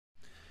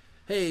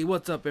Hey,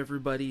 what's up,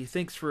 everybody?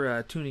 Thanks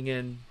for tuning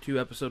in to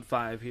episode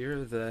 5 here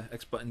of the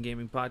X Button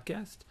Gaming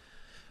Podcast.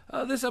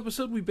 This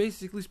episode, we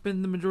basically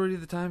spend the majority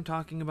of the time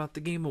talking about the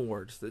Game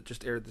Awards that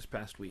just aired this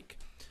past week.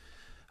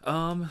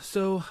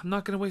 So I'm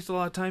not going to waste a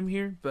lot of time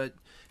here, but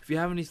if you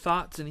have any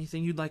thoughts,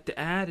 anything you'd like to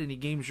add, any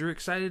games you're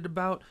excited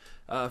about,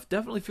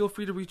 definitely feel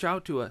free to reach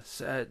out to us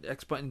at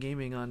X Button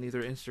Gaming on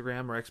either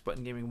Instagram or X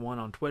Button Gaming 1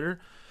 on Twitter,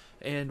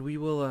 and we'd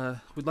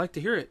like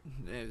to hear it.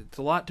 It's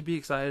a lot to be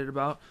excited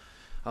about.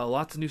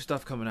 Lots of new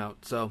stuff coming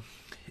out. So,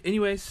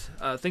 anyways,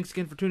 thanks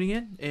again for tuning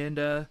in, and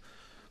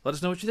let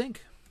us know what you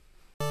think.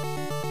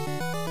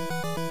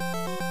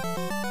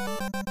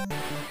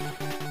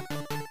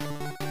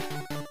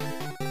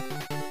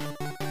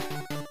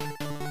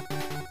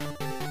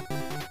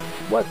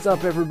 What's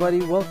up,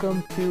 everybody?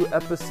 Welcome to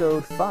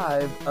episode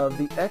 5 of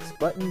the X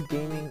Button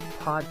Gaming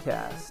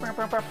Podcast.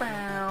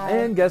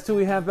 And guess who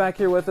we have back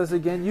here with us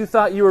again? You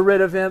thought you were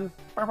rid of him,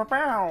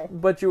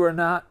 but you are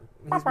not.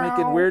 He's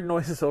making weird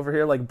noises over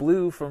here like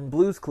Blue from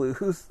Blue's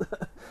Clues.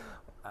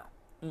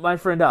 My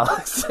friend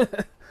Alex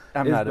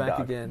I'm is not a back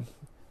dog. again.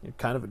 You're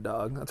kind of a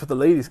dog. That's what the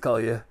ladies call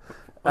you.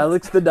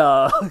 Alex the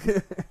dog.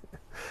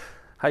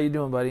 How you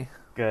doing, buddy?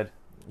 Good.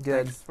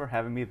 Good. Thanks for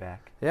having me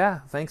back. Yeah,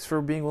 thanks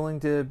for being willing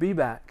to be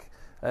back.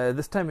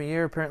 This time of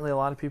year, apparently a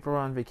lot of people are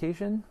on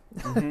vacation,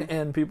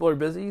 and people are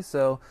busy,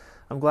 so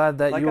I'm glad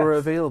that Like you were us.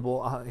 available.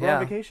 We're on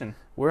vacation.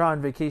 We're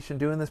on vacation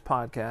doing this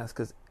podcast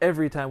because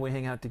every time we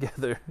hang out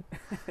together,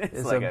 It's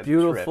it's like a a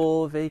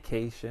beautiful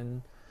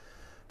vacation.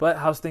 But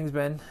how's things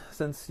been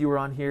since you were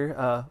on here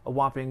a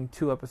whopping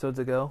 2 episodes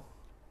ago?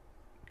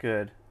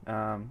 Good.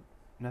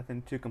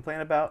 Nothing to complain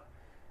about.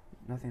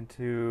 Nothing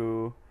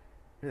to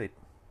really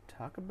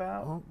talk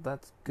about. Well,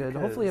 that's good.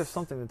 Hopefully you have because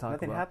something to talk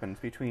Nothing about. happens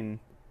between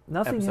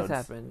Nothing episodes.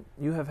 has happened.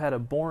 You have had a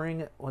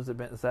boring, what's it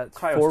been? Is that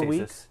 4 cryostasis.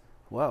 weeks?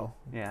 Whoa,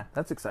 Yeah.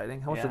 that's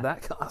exciting. How much Yeah. did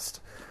that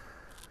cost?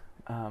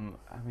 I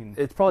mean,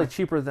 It's probably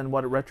cheaper than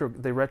what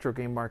the retro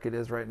game market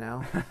is right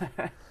now.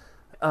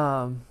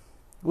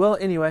 Well,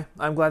 anyway,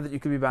 I'm glad that you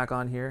could be back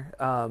on here.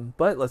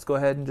 But let's go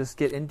ahead and just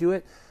get into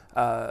it.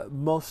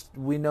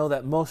 We know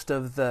that most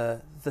of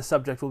the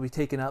subject will be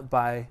taken up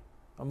by,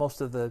 or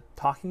most of the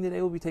talking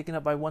today will be taken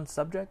up by one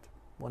subject,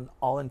 one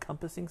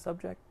all-encompassing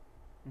subject.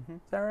 Mhm.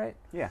 Is that right?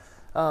 Yeah.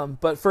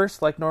 But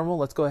first, like normal,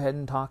 let's go ahead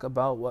and talk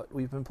about what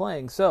we've been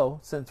playing. So,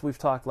 since we've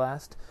talked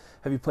last,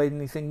 have you played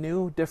anything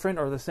new, different,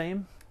 or the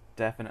same?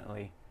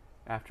 Definitely.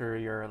 After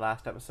your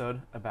last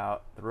episode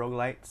about the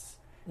roguelites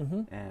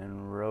Mm-hmm.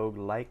 and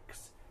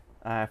roguelikes,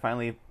 I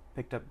finally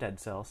picked up Dead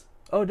Cells.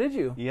 Oh, did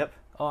you? Yep.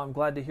 Oh, I'm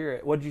glad to hear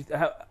it.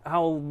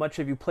 How much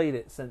have you played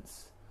it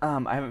since?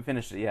 I haven't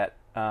finished it yet,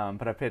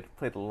 but I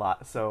played a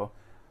lot, so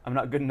I'm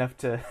not good enough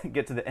to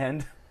get to the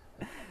end.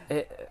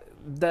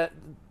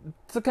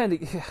 It's a kind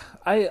of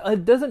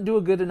it doesn't do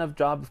a good enough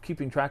job of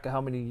keeping track of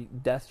how many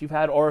deaths you've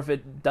had, or if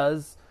it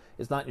does,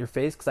 it's not in your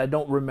face because I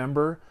don't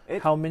remember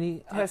how many.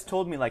 It has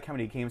told me like how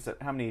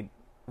many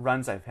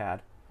runs I've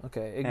had.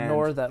 Okay,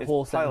 ignore and that it's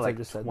whole probably sentence like I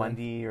just said.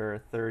 20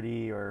 or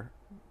 30 or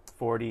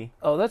 40.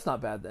 Oh, that's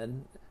not bad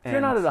then. If you're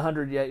And- not at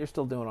 100 yet, you're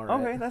still doing all right.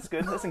 Okay, that's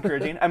good. That's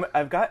encouraging.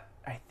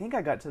 I think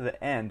I got to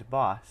the end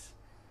boss,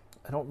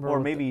 I don't remember. or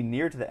maybe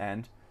near to the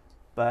end,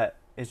 but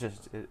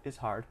it's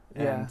hard.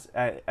 Yeah.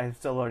 And I'm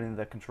still learning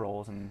the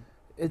controls and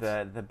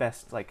It's- the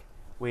best like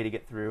way to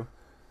get through.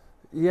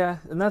 Yeah,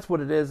 and that's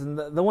what it is. And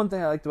the one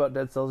thing I liked about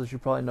Dead Cells is you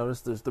probably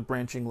noticed there's the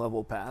branching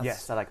level paths.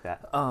 Yes, I like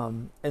that.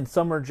 And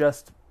some are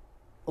just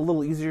a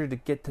little easier to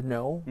get to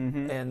know,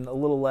 Mhm. and a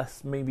little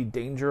less maybe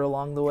danger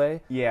along the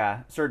way.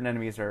 Yeah, certain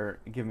enemies are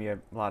giving me a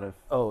lot of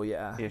Oh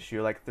yeah,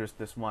 issue. Like there's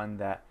this one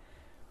that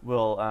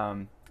will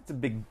it's a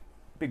big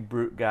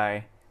brute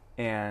guy,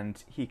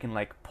 and he can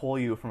like pull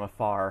you from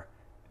afar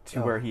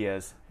to Oh. where he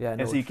is. yeah. I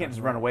know And so what you you're can't just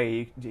talking run about.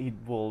 away. He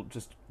will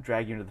just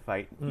drag you into the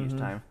fight each Mhm.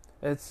 time.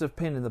 It's a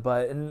pain in the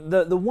butt. And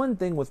the one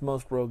thing with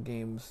most rogue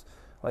games,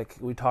 like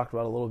we talked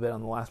about a little bit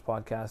on the last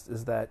podcast,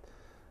 is that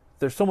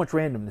there's so much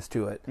randomness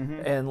to it.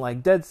 Mhm. And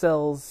like Dead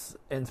Cells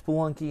and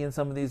Spelunky and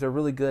some of these are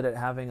really good at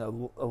having a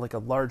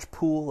large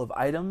pool of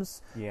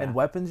items Yeah. and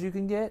weapons you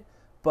can get,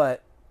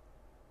 but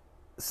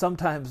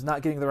sometimes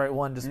not getting the right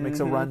one just makes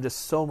a Mhm. run just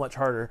so much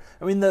harder.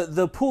 I mean,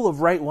 the pool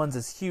of right ones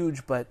is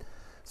huge, but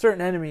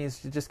certain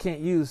enemies you just can't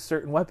use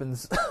certain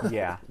weapons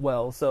Yeah.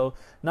 well, so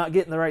not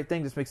getting the right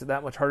thing just makes it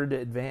that much harder to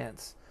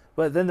advance.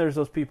 But then there's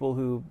those people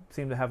who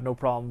seem to have no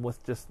problem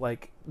with just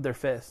like their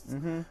fists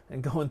Mm-hmm.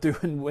 and going through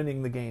and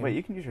winning the game. Wait,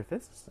 you can use your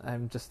fists?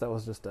 That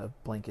was just a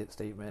blanket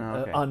statement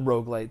Oh, okay. on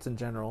roguelites in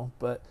general,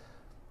 but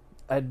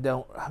I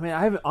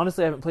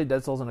haven't played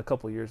Dead Cells in a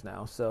couple years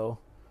now, so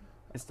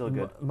It's still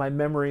good. my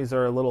memories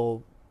are a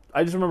little,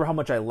 I just remember how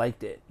much I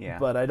liked it, Yeah.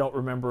 but I don't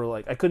remember,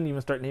 like, I couldn't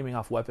even start naming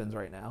off weapons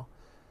right now.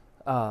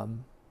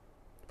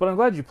 But I'm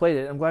glad you played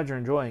it. I'm glad you're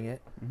enjoying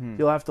it. Mhm.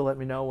 You'll have to let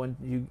me know when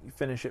you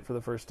finish it for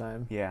the first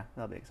time. Yeah,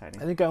 that'll be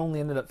exciting. I think I only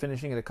ended up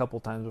finishing it a couple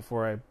times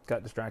before I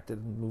got distracted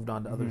and moved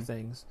on to other Mhm.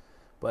 things.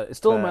 But it's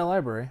still in But- my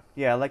library.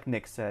 Yeah, like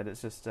Nick said,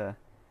 it's just a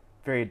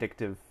very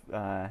addictive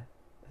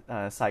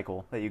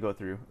cycle that you go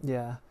through.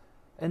 Yeah.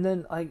 And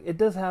then like it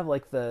does have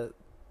like the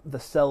the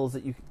cells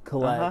that you can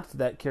collect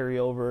that carry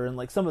over, and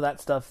like some of that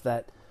stuff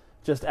that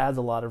just adds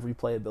a lot of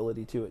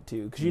replayability to it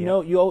too. Because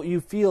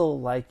you feel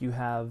like you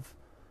have,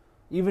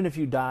 even if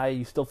you die,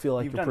 you still feel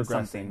like you're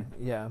progressing.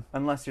 Something. Yeah.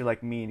 Unless you're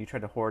like me and you try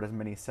to hoard as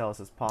many cells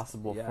as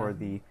possible for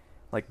the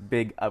like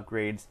big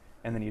upgrades,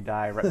 and then you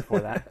die right before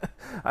that.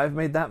 I've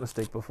made that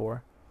mistake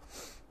before.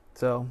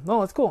 So no,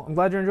 that's cool. I'm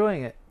glad you're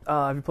enjoying it.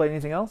 Have you played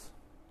anything else?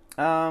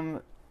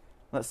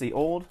 Let's see.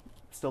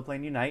 Still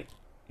playing Unite.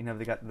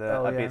 They got the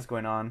updates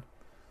going on.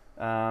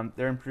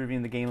 They're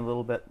improving the game a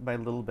little bit by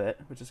little bit,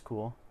 which is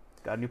cool.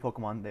 Got a new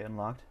Pokemon they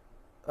unlocked.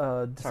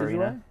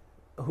 Decidueye?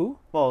 Who?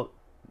 Well,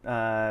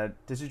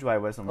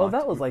 Decidueye was unlocked. Oh,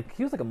 that was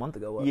he was like a month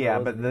ago.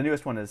 But the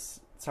newest one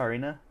is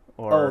Tsarina.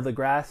 Or the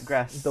grass.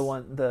 The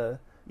one, the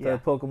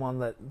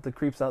Pokemon that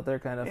creeps out there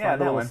kind of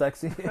find a little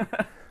sexy.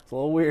 It's a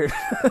little weird.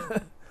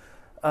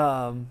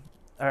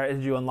 All right,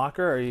 did you unlock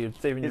her, or are you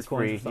saving your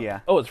coins? It's free,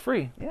 yeah. Oh, it's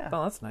free? Yeah.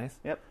 Oh, that's nice.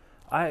 Yep.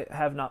 I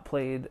have not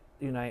played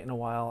Unite in a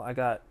while.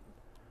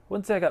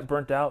 Wouldn't say I got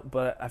burnt out,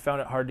 but I found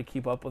it hard to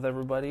keep up with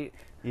everybody.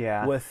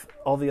 Yeah. With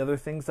all the other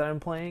things that I'm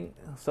playing,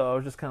 so I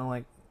was just kind of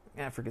like,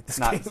 forget this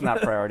game. It's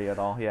not priority at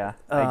all. Yeah,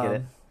 I get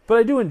it. But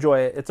I do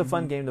enjoy it. It's a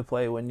fun game to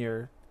play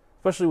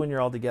especially when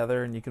you're all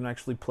together and you can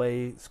actually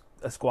play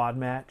a squad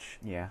match.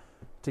 Yeah.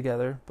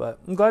 Together. But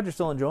I'm glad you're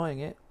still enjoying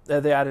it.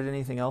 Have they added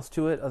anything else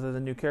to it other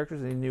than new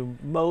characters? Any new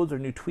modes or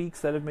new tweaks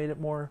that have made it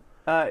more?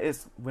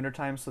 It's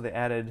wintertime, so they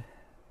added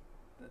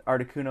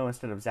Articuno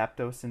instead of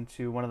Zapdos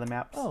into one of the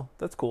maps. Oh,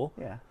 that's cool.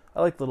 Yeah.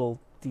 I like little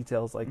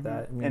details like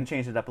that. I mean, and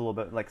changed it up a little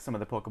bit. Like some of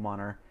the Pokemon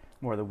are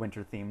more the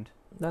winter themed.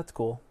 That's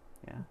cool.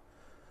 Yeah.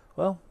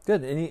 Well,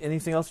 good.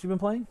 Anything else you've been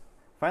playing?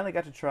 Finally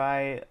got to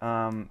try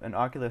an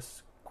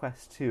Oculus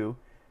Quest 2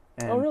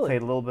 and really?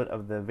 Played a little bit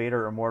of the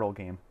Vader Immortal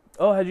game.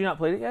 Oh, had you not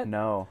played it yet?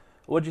 No.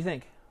 What'd you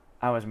think?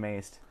 I was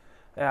amazed.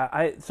 Yeah,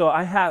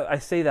 I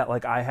say that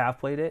like I have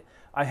played it.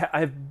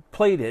 I've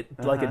played it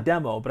like a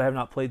demo, but I have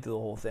not played through the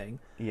whole thing.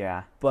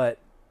 Yeah. But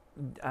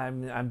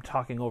I'm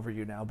talking over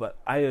you now, but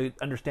I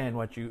understand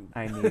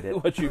I need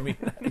it. what you mean.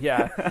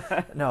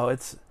 Yeah. No,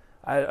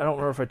 I don't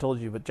remember if I told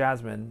you, but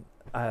Jasmine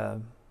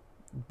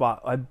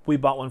we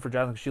bought one for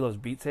Jasmine because she loves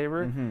Beat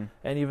Saber,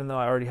 and even though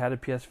I already had a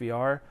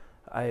PSVR,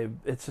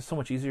 it's just so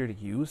much easier to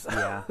use.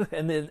 Yeah.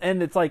 and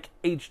it's like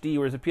HD,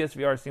 whereas a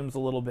PSVR seems a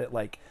little bit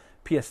like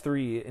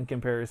PS3 in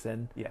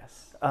comparison.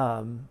 Yes.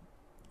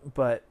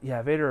 But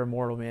yeah, Vader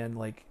Immortal, man,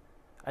 like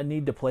I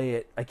need to play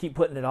it. I keep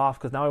putting it off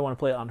because now I want to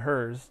play it on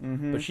hers,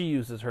 but she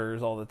uses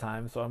hers all the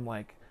time, so I'm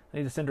like, I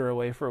need to send her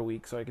away for a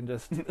week so I can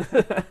just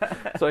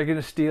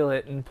steal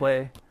it and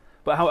play.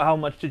 But how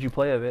much did you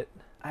play of it?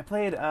 I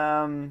played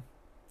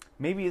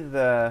maybe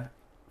the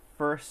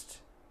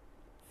first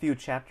few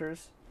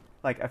chapters.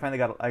 Like I finally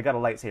got a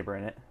lightsaber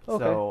in it,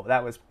 so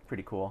that was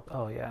pretty cool.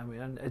 Oh yeah, I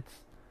mean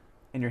it's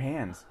in your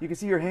hands. You can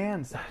see your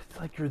hands. It's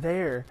like you're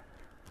there.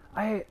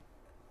 You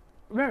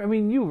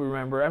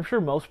remember. I'm sure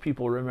most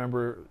people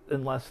remember,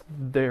 unless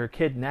they're a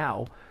kid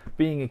now,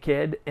 being a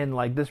kid and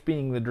like this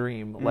being the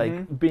dream,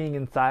 like being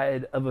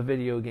inside of a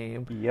video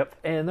game. Yep.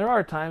 And there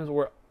are times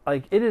where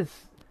like it is.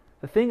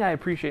 The thing I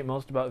appreciate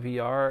most about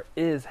VR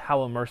is how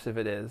immersive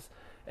it is,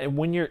 and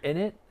when you're in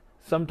it,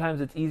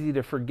 sometimes it's easy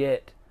to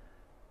forget.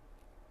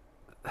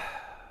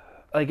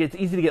 Like it's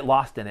easy to get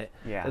lost in it.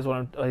 Yeah. Is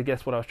what I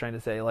guess what I was trying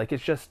to say. Like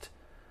it's just.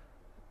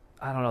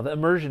 I don't know. The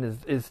immersion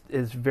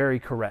is very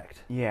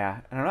correct.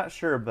 Yeah, and I'm not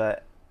sure,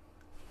 but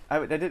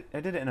I did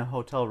it in a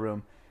hotel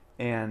room,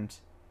 and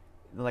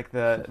like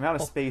the amount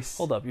of space.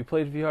 Hold up, you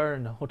played VR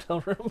in a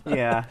hotel room?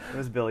 Yeah, it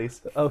was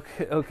Billy's.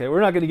 Okay,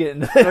 we're not going to get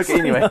into this. Okay,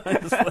 anyway.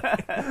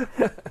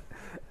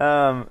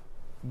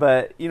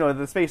 But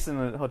the space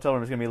in the hotel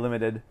room is going to be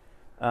limited.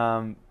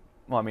 Well,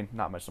 I mean,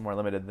 not much more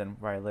limited than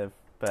where I live,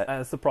 but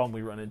that's the problem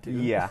we run into.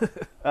 Yeah,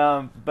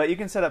 but you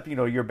can set up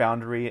your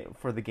boundary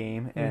for the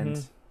game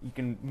and. You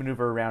can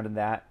maneuver around in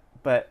that,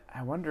 but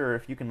I wonder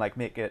if you can like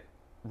make it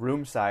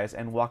room size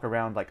and walk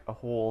around like a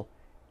whole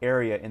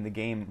area in the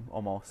game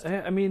almost.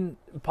 I mean,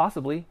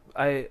 possibly.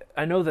 I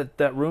know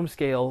that room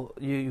scale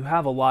you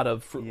have a lot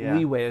of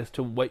leeway as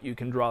to what you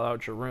can draw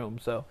out your room.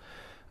 So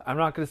I'm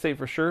not going to say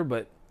for sure,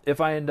 but if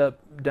I end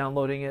up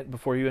downloading it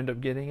before you end up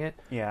getting it,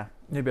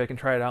 maybe I can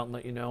try it out and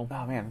let you know.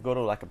 Oh man, go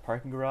to like a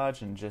parking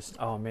garage and just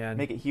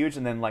make it huge,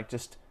 and then like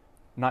just.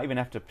 Not even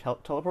have to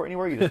teleport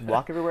anywhere. You just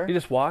walk everywhere. You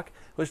just walk.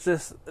 Which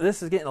this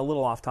is getting a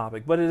little off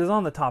topic, but it is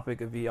on the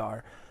topic of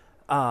VR.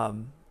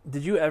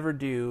 Did you ever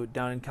do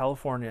down in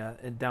California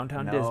in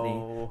downtown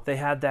Disney? They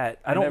had that.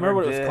 I don't remember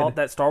what it was called.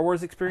 That Star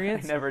Wars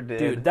experience. I never did.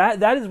 Dude,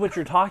 that is what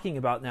you're talking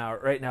about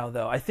right now,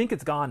 though. I think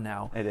it's gone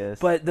now. It is.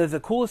 But the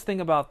coolest thing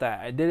about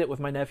that, I did it with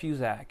my nephew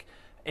Zach,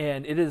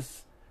 and it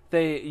is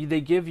they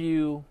give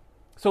you.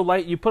 So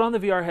like you put on the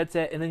VR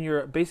headset, and then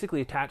you're basically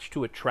attached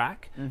to a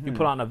track. You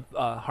put on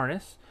a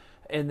harness.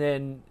 And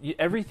then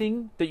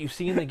everything that you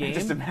see in the game.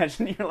 Just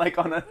imagine you're like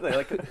on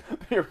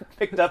you're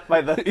picked up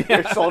by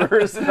your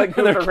shoulders and like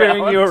they're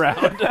carrying you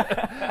around.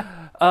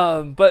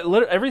 But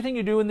everything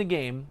you do in the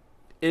game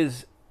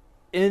is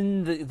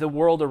in the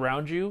world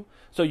around you.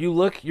 So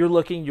you're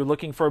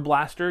looking for a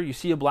blaster. You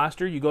see a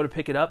blaster, you go to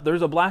pick it up.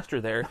 There's a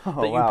blaster there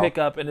that you pick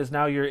up, and is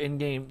now your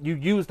in-game. You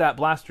use that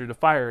blaster to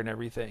fire and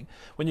everything.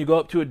 When you go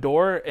up to a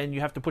door and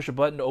you have to push a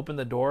button to open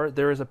the door,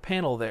 there is a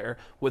panel there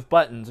with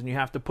buttons, and you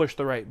have to push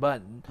the right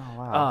button. Oh,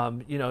 wow.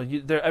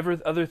 There are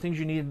other things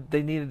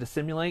they needed to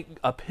simulate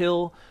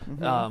uphill,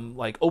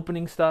 like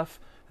opening stuff.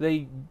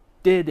 They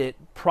did it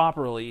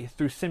properly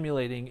through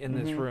simulating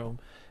in this room.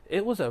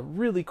 It was a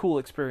really cool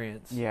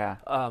experience. Yeah.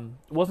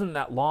 Wasn't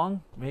that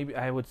long. Maybe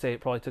I would say it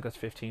probably took us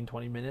 15,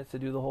 20 minutes to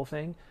do the whole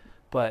thing.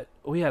 But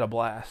we had a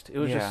blast. It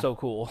was just so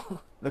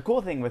cool. The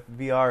cool thing with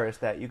VR is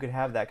that you could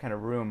have that kind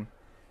of room,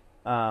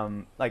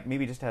 like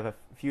maybe just have a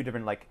few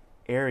different like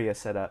areas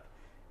set up.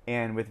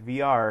 And with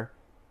VR,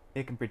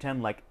 it can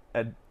pretend like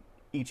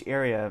each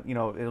area,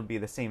 it'll be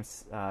the same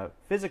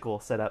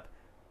physical setup,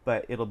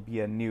 but it'll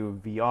be a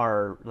new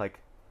VR like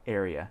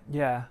area.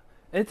 Yeah.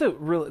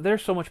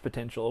 There's so much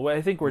potential.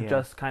 I think we're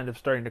just kind of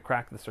starting to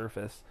crack the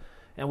surface.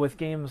 And with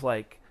games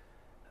like,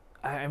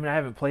 I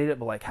haven't played it,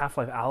 but like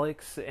Half-Life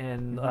Alyx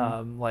and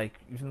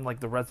even like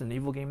the Resident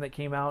Evil game that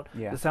came out,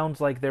 it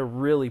sounds like they're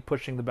really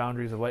pushing the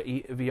boundaries of what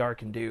VR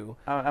can do.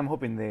 I'm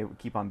hoping they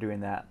keep on doing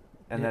that,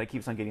 and that it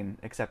keeps on getting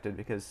accepted,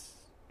 because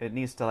it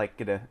needs to like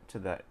get to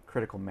the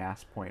critical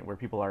mass point where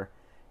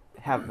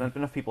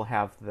enough people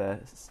have the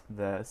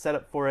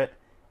setup for it,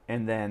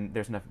 and then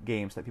there's enough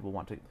games that people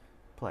want to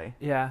play.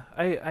 Yeah,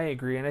 I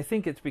agree, and I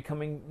think it's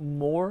becoming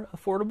more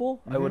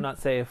affordable. I would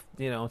not say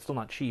it's still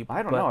not cheap.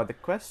 I don't know. The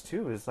Quest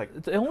 2 is like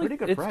pretty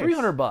good price. It's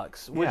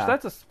 $300, which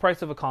that's the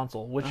price of a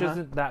console, which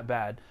isn't that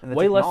bad.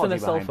 Way less than a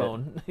cell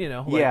phone.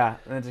 And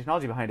the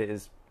technology behind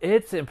it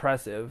it's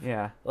impressive.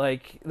 Yeah,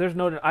 like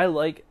I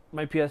like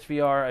my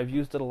PSVR. I've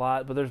used it a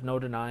lot, but there's no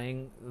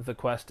denying the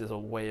Quest is a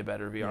way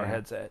better VR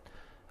headset.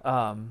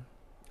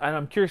 And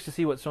I'm curious to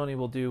see what Sony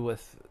will do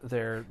with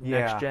their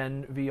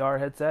next-gen VR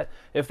headset.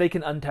 If they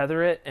can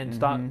untether it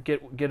and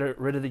get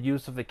rid of the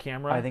use of the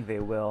camera. I think they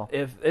will.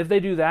 If they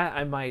do that,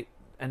 I might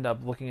end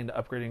up looking into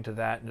upgrading to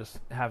that and just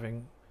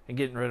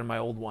getting rid of my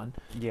old one.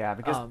 Yeah,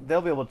 because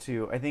they'll be able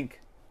to, I think,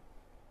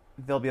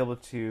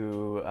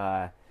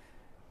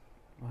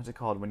 what's it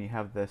called when you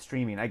have the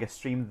streaming? I guess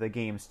stream the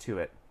games to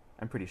it.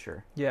 I'm pretty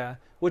sure. Yeah,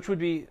 which would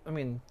be,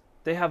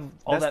 they have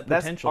that potential.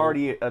 That's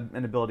already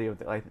an ability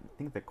of I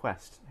think the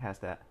Quest has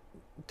that.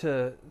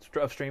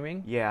 Of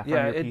streaming? Yeah, from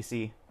your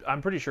PC.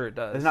 I'm pretty sure it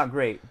does. It's not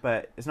great,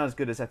 but it's not as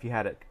good as if you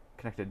had it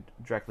connected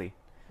directly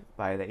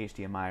by the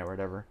HDMI or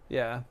whatever.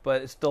 Yeah,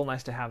 but it's still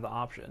nice to have the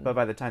option. But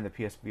by the time the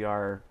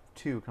PSVR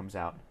 2 comes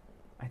out,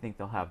 I think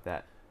they'll have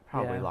that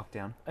probably locked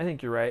down. I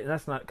think you're right, and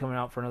that's not coming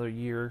out for another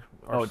year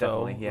or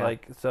so. Definitely, yeah.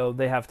 So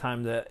they have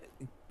time to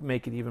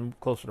make it even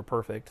closer to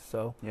perfect.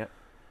 So. Yep.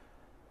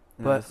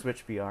 But the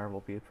Switch VR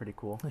will be pretty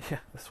cool. Yeah,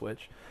 the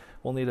Switch.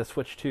 We'll need a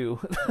Switch 2.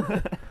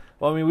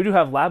 Well, we do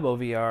have Labo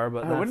VR,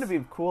 but wouldn't it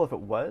be cool if it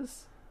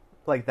was?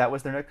 Like, that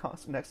was their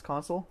next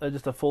console?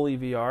 Just a fully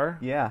VR?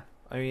 Yeah.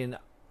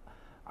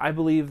 I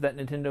believe that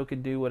Nintendo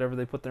could do whatever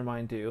they put their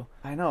mind to.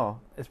 I know.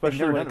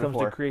 Especially when it comes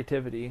to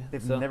creativity.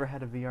 They've never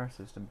had a VR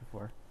system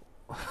before.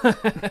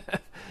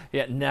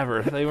 Yeah,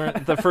 never. They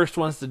weren't the first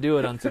ones to do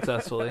it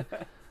unsuccessfully.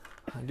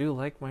 I do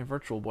like my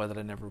Virtual Boy that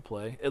I never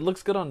play. It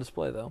looks good on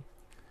display, though.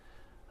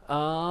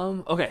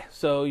 Okay,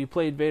 so you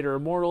played Vader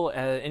Immortal.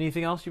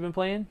 Anything else you've been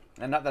playing?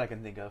 Not that I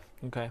can think of.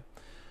 Okay.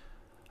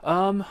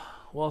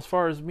 Well, as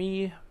far as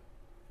me,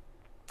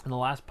 in the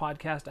last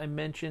podcast, I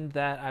mentioned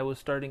that I was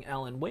starting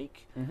Alan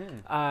Wake.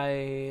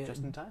 Mm-hmm.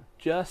 Just in time.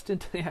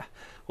 Yeah,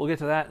 we'll get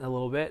to that in a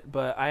little bit.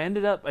 But I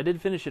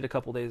did finish it a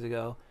couple days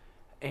ago,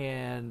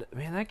 and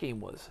man, that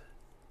game was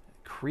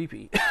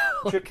creepy.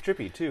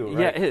 Trippy too, right?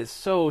 Yeah, it is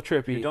so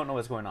trippy. You don't know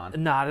what's going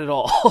on. Not at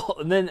all.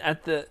 And then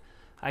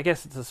I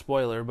guess it's a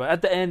spoiler, but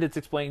at the end it's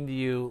explained to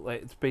you,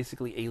 like, it's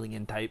basically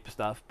alien type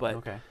stuff. But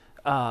okay.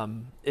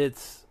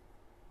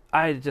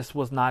 I just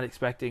was not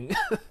expecting.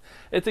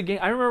 It's a game.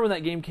 I remember when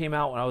that game came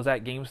out when I was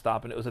at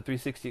GameStop, and it was a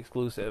 360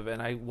 exclusive,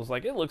 and I was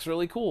like, it looks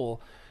really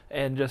cool.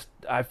 And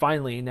I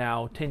finally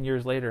now 10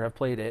 years later have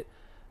played it.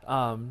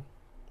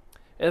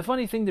 The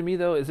funny thing to me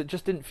though is it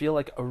just didn't feel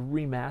like a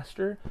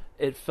remaster.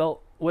 It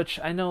felt,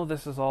 which I know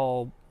this is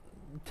all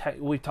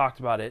we've talked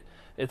about it.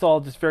 It's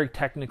all just very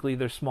technically,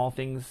 there's small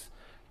things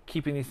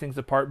keeping these things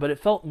apart, but it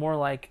felt more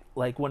like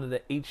one of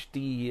the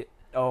HD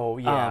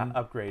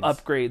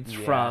upgrades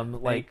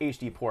from like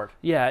HD port.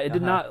 Yeah, it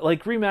did not,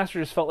 like, remaster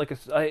just felt like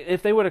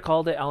if they would have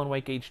called it Alan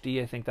Wake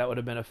HD, I think that would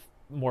have been a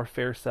more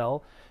fair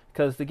sell,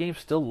 because the game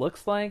still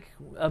looks like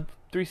a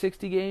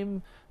 360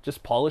 game,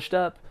 just polished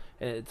up,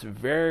 and it's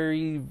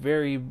very,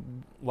 very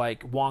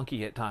like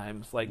wonky at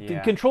times. Like the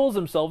controls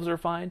themselves are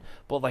fine,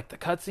 but like the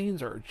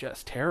cutscenes are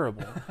just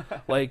terrible.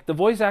 Like the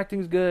voice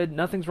acting's good,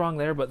 nothing's wrong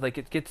there, but like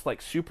it gets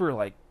like super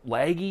like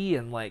laggy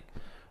and like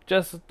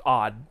just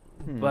odd.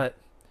 But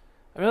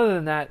other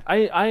than that,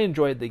 I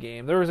enjoyed the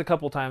game. There was a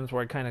couple times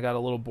where I kind of got a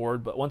little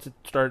bored, but once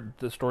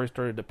the story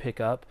started to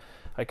pick up,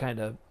 I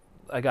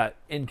got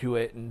into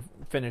it and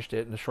finished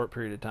it in a short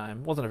period of time.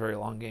 It wasn't a very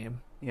long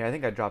game. Yeah, I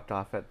think I dropped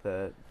off at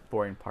the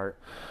boring part.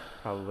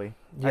 probably.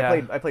 Yeah.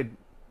 I played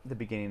the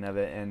beginning of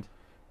it and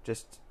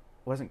just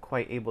wasn't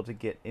quite able to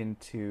get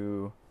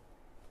into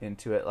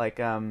it. Like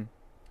I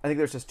think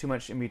there's just too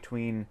much in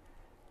between,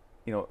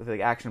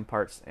 the action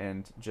parts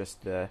and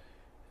just the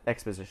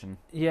exposition.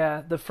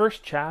 Yeah, the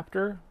first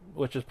chapter,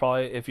 which is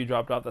probably, if you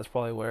dropped off, that's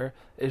probably where,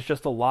 is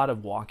just a lot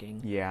of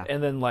walking. Yeah.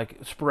 And then, like,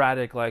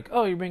 sporadic, like,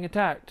 oh, you're being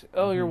attacked.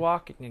 Oh, you're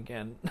walking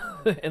again.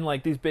 And,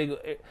 like, these big,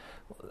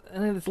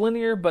 and it's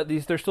linear, but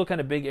there's still kind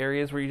of big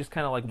areas where you just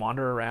kind of, like,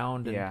 wander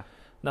around and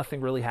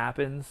nothing really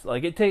happens.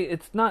 Like,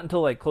 it's not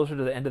until, like, closer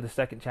to the end of the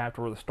second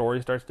chapter where the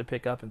story starts to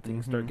pick up and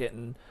things start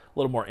getting a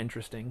little more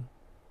interesting.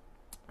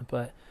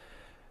 But,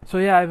 so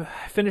yeah, I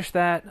finished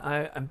that.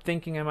 I'm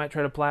thinking I might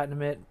try to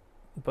platinum it,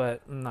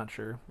 but I'm not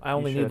sure. I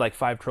only need like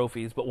 5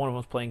 trophies, but one of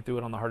them's playing through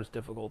it on the hardest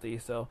difficulty,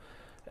 so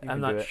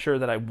I'm not sure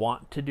that I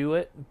want to do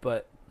it,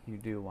 but you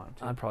do want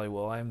to. I probably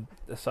will. I'm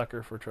a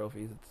sucker for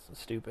trophies. It's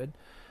stupid.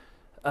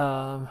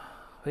 But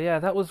yeah,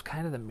 that was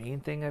kind of the main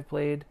thing I've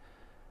played.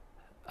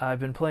 I've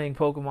been playing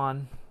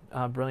Pokemon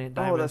Brilliant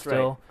Diamond that's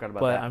still, right. Forgot about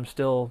but that. I'm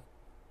still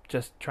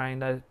just trying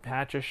to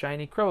hatch a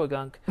shiny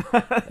Croagunk.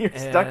 You're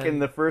stuck in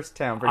the first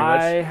town, pretty much.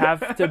 I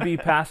have to be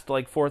past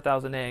like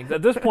 4,000 eggs.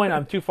 At this point,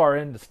 I'm too far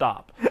in to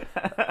stop.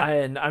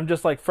 And I'm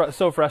just like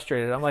so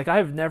frustrated. I'm like,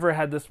 I've never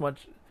had this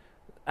much.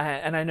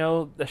 And I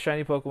know the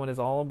shiny Pokemon is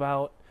all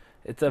about,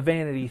 it's a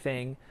vanity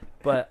thing,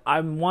 but I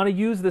want to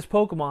use this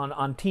Pokemon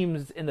on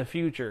teams in the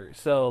future.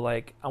 So,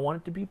 like, I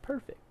want it to be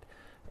perfect.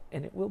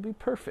 And it will be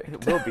perfect.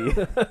 It will be.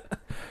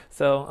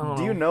 So, I don't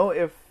Do know. you know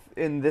if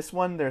in this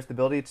one there's the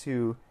ability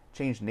to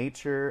change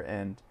nature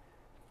and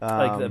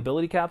like the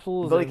ability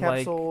capsules, like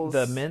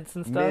the mints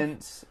and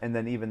stuff? And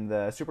then even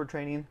the super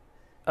training?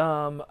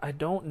 I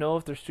don't know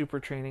if there's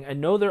super training. I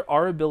know there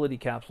are ability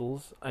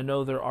capsules. I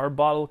know there are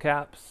bottle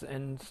caps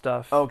and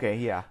stuff. Okay,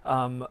 yeah.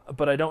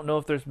 But I don't know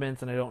if there's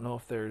mints, and I don't know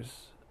if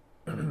there's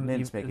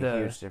Mints make a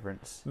huge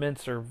difference.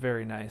 Mints are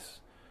very nice.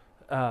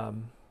 The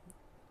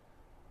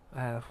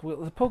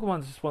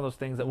Pokemon's just one of those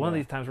things that one of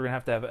these times we're gonna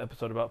have to have an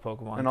episode about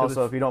Pokemon. And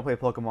also, if you don't play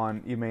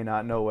Pokemon, you may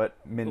not know what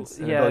mints.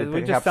 And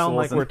we just sound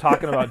like we're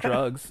talking about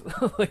drugs.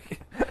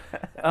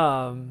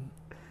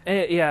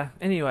 Yeah.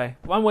 Anyway,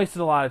 I'm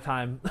wasting a lot of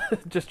time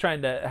just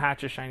trying to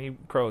hatch a shiny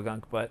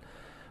Croagunk, but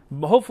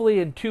hopefully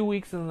in 2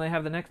 weeks, and then they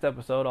have the next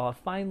episode, I'll have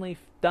finally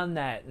done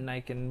that, and I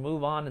can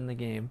move on in the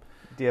game.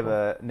 Do you have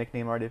a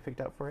nickname already picked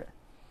out for it?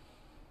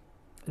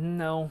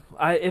 No,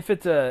 if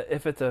it's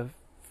a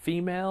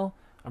female,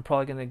 I'm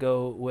probably gonna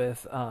go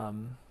with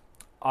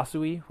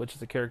Asui, which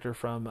is a character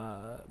from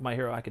My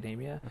Hero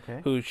Academia.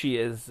 Okay. Who she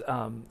is?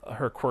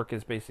 Her quirk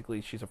is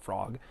basically she's a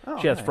frog. Oh,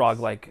 she has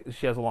nice.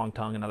 she has a long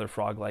tongue and other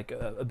frog-like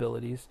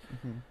abilities.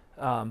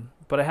 Mm-hmm.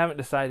 But I haven't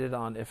decided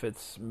on if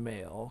it's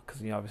male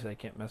because obviously I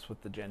can't mess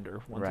with the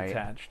gender once it's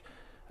hatched.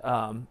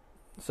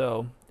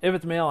 So if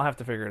it's male, I'll have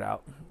to figure it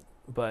out.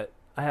 But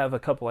I have a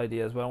couple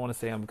ideas, but I don't want to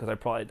say them because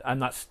I'm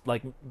not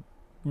like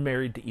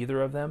married to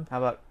either of them. How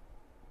about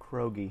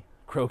Krogi?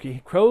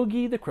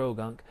 Krogi the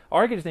Croagunk.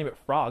 Or I could just name it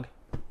Frog.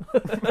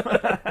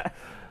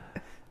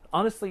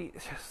 Honestly,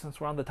 since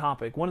we're on the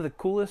topic, one of the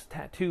coolest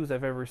tattoos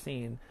I've ever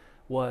seen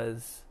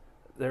was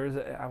I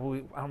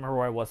don't remember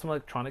where I was, some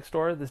electronics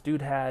store. This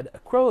dude had a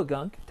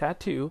Croagunk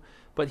tattoo,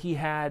 but he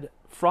had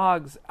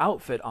Frog's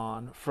outfit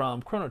on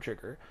from Chrono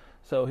Trigger.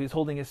 So he's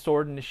holding his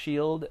sword and his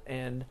shield,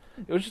 and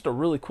it was just a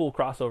really cool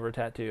crossover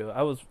tattoo.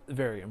 I was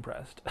very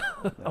impressed.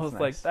 I was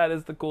like, that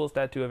is the coolest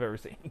tattoo I've ever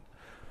seen.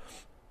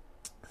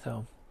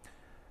 So,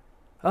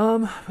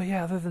 but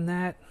yeah, other than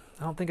that,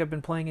 I don't think I've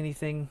been playing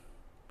anything.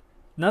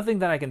 Nothing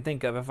that I can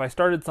think of. If I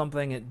started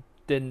something, it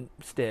didn't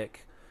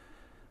stick.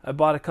 I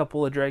bought a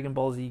couple of Dragon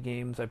Ball Z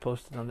games. I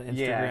posted on the Instagram.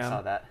 Yeah, I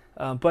saw that.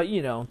 But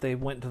they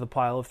went to the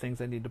pile of things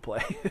I need to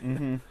play.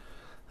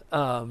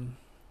 Mm-hmm.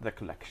 The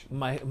collection.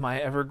 My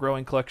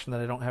ever-growing collection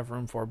that I don't have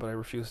room for, but I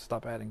refuse to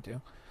stop adding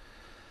to.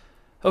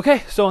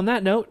 Okay, so on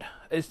that note,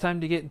 it's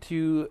time to get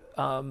into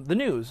the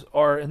news,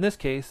 or in this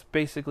case,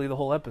 basically the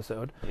whole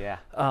episode. Yeah.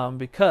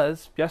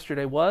 Because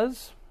yesterday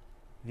was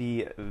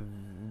the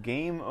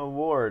Game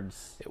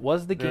Awards. It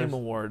was the Game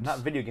Awards, not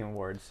Video Game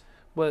Awards.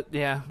 But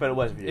yeah, but it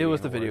was.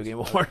 Video Game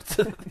Awards.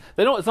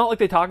 They don't. It's not like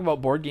they talk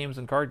about board games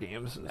and card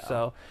games. No.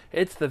 So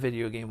it's the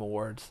Video Game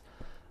Awards.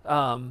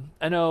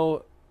 I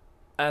know,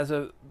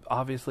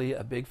 obviously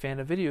a big fan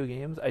of video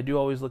games, I do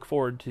always look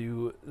forward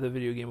to the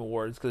Video Game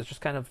Awards because it's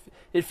just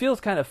it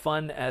feels kind of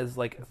fun as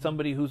like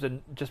somebody who's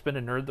just been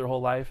a nerd their whole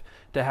life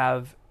to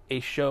have a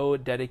show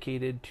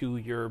dedicated to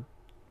your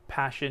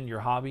passion,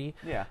 your hobby.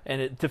 Yeah.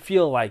 And to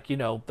feel like the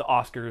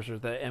Oscars or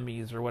the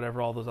Emmys or whatever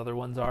all those other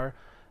ones are.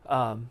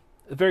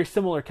 A very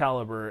similar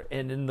caliber,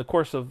 and in the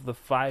course of the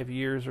 5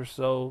 years or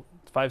so,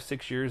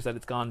 5-6 years that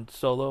it's gone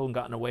solo and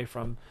gotten away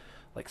from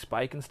like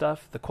Spike and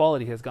stuff, the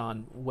quality has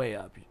gone way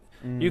up.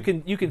 You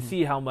can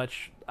see how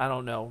much, I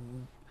don't know,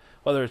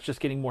 whether it's just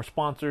getting more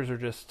sponsors or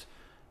just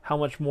how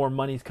much more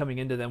money's coming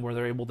into them where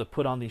they're able to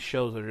put on these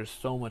shows that are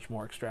just so much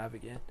more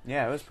extravagant.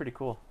 Yeah, it was pretty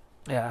cool.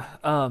 Yeah.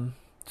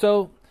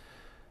 So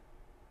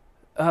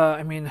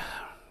I mean,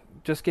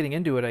 just getting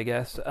into it, I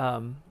guess.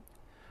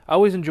 I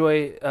always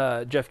enjoy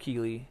Jeff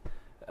Keighley.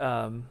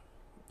 I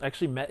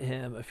actually met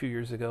him a few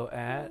years ago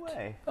No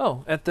way.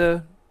 at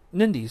the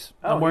Nindies.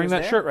 Oh, I'm wearing he was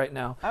that there? shirt right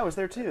now. I was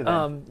there too.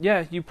 Then.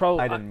 Yeah, you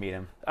probably. I didn't meet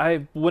him.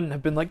 I wouldn't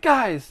have been like,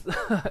 guys.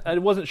 I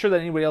wasn't sure that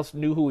anybody else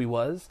knew who he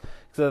was,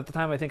 because at the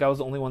time I think I was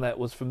the only one that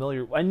was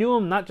familiar. I knew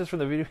him not just from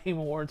the Video Game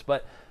Awards,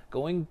 but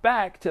going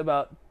back to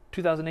about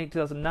 2008,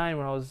 2009,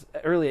 when I was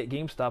early at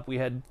GameStop, we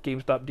had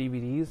GameStop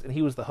DVDs, and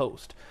he was the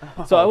host.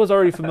 So I was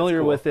already familiar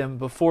cool. with him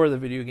before the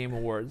Video Game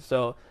Awards.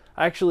 So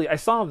I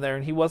saw him there,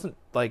 and he wasn't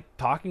like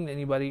talking to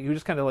anybody. He was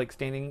just kind of like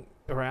standing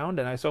around,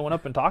 and I went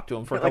up and talked to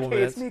him for a couple Hey,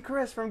 minutes. it's me,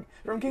 Chris from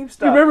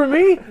GameStop. You remember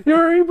me?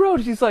 You're me, bro.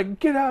 She's like,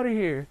 get out of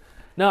here.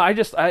 No, I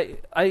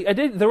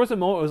did. There was a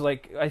moment. It was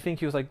like, I think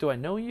he was like, do I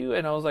know you?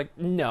 And I was like,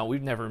 no,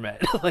 we've never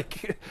met.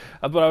 Like,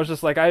 but I was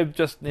just like, I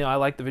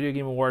like the Video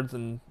Game Awards,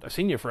 and I've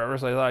seen you forever,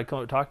 so I thought I'd come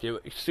up and talk to you.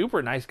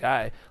 Super nice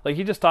guy. Like,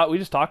 we just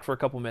talked for a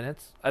couple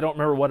minutes. I don't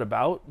remember what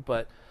about,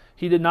 but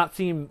he did not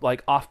seem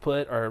like off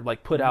put or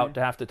like put out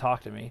to have to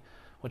talk to me.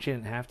 Which he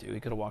didn't have to. He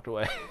could have walked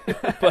away.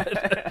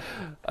 But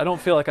I don't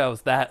feel like I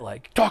was that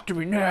like, talk to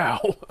me now.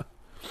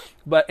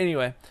 But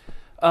anyway,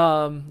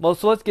 so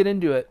let's get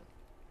into it.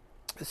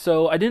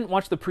 So I didn't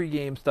watch the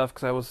pregame stuff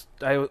because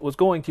I was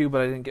going to, but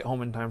I didn't get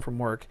home in time from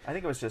work. I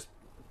think it was just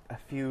a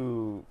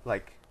few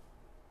like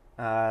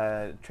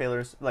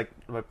trailers, like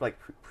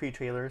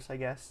pre-trailers, I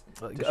guess,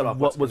 Of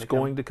what was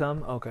going to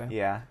come. Okay.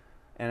 Yeah,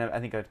 and I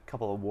think a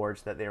couple of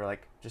awards that they were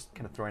like just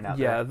kind of throwing out.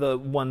 Yeah, there. the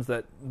ones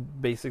that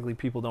basically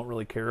people don't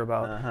really care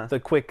about. Uh-huh.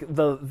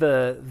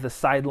 The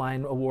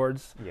sideline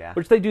awards. Yeah.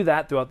 Which they do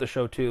that throughout the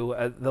show too.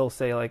 They'll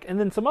say like, and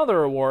then some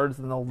other awards,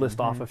 and they'll list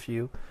off a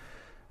few.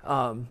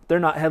 They're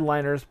not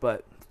headliners,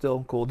 but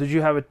still cool. Did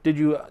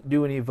you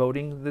do any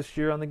voting this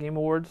year on the Game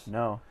Awards?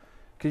 No.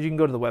 Because you can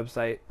go to the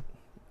website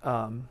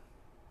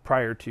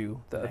prior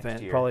to the Next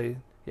event. year. Probably,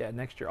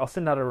 next year. I'll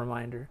send out a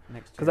reminder.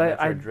 Next year, Because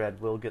I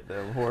Dread will get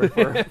the award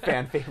for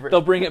fan favorite. They'll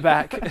bring it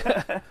back.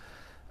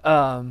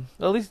 At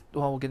least,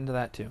 we'll get into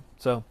that too.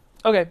 So,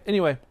 okay.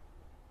 Anyway,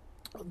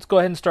 let's go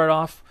ahead and start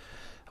off.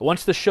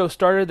 Once the show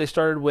started, they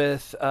started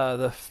with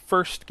the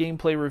first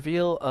gameplay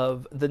reveal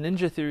of the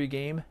Ninja Theory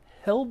game,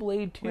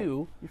 Hellblade 2.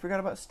 Wait, you forgot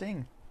about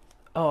Sting.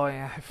 Oh,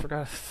 yeah, I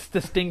forgot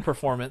the Sting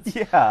performance.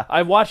 Yeah.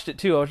 I watched it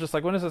too. I was just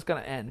like, when is this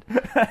going to end?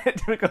 It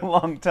took a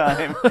long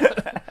time.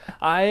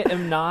 I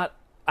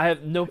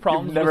have no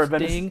problems You've never with been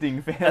Sting, a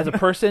Sting fan. as a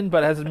person,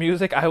 but as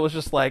music, I was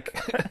just like,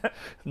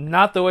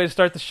 not the way to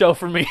start the show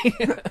for me.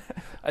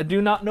 I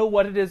do not know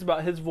what it is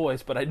about his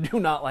voice, but I do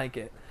not like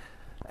it.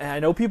 And I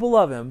know people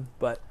love him,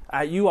 but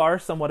you are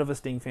somewhat of a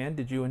Sting fan.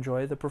 Did you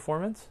enjoy the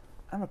performance?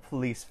 I'm a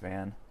Police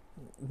fan.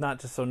 Not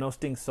just no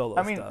Sting solo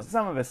I mean, stuff.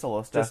 some of his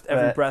solo stuff. Just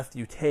Every but Breath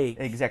You Take.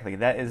 Exactly,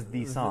 that is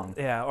the song.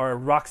 Yeah, or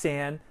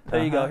Roxanne.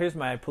 There you go. Uh-huh. Here's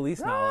my Police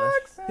knowledge.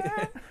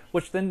 Roxanne!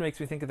 Which then makes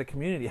me think of the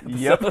Community episode.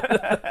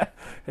 Yep.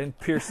 And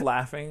Pierce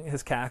laughing,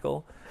 his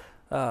cackle.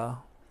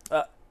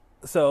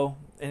 So,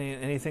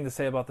 anything to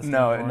say about the Sting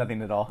No, performance?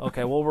 nothing at all.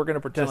 Okay, well, we're going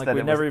to pretend Just like that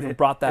we it never was- even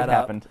brought that it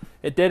up. happened.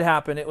 It did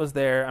happen. It was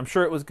there. I'm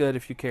sure it was good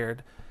if you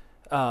cared.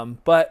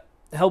 But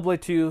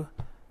Hellblade 2,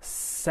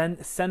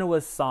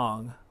 Senua's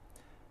Song.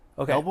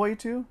 Okay. Hellboy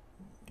 2?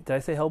 Did I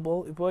say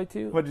Hellboy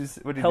 2? What did you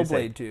say?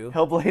 Hellblade 2.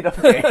 Hellblade,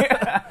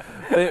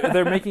 okay.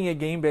 They're making a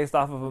game based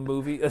off of a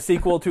movie, a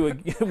sequel to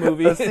a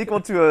movie. A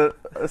sequel to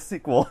a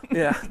sequel.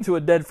 Yeah, to a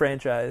dead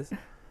franchise.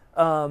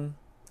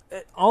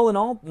 All in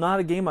all, not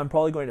a game I'm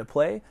probably going to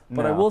play,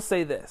 but I No. will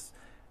say this.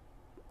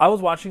 I was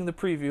watching the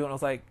preview and I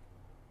was like,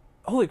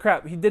 holy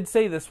crap, he did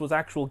say this was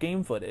actual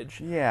game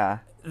footage. Yeah.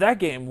 That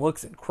game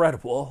looks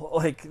incredible.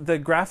 Like, the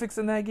graphics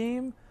in that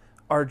game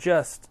are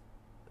just,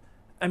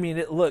 I mean,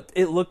 it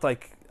looked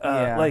like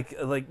Yeah. like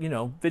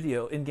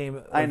video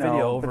in-game I know,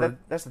 video over. but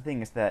that's the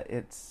thing is that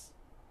it's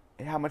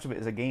how much of it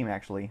is a game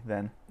actually.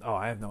 Then Oh,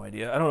 I have no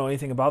idea. I don't know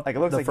anything about like it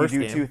looks the like you first do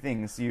game. two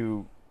things.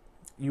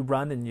 You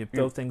run and you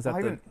throw things at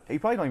the you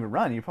probably don't even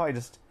run. You probably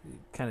just.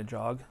 kind of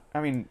jog.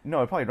 I mean,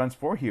 no, it probably runs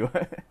for you.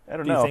 I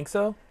don't Do know. you think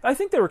so? I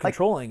think they were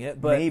controlling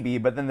it, but Maybe,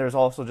 but then there's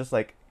also just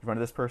like you run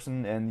to this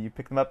person and you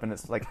pick them up, and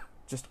it's like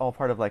just all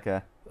part of like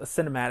a a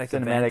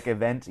cinematic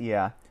event.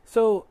 Yeah.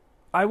 So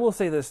I will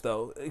say this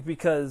though,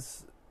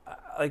 because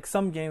like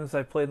some games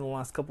I've played in the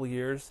last couple of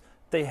years,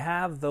 they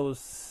have those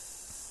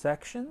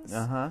sections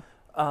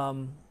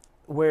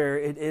where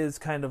it is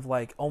kind of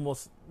like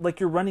almost like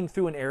you're running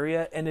through an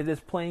area and it is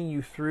playing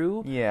you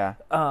through. Yeah.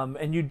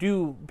 And you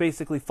do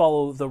basically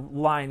follow the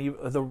line,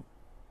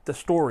 the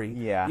story,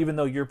 Yeah. even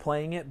though you're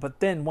playing it. But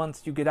then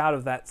once you get out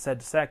of that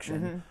said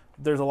section,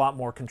 there's a lot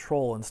more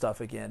control and stuff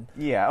again.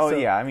 Yeah. Oh, So-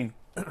 yeah. I mean,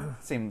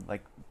 same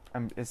like.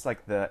 It's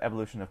like the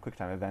evolution of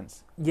QuickTime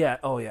events, Yeah.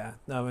 Oh, yeah.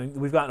 No, I mean,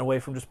 we've gotten away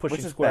from just pushing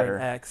which is square better,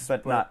 and X,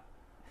 but not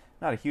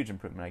a huge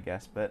improvement, I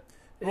guess, but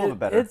a little bit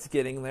better. It's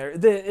getting there.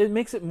 It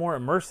makes it more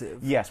immersive.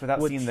 Yes, without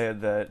which- seeing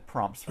the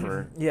prompts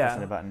for Yeah.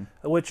 pressing a button.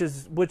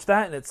 Which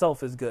that in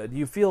itself is good.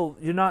 You feel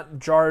you're not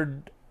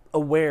jarred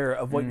aware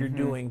of what you're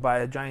doing by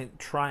a giant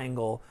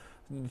triangle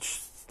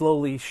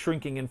slowly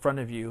shrinking in front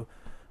of you.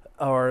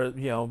 or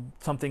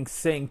something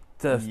saying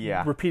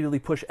to repeatedly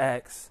push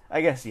X.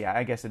 I guess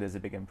it is a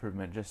big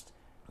improvement. Just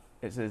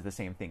it is the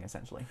same thing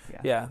essentially.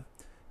 Yeah.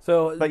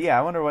 So, but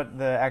I wonder what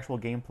the actual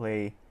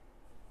gameplay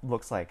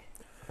looks like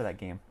for that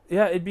game.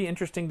 Yeah, it'd be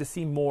interesting to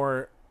see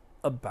more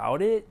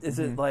about it. Is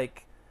it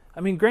like,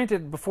 I mean,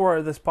 granted,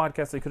 before this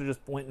podcast, I could have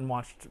just went and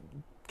watched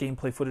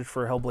gameplay footage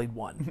for Hellblade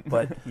 1,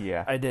 but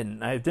I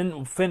didn't. I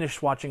didn't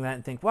finish watching that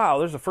and think, wow,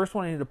 there's the first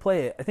one, I need to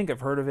play it. I think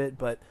I've heard of it,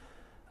 but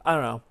I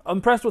don't know. I'm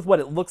impressed with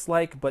what it looks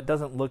like, but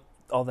doesn't look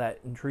all that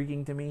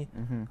intriguing to me.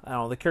 I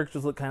don't know. The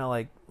characters look kind of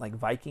like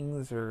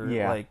Vikings or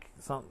like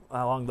something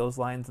along those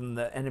lines, and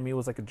the enemy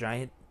was like a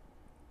giant,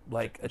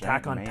 like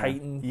Attack on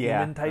Titan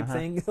human type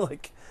thing.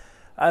 Like,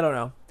 I don't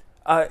know.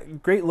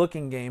 Great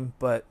looking game,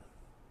 but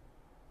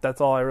that's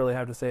all I really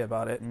have to say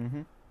about it.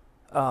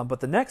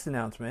 But the next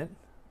announcement,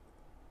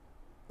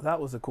 that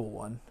was a cool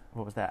one.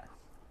 What was that?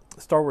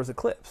 Star Wars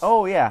Eclipse.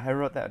 Oh yeah, I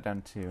wrote that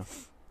down too.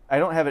 I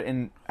don't have it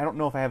in. I don't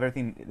know if I have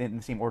everything in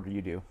the same order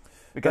you do,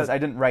 because I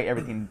didn't write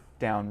everything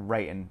down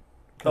right.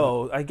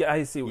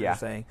 I see what you're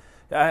saying.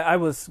 I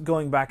was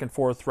going back and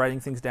forth,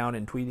 writing things down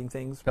and tweeting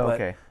things. But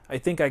okay. I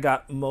think I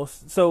got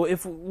most. So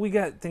if we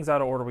got things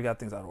out of order, we got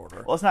things out of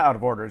order. Well, it's not out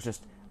of order. It's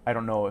just I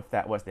don't know if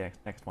that was the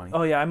next one.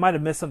 Oh yeah, I might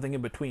have missed something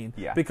in between.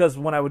 Yeah. Because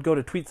when I would go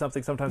to tweet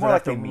something, sometimes More I'd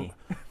have to. me.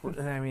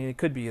 I mean, it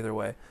could be either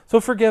way. So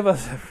forgive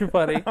us,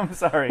 everybody. I'm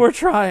sorry. We're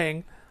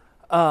trying.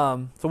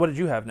 So what did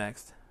you have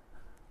next?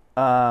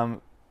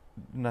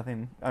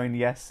 Nothing. I mean,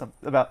 yes,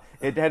 about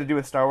it had to do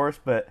with Star Wars,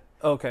 but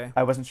okay,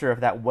 I wasn't sure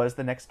if that was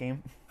the next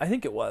game. I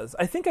think it was.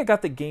 I think I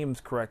got the games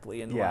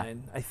correctly in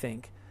line. I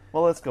think.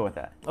 Well, let's go with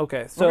that.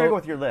 Okay, so we're gonna go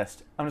with your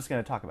list. I'm just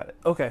gonna talk about it.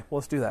 Okay, well,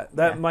 let's do that.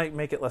 That might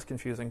make it less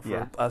confusing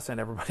for us and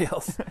everybody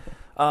else.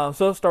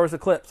 So Star Wars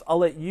Eclipse. I'll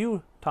let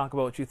you talk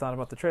about what you thought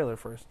about the trailer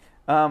first.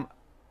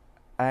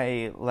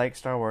 I like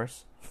Star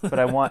Wars, but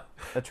I want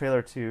a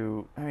trailer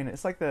to. I mean,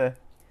 it's like the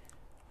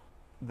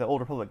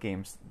Old Republic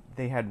games.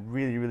 They had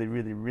really, really,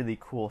 really, really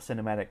cool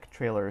cinematic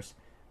trailers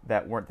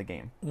that weren't the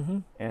game,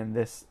 and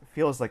this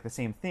feels like the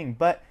same thing.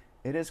 But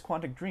it is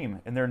Quantic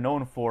Dream, and they're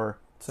known for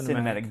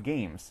cinematic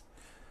games.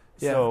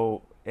 Yeah.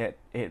 So it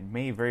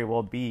may very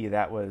well be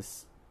that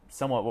was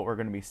somewhat what we're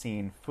going to be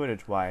seeing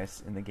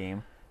footage-wise in the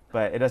game,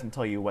 but it doesn't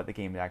tell you what the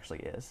game actually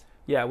is.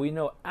 Yeah, we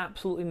know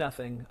absolutely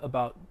nothing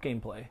about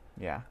gameplay.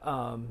 Yeah.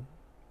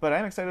 But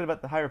I'm excited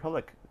about the High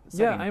Republic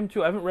setting. Yeah, I am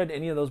too. I haven't read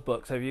any of those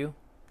books. Have you?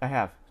 I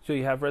have. So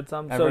you have read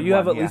some? I've so read you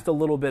have one, at least a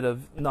little bit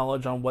of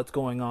knowledge on what's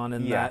going on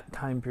in that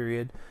time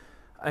period.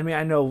 I mean,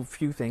 I know a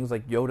few things,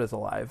 like Yoda's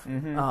alive.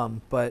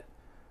 But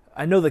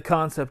I know the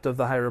concept of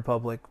the High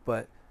Republic,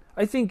 but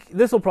I think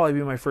this will probably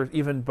be my first,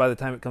 even by the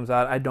time it comes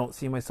out, I don't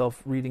see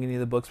myself reading any of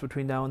the books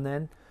between now and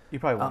then. You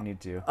probably won't need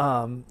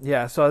to.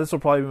 Yeah, so this will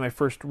probably be my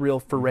first real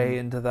foray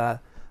into the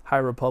High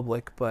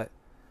Republic, but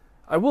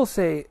I will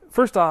say,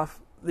 first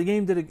off, the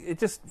game it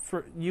just,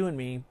 for you and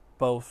me,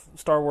 both,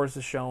 Star Wars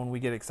is shown,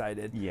 we get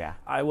excited. Yeah.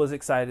 I was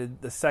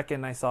excited the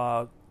second I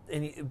saw,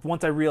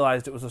 once I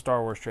realized it was a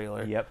Star Wars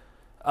trailer. Yep.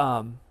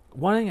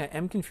 One thing I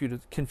am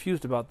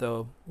confused about,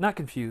 though, not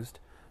confused,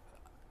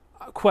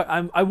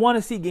 I want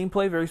to see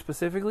gameplay very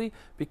specifically,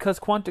 because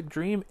Quantic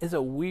Dream is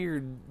a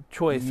weird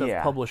choice of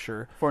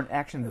publisher. For an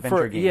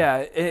action-adventure game.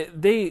 Yeah,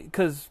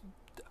 because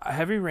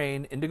Heavy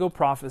Rain, Indigo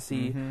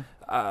Prophecy,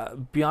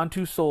 Beyond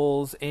Two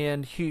Souls,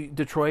 and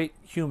Detroit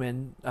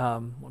Human,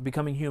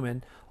 Becoming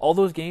Human, all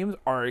those games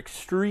are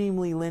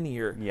extremely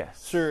linear.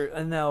 Yes. Sure,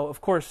 and now, of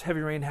course,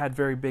 Heavy Rain had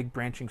very big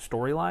branching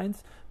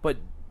storylines, but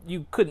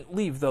you couldn't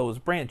leave those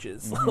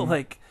branches.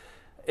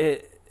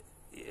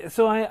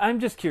 So I'm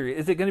just curious,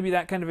 is it going to be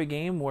that kind of a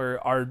game where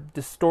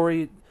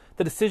the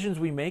decisions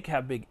we make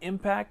have big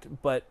impact,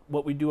 but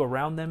what we do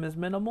around them is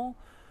minimal?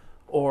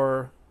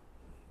 Or,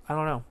 I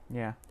don't know.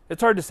 Yeah.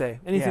 It's hard to say.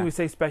 Anything we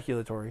say is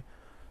speculatory.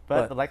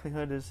 But the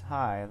likelihood is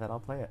high that I'll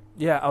play it.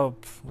 Yeah,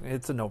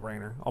 it's a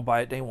no-brainer. I'll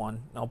buy it day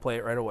one. I'll play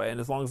it right away. And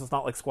as long as it's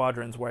not like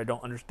Squadrons, where I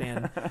don't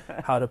understand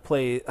how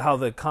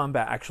the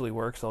combat actually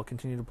works, I'll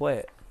continue to play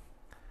it.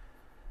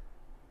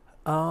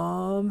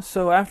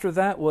 So after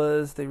that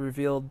they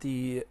revealed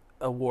the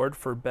award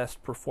for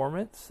Best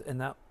Performance, and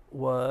that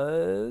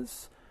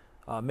was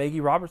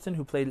Maggie Robertson,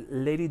 who played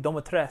Lady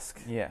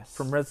Dimitrescu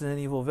from Resident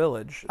Evil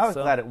Village. I was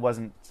glad it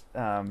wasn't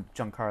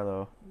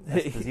Giancarlo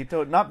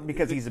Esposito, not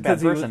because he's a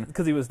bad person.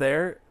 Because he was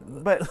there.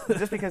 But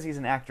just because he's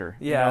an actor.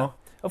 Yeah. You know?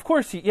 Of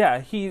course,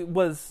 he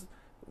was.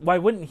 Why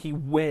wouldn't he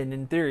win,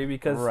 in theory?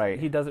 Because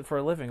he does it for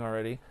a living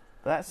already.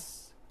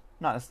 That's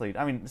not necessarily.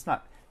 I mean, it's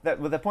not.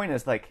 But the point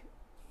is, like,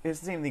 it's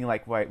the same thing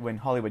like when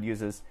Hollywood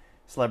uses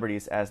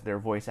celebrities as their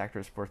voice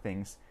actors for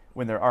things,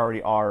 when there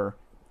already are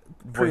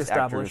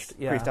pre-established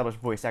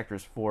voice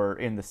actors for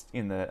in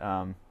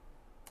the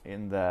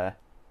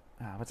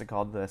what's it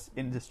called, this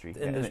industry.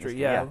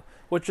 Yeah.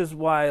 Which is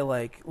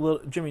why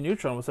Jimmy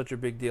Neutron was such a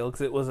big deal,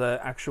 because it was an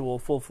actual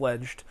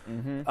full-fledged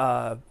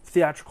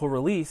theatrical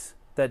release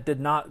that did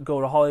not go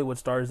to Hollywood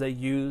stars. They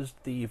used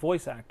the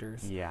voice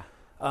actors. Yeah.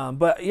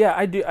 But yeah,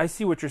 I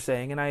see what you're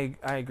saying, and I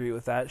agree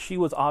with that. She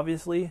was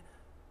obviously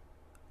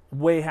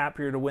way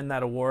happier to win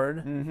that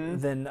award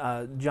than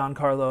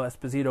Giancarlo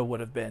Esposito would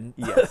have been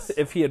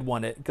if he had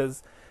won it,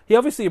 because he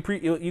obviously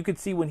you could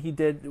see when he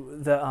did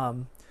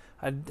the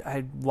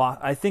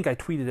I think I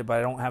tweeted it, but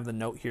I don't have the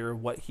note here.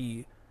 What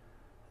he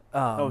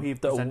he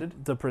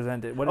presented the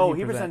presented. What did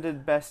he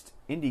presented best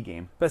indie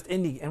game. Best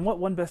indie, and what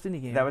won best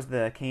indie game? That was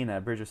the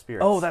Kena Bridge of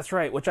Spirits. Oh, that's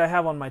right, which I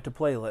have on my to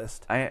play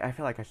list. I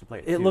feel like I should play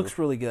it. It too. looks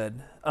really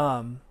good.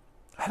 I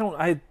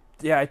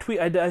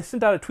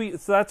sent out a tweet,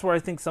 so that's where I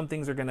think some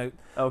things are gonna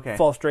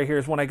fall straight here.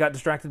 Is when I got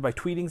distracted by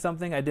tweeting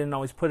something, I didn't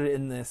always put it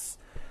in this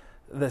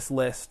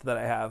list that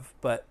I have.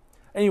 But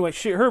anyway,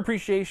 her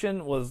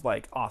appreciation was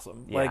like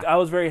awesome. Yeah. Like I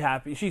was very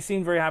happy. She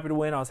seemed very happy to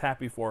win. I was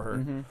happy for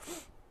her.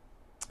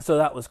 So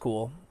that was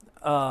cool.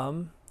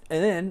 And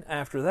then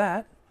after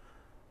that,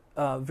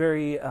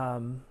 very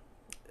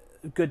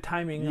good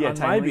timing on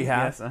my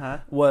behalf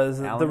was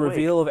the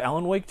reveal of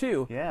Alan Wake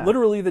 2. Yeah.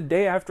 Literally the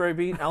day after I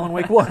beat Alan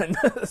Wake 1.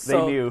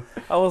 So they knew.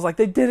 I was like,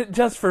 they did it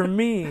just for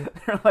me.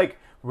 They're like,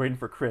 waiting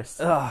for Chris.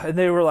 And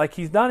they were like,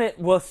 he's done it.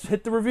 Well,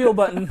 hit the reveal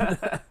button.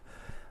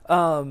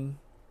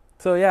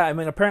 So yeah, I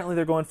mean, apparently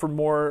they're going for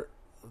more.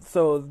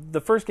 So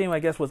the first game, I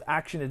guess, was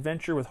action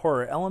adventure with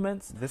horror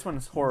elements. This one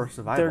is horror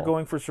survival. They're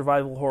going for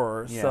survival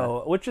horror, Yeah.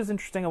 so which is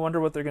interesting. I wonder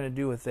what they're going to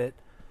do with it.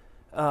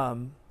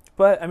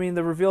 But I mean,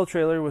 the reveal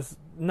trailer was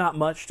not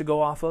much to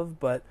go off of,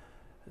 but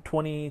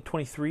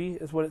 2023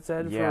 is what it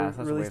said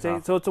for release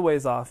date. So it's a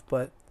ways off,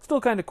 but still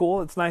kind of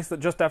cool. It's nice that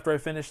just after I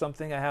finish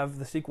something, I have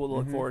the sequel to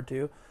look forward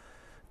to.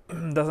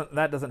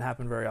 That doesn't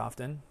happen very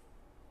often.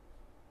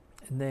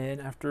 And then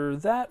after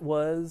that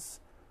was,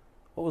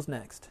 what was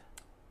next?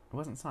 It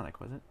wasn't Sonic,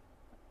 was it?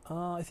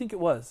 I think it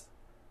was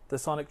the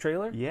Sonic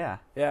trailer. Yeah.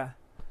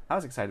 I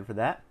was excited for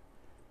that.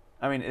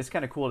 I mean, it's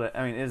kind of cool it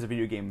is a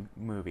video game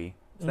movie,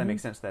 so that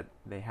makes sense that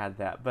they had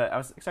that. But I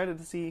was excited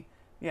to see,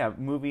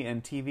 movie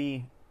and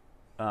TV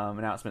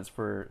announcements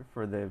for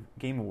the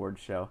Game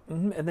Awards show.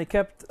 And they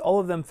kept, all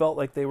of them felt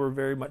like they were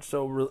very much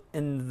so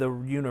in the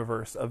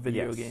universe of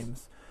video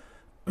games.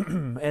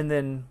 And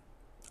then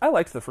I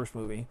liked the first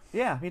movie.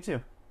 Yeah, me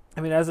too.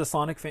 I mean, as a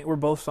Sonic fan, we're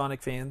both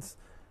Sonic fans,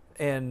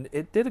 and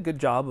it did a good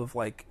job of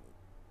like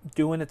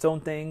doing its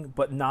own thing,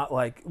 but not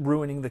like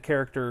ruining the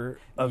character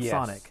of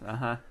Sonic.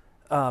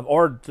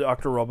 Or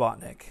Dr.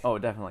 Robotnik. Oh,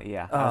 definitely,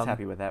 yeah. I was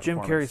happy with that. Jim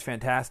Carrey's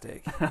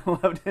fantastic. I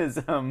loved his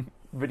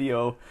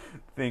video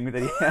thing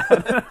that he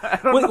had. I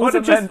don't know what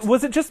it meant.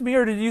 Was it just me,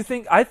 or did you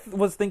think? I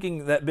was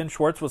thinking that Ben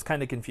Schwartz was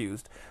kind of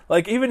confused.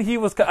 Like even he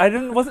was. I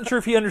wasn't sure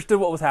if he understood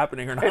what was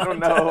happening or not. I don't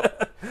know.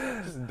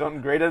 Just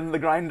done greater than the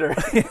grinder.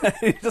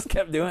 He just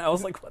kept doing it. I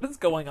was like, what is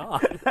going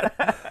on?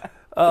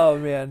 Oh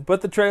man!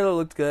 But the trailer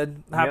looked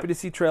good. Happy to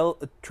see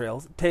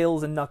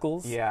Tails and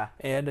Knuckles. Yeah.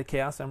 And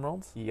Chaos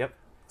Emeralds. Yep.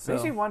 So.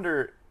 Makes me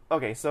wonder.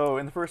 Okay, so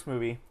in the first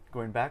movie,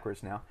 going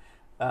backwards now,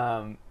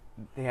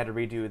 they had to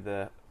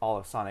redo all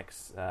of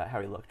Sonic's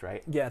how he looked,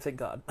 right? Yeah, thank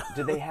God.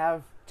 Did they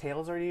have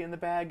Tails already in the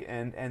bag,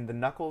 and the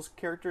Knuckles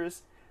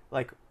characters?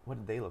 Like, what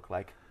did they look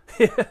like?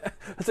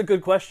 That's a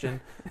good question,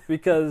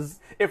 because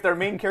if their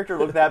main character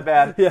looked that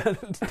bad,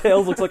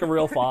 Tails looks like a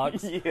real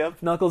fox.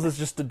 Yep. Knuckles is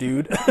just a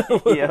dude.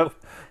 Yep.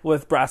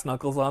 With brass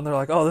knuckles on. They're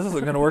like, oh, this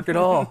isn't going to work at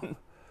all.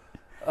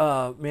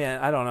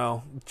 Man, I don't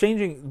know.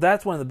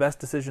 That's one of the best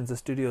decisions the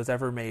studio's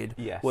ever made.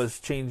 Yes. Was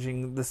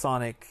changing the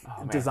Sonic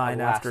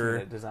design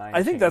after.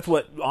 I think that's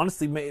what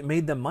honestly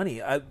made them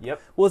money.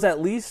 Was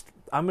at least,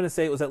 I'm going to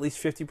say it was at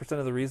least 50%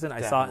 of the reason I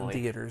saw it in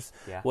theaters.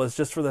 Yeah. Was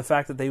just for the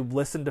fact that they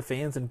listened to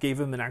fans and gave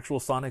them an actual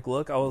Sonic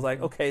look. I was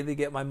like, okay, they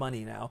get my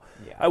money now.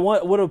 Yeah. I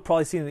would have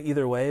probably seen it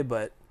either way,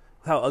 but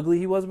how ugly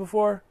he was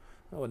before,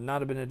 that would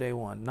not have been a day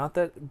one. Not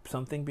that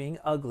something being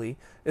ugly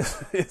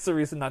is a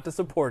reason not to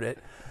support it.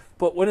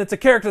 But when it's a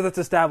character that's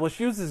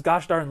established, use his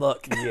gosh darn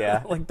look.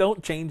 Yeah. Like,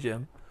 don't change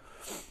him.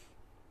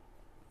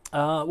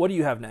 What do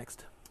you have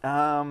next?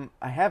 I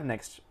have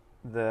next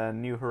the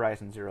new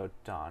Horizon Zero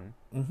Dawn.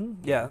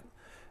 Yeah.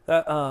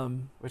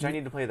 Which I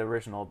need to play the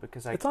original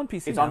because it's on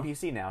PC. It's on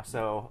PC now,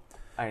 so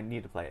I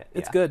need to play it.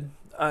 It's good.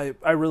 I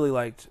really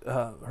liked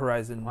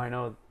Horizon. Well, I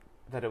know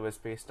that it was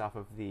based off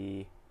of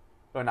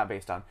not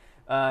based on.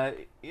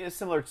 It's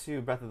similar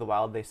to Breath of the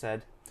Wild, they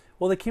said.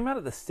 Well, they came out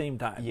at the same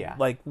time. Yeah.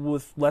 Like,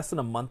 with less than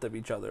a month of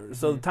each other.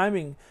 So the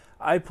timing,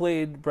 I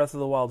played Breath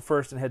of the Wild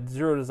first and had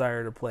zero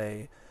desire to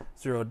play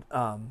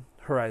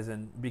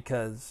Horizon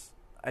because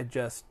at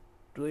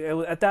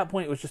that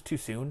point, it was just too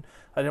soon.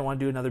 I didn't want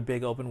to do another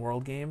big open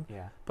world game.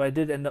 Yeah. But I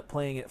did end up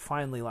playing it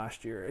finally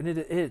last year. And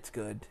it's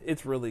good.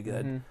 It's really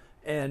good.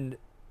 And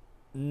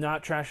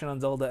not trashing on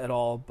Zelda at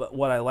all, but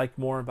what I liked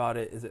more about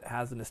it is it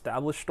has an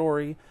established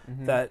story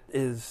that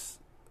is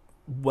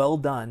well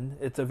done.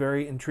 It's a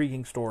very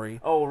intriguing story.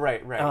 Oh,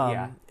 right, yeah.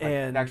 Like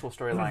and an actual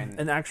storyline.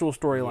 An actual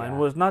storyline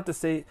was not to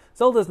say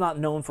Zelda's not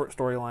known for its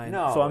storyline,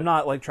 so I'm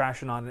not like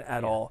trashing on it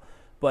at all.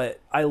 But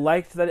I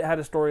liked that it had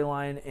a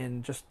storyline,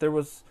 and just there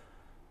was,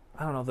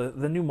 I don't know,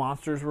 the new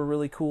monsters were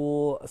really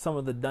cool. Some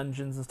of the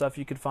dungeons and stuff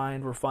you could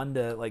find were fun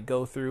to like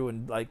go through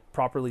and like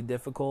properly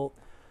difficult.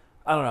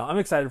 I don't know. I'm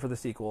excited for the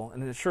sequel,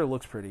 and it sure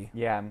looks pretty.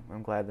 Yeah,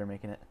 I'm glad they're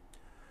making it.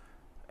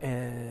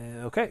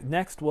 And okay,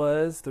 next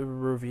was the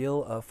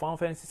reveal of Final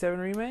Fantasy VII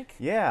Remake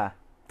Yeah.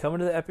 coming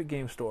to the Epic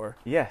Game Store.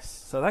 Yes.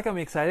 So that got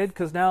me excited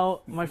because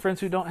now my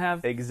friends who don't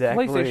have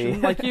Exactly.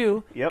 PlayStation like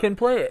you Yep. can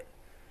play it.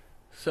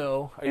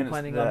 So are you And it's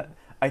planning the- on?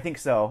 I think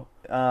so.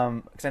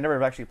 Because I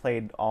never actually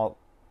played all.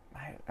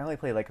 I only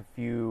played like a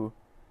few,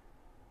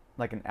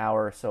 like an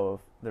hour or so of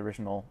the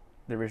original.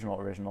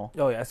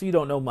 Oh yeah, so you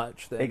don't know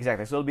much then.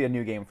 Exactly. So it'll be a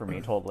new game for me,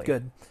 totally.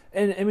 Good.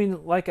 And I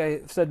mean, like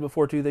I said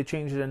before too, they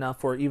changed it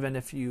enough where even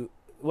if you,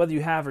 whether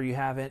you have or you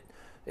haven't,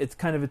 it's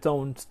kind of its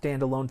own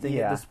standalone thing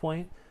Yeah. at this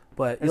point.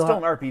 But It's still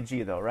an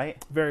RPG though,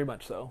 right? very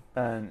much so.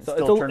 And So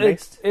still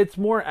turn-based. it's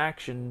more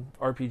action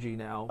RPG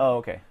now. Oh,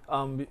 okay.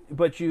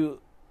 But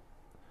you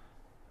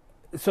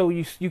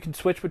can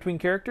switch between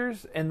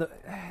characters, and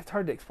it's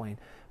hard to explain.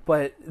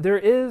 But there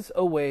is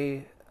a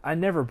way. I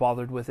never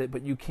bothered with it,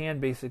 but you can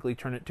basically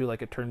turn it to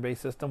like a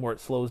turn-based system where it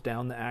slows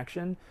down the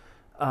action.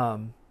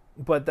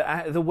 But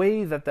the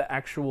way that the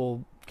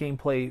actual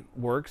gameplay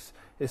works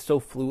is so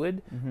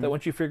fluid that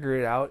once you figure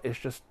it out, it's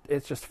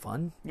just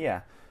fun.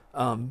 Yeah.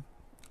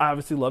 I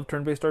obviously love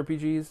turn-based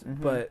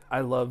RPGs, but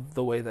I love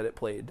the way that it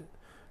played.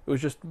 It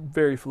was just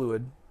very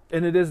fluid,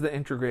 and it is the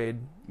Intergrade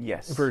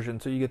Yes. version,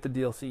 so you get the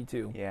DLC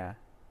too. Yeah.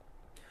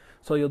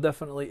 So you'll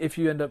definitely, if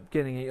you end up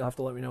getting it, you'll have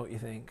to let me know what you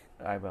think.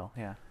 I will.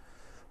 Yeah.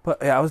 But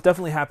yeah, I was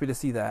definitely happy to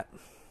see that.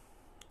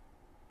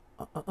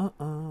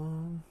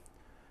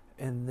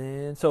 And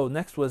then, so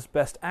next was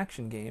Best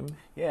Action Game.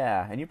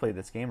 Yeah. And you played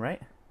this game,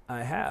 right?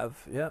 I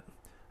have, yep.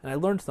 And I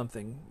learned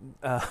something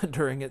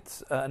during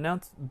its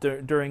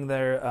during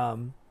their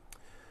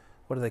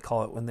what do they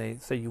call it when they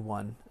say you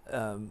won?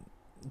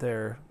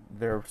 Their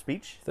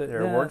speech, The-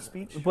 their yeah, award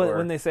speech. But or-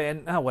 when they say,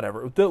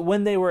 whatever.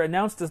 When they were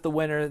announced as the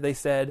winner, they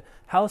said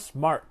House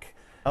Mark.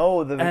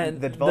 oh, the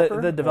And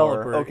developer. the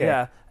developer, okay.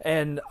 yeah.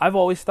 And I've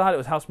always thought it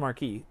was House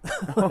Marquee.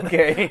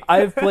 Okay.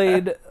 I've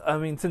played,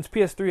 since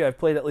PS3, I've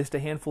played at least a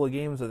handful of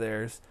games of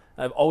theirs.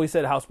 I've always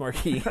said House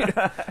Marquee.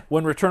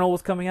 When Returnal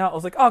was coming out, I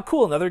was like, oh,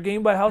 cool, another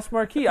game by House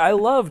Marquee. I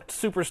loved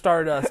Super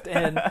Stardust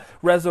and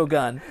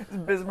Resogun.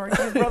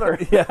 Bismarck's brother.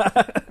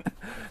 Yeah.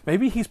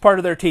 Maybe he's part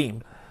of their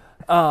team.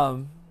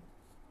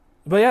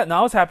 But yeah, no,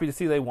 I was happy to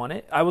see they won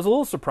it. I was a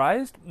little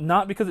surprised,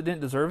 not because it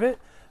didn't deserve it,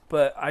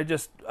 but I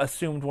just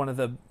assumed one of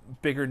the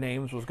bigger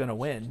names was going to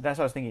win. That's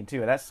what I was thinking too.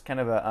 That's kind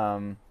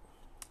of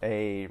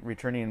a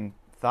returning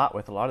thought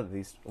with a lot of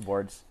these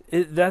awards.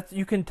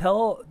 You can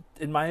tell,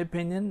 in my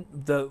opinion,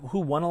 who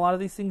won a lot of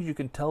these things. You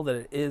can tell that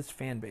it is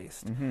fan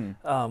based,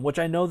 which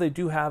I know they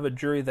do have a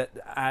jury that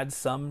adds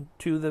some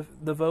to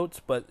the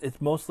votes, but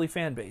it's mostly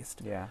fan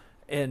based. Yeah.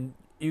 And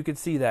you could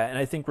see that, and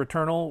I think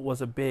Returnal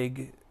was a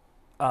big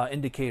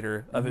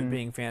indicator of it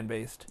being fan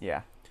based.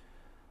 Yeah.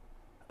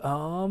 Why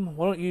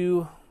don't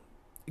you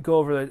go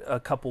over a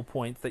couple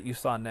points that you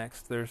saw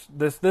next? There's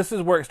this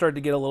is where it started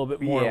to get a little bit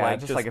more yeah, like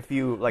just like a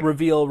few like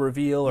reveal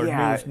or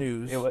yeah,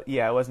 news.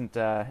 It wasn't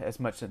as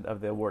much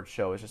of the award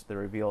show. It's just the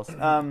reveals.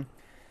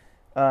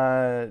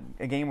 A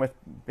game with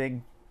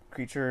big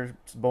creatures,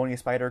 bony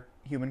spider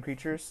human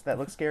creatures that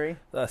look scary.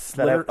 I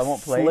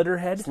won't play.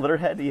 Slitterhead.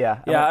 Slitterhead, yeah.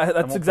 Yeah,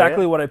 that's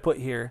exactly what I put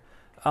here.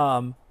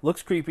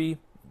 Looks creepy.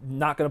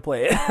 Not gonna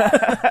play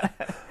it.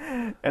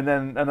 And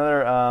then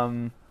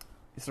another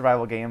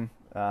survival game,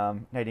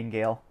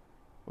 Nightingale,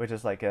 which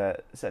is like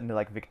set into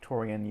like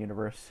Victorian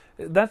universe.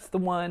 That's the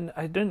one.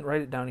 I didn't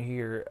write it down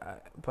here,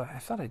 but I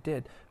thought I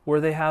did. Where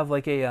they have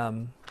like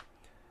a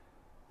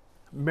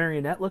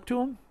marionette look to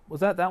them. Was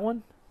that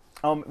one?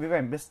 Oh, maybe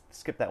I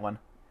skipped that one.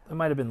 It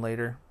might have been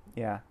later.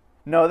 Yeah.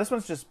 No, this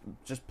one's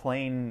just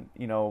plain,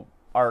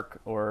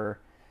 Ark or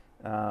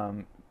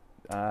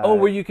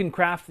where you can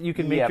craft, you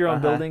can make yep, your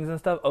own buildings and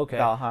stuff. Okay.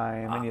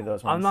 Valheim, any of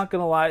those ones. I'm not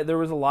gonna lie. There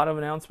was a lot of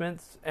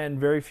announcements and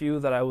very few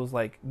that I was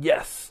like,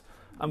 yes,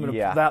 I'm gonna.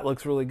 Yeah. That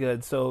looks really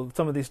good. So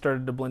some of these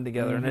started to blend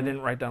together, and I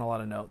didn't write down a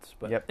lot of notes.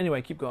 But Yep.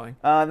 anyway, keep going.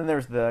 Then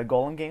there's the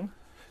Golem game.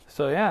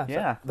 So yeah,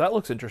 Yeah. that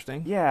looks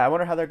interesting. Yeah, I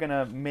wonder how they're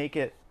gonna make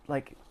it.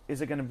 Like,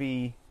 is it gonna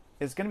be?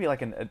 It's gonna be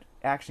like an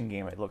action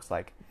game. It looks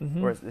like,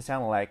 or it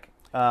sounded like.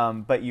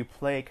 But you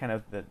play kind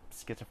of the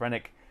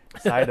schizophrenic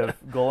side of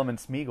Golem and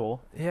Smeagol.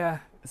 Yeah.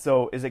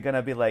 So is it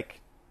gonna be like?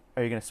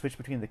 Are you gonna switch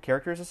between the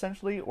characters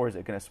essentially, or is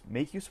it gonna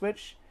make you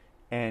switch?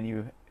 And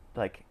you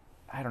like,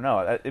 I don't know.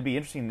 It'd be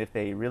interesting if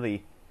they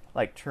really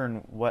like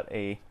turn what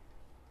a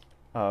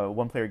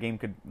one-player game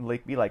could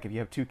be like if you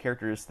have two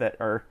characters that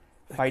are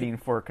fighting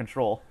for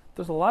control.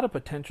 There's a lot of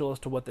potential as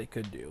to what they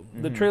could do.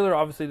 The trailer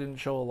obviously didn't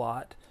show a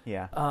lot.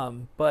 Yeah.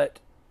 But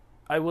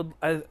I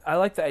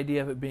like the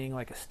idea of it being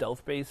like a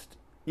stealth-based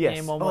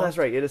game almost. Oh, that's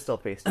right. It is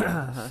stealth-based.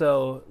 Yeah.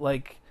 So,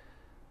 like,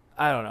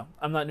 I don't know.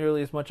 I'm not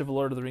nearly as much of a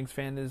Lord of the Rings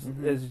fan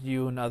as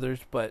you and others,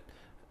 but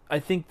I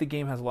think the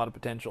game has a lot of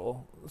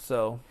potential.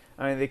 So,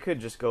 I mean, they could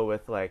just go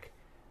with like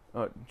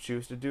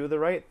choose to do the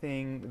right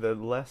thing, the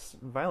less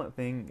violent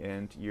thing,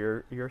 and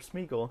you're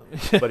Smeagol.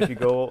 But if you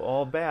go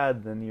all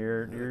bad, then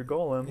you're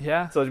Golem.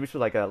 Yeah. So it'd be sort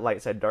of like a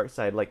light side, dark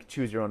side, like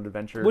choose your own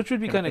adventure. Which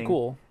would be kind of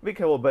cool. It'd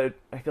be cool, but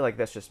I feel like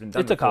that's just been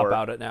done It's before. a cop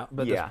out at now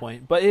at this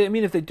point. But I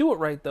mean, if they do it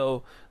right,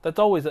 though, that's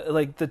always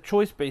like the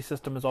choice based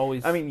system is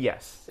always. I mean,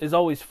 yes, is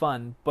always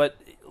fun. But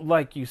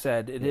like you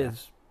said, it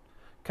is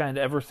kind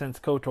of ever since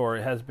KOTOR,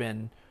 it has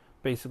been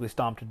basically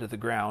stomped into the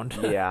ground.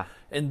 Yeah.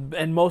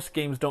 and most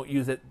games don't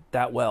use it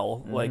that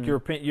well. Mm-hmm. Like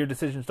your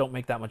decisions don't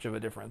make that much of a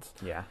difference.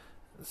 Yeah.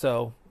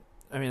 So,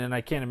 I mean, and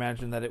I can't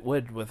imagine that it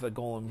would with a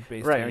Golem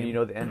based right, game. I mean, you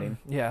know the ending.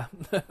 Yeah.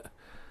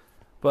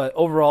 But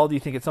overall, do you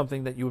think it's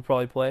something that you would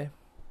probably play?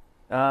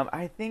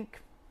 I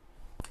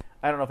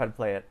don't know if I'd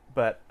play it,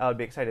 but I would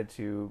be excited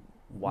to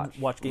watch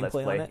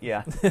gameplay on it.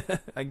 Yeah.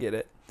 I get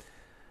it.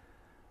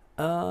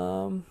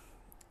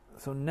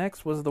 So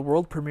next was the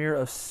world premiere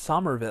of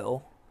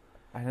Somerville.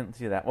 I didn't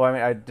see that. Well, I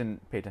mean, I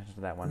didn't pay attention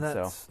to that one.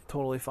 That's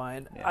totally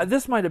fine. Yeah.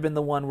 This might have been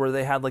the one where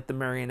they had like the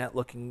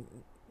marionette-looking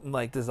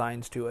like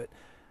designs to it.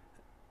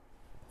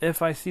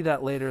 If I see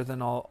that later,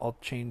 then I'll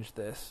change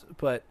this.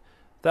 But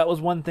that was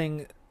one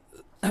thing.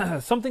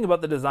 Something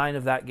about the design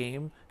of that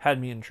game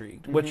had me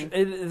intrigued. Mm-hmm. Which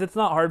it's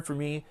not hard for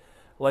me.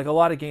 Like a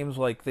lot of games,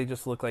 like they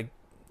just look like,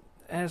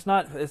 and it's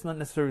not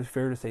necessarily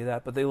fair to say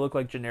that, but they look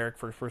like generic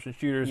first-person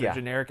shooters or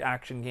generic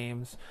action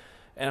games.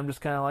 And I'm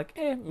just kind of like,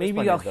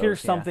 maybe I'll hear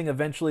something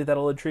eventually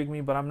that'll intrigue me,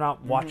 but I'm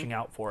not watching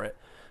out for it.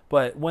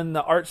 But when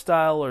the art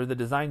style or the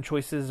design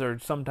choices are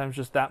sometimes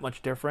just that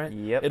much different,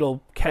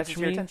 it'll catch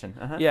me. Your attention.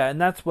 Uh-huh. Yeah, and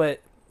that's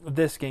what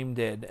this game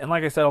did. And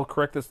like I said, I'll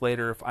correct this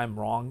later if I'm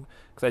wrong,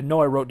 because I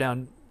know I wrote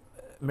down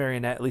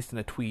marionette, at least in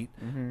a tweet.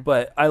 Mm-hmm.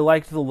 But I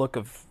liked the look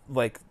of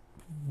like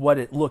what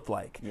it looked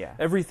like. Yeah.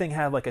 Everything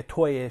had like a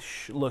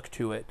toyish look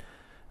to it,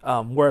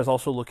 whereas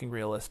also looking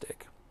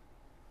realistic.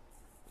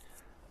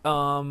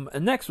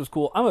 And next was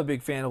cool. I'm a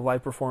big fan of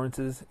live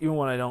performances, even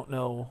when I don't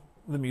know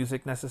the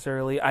music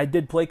necessarily. I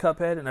did play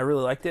Cuphead, and I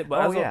really liked it.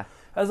 But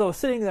as I was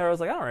sitting there, I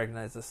was like, I don't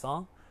recognize this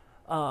song.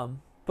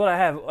 But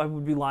I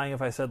would be lying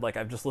if I said like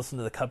I've just listened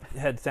to the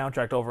Cuphead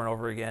soundtrack over and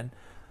over again.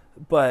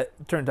 But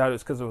it turned out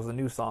it's because it was a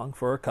new song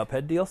for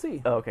Cuphead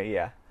DLC. Oh, okay,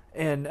 yeah.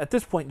 And at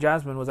this point,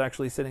 Jasmine was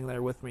actually sitting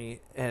there with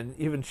me, and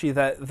even she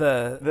the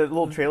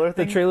little trailer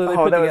thing, the trailer they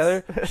put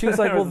together, she was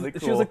like, really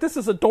cool. She was like, "This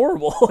is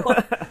adorable."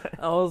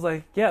 I was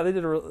like, "Yeah, they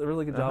did a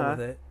really good job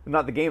with it."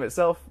 Not the game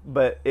itself,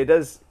 but it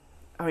does.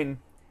 I mean,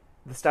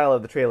 the style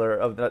of the trailer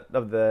of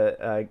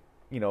the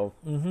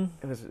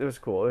it was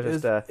cool.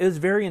 It was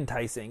very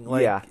enticing.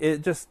 Like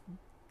it just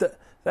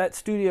that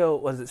studio,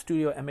 was it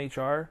Studio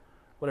MHR,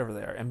 whatever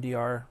they are,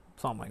 MDR,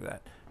 something like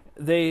that.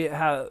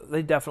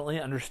 They definitely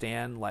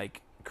understand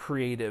like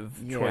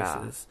creative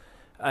choices.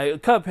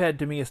 Cuphead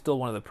to me is still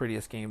one of the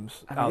prettiest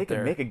games out they there.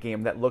 Could make a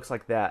game that looks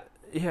like that.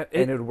 Yeah,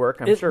 and it would work.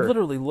 I'm sure.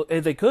 Literally,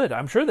 they could.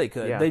 I'm sure they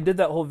could. Yeah. They did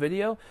that whole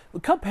video.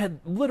 Cuphead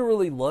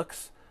literally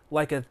looks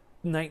like a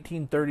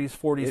 1930s,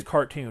 40s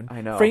cartoon. I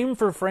know. Frame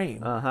for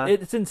frame. Uh-huh.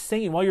 It's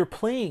insane. While you're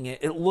playing it,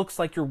 it looks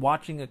like you're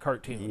watching a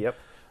cartoon. Yep.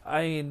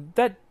 I mean,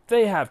 that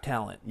they have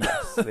talent.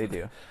 Yes, they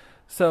do.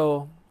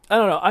 So I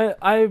don't know.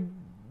 I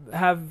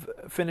have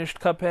finished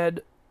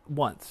Cuphead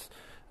once,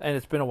 and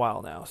it's been a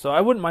while now. So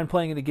I wouldn't mind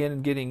playing it again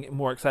and getting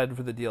more excited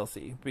for the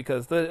DLC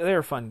because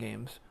they're fun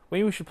games.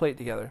 Maybe we should play it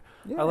together.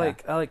 Yeah. I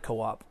like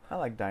co-op. I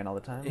like dying all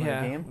the time. Yeah,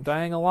 in a game.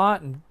 Dying a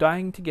lot and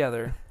dying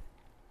together.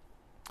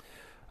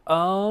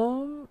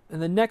 And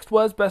the next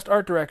was Best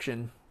Art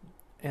Direction,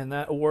 and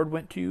that award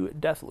went to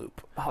Deathloop.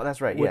 Oh,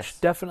 that's right.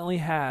 Which definitely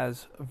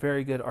has a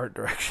very good art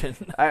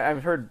direction.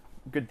 I've heard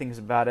good things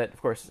about it.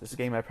 Of course, this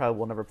game I probably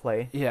will never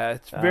play. Yeah,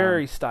 it's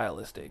very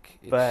stylistic.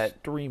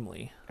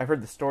 Extremely. I've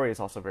heard the story is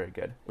also very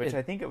good, which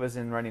I think it was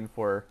in running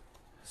for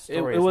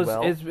story as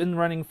well. It's been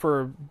running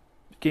for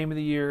Game of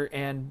the Year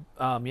and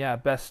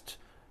Best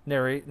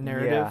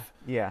Narrative.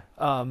 Yeah.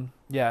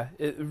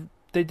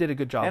 They did a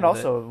good job. And with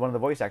also, one of the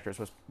voice actors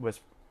was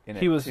in it.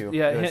 He was too.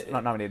 Yeah, he was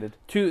not nominated.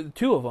 Two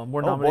of them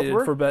were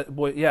nominated for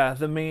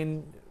the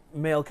main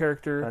male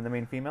character and the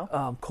main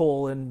female.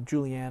 Cole and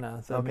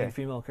Juliana, the main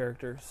female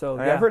character. So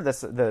I've heard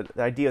this. The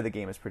idea of the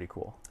game is pretty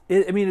cool.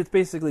 It's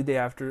basically not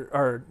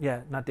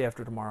Day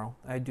After Tomorrow.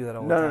 I do that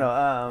all the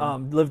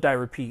time. No. Live, Die,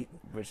 Repeat,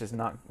 which is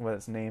not what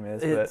its name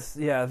is.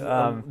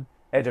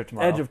 Edge of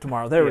Tomorrow. Edge of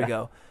Tomorrow. There we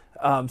go.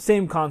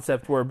 Same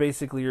concept where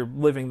basically you're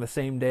living the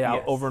same day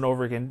out over and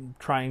over again,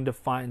 trying to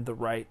find the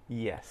right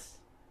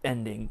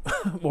ending.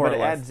 But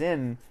it adds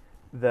in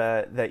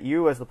that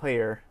you as the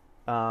player,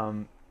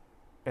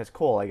 as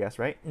Cole, I guess,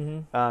 right?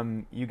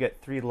 Mm-hmm. You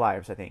get 3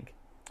 lives, I think,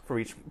 for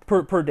each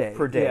per day.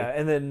 Yeah,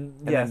 and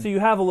then so you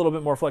have a little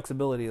bit more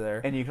flexibility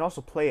there. And you can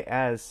also play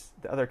as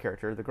the other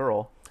character, the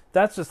girl.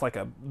 That's just like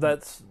a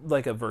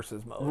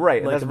versus mode,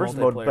 right? Like that's a versus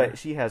mode, but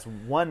she has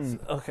one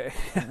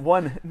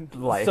one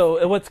life.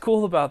 So what's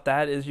cool about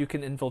that is you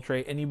can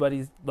infiltrate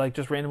anybody's, like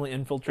just randomly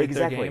infiltrate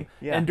their game.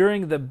 Yeah. And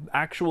during the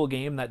actual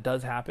game, that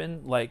does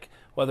happen. Like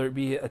whether it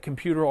be a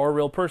computer or a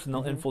real person,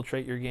 they'll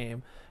infiltrate your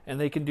game, and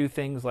they can do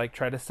things like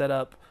try to set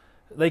up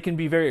They can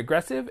be very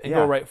aggressive and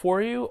go right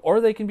for you,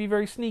 or they can be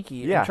very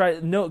sneaky and try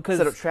because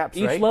set up traps.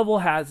 Each level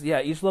has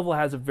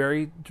a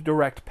very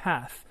direct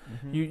path.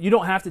 You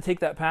don't have to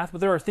take that path,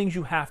 but there are things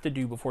you have to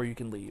do before you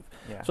can leave.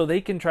 Yeah. So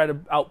they can try to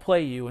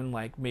outplay you and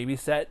like maybe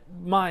set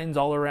mines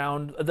all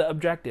around the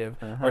objective,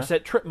 or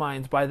set trip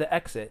mines by the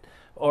exit,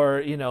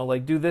 or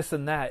like do this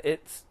and that.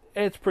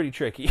 It's pretty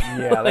tricky.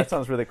 Yeah, that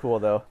sounds really cool,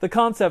 though. The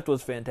concept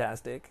was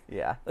fantastic.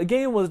 Yeah. The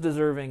game was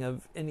deserving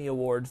of any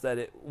awards that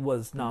it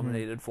was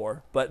nominated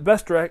for. But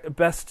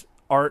best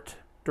art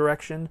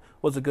direction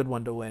was a good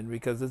one to win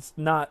because it's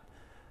not...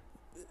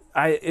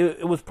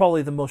 It was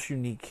probably the most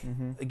unique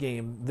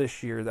game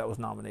this year that was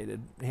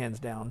nominated, hands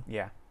down.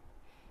 Yeah.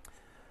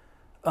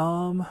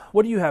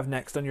 What do you have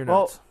next on your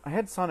notes? Well, I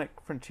had Sonic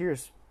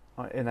Frontiers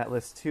in that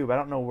list too, but I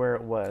don't know where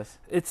it was.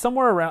 It's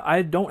somewhere around.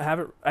 I don't have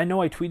it. I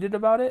know I tweeted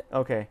about it.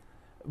 Okay.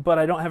 But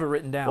I don't have it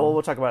written down. Well,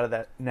 we'll talk about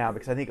that now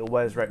because I think it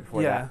was right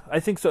before that. Yeah,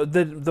 I think so.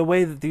 The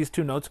way that these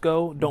two notes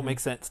go don't make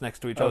sense next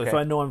to each other, so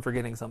I know I'm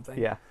forgetting something.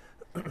 Yeah.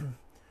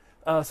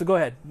 So go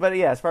ahead. But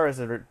yeah, as far as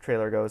the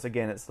trailer goes,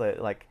 again, it's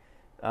like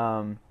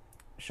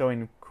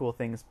showing cool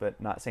things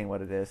but not saying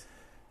what it is.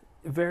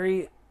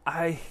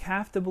 I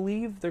have to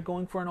believe they're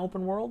going for an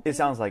open world. It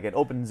sounds like it.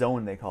 Open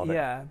zone, they called it.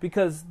 Yeah,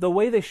 because the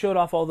way they showed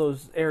off all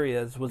those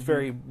areas was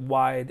very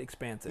wide,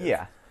 expansive.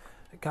 Yeah.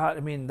 God, I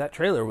mean, that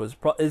trailer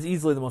is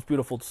easily the most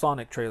beautiful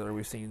Sonic trailer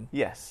we've seen.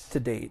 Yes. To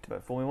date.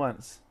 But fool me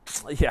once.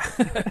 Yeah.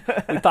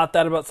 We thought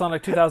that about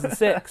Sonic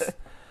 2006.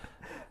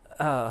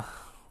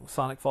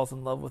 Sonic falls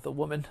in love with a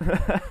woman.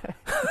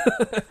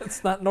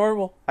 It's not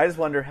normal. I just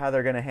wonder how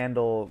they're going to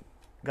handle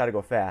Gotta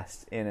Go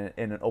Fast in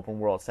an open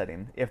world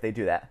setting if they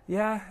do that.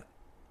 Yeah.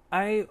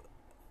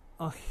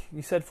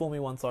 You said fool me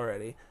once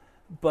already,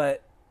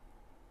 but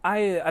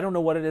I don't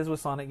know what it is with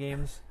Sonic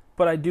games,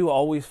 but I do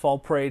always fall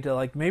prey to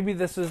like maybe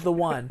this is the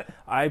one.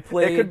 I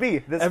played. It could be.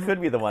 This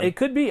could be the one. It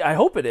could be. I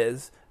hope it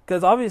is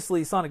because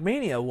obviously Sonic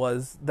Mania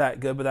was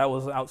that good, but that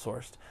was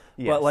outsourced.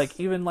 Yes. But like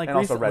even like and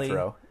recently, also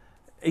retro.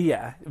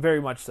 Yeah,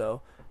 very much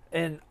so.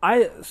 And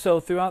so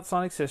throughout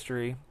Sonic's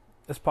history,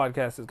 this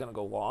podcast is going to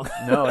go long.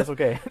 No, it's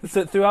okay.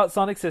 So throughout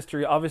Sonic's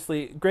history,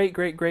 obviously great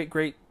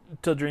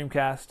till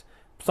Dreamcast.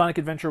 Sonic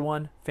Adventure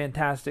 1,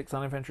 fantastic.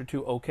 Sonic Adventure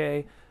 2,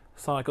 okay.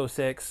 Sonic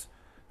 06,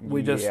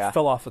 we just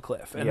fell off a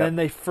cliff. And then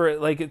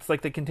it's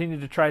like they continue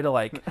to try to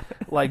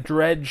like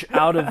dredge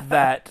out of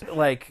that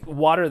like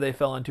water they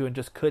fell into and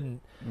just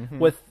couldn't.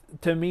 With,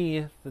 to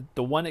me,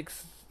 the one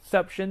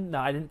exception,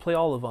 now I didn't play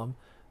all of them,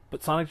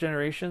 but Sonic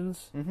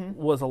Generations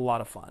was a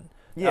lot of fun.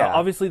 Yeah.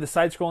 Obviously the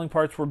side-scrolling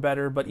parts were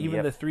better, but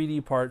even the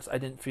 3D parts I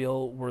didn't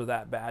feel were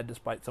that bad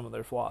despite some of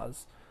their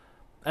flaws.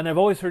 And I've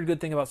always heard good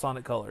thing about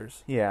Sonic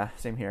Colors. Yeah,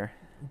 same here.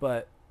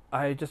 But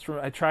I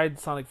tried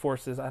Sonic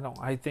Forces.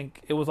 I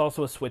think it was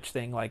also a Switch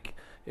thing. Like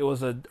it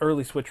was an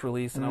early Switch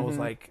release, and I was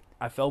like,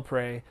 I fell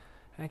prey.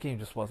 That game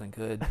just wasn't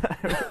good.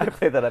 I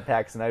played that at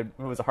PAX, and it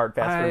was a hard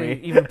pass for me. I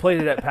even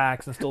played it at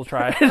PAX and still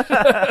tried.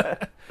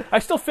 I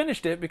still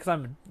finished it because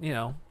I'm,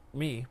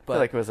 me. But I feel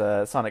like it was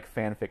a Sonic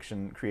fan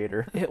fiction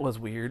creator. It was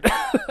weird.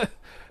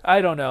 I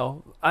don't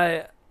know.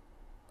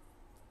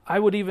 I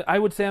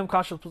would say I'm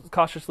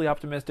cautiously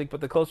optimistic,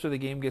 but the closer the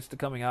game gets to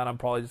coming out, I'm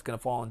probably just going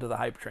to fall into the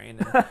hype train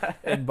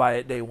and buy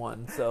it day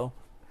one. So,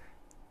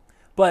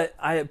 but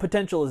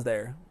potential is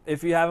there.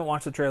 If you haven't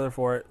watched the trailer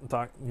for it,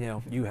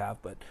 you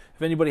have. But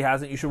if anybody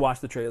hasn't, you should watch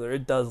the trailer.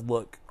 It does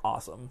look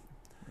awesome.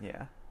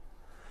 Yeah,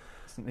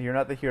 you're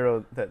not the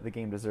hero that the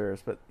game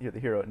deserves, but you're the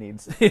hero it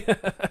needs.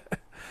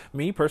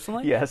 Me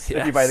personally, yes.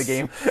 If you buy the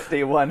game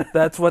day one,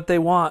 that's what they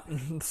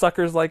want.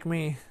 Suckers like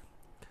me.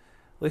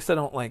 At least I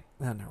don't like...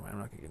 Oh, never mind, I'm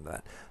not going to get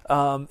into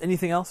that.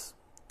 Anything else?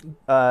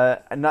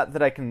 Not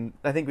that I can...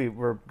 I think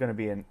we're going to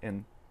be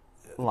in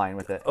line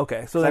with it.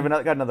 Okay. So I've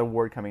got another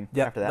award coming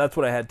after that. That's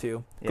what I had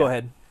too. Yeah. Go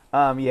ahead.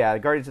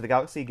 Guardians of the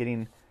Galaxy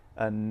getting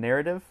a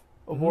narrative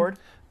award.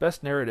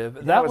 Best narrative.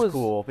 That was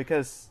cool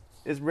because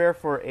it's rare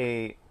for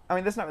a... I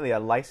mean, that's not really a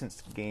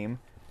licensed game.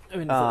 I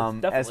mean,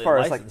 it's as far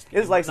as like...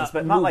 It's licensed,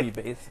 but not like...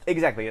 Based.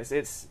 Exactly.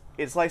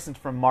 It's licensed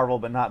from Marvel,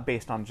 but not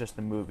based on just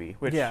the movie.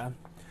 Which, yeah.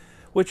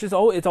 Which is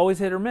it's always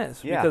hit or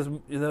miss because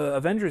Yeah. the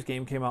Avengers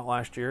game came out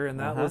last year and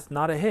that was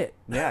not a hit.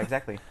 Yeah,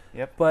 exactly.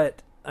 Yep.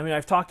 But I mean,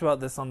 I've talked about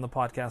this on the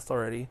podcast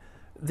already.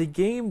 The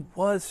game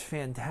was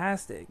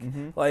fantastic.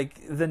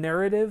 Like the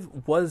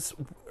narrative was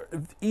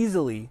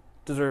easily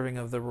deserving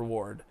of the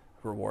award.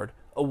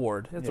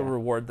 It's a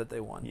reward that they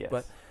won. Yes.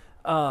 But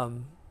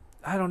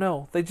I don't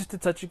know. They just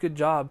did such a good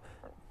job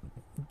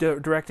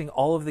directing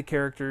all of the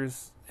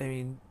characters. I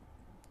mean,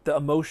 the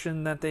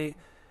emotion that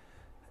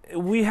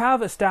we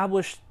have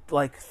established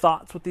like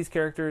thoughts with these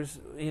characters,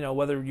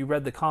 whether you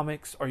read the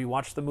comics or you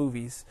watched the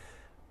movies,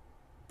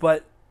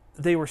 but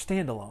they were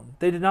standalone.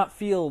 They did not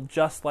feel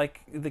just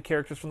like the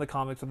characters from the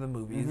comics or the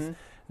movies.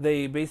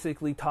 They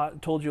basically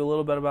told you a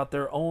little bit about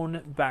their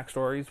own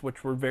backstories,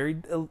 which were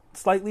very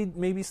slightly,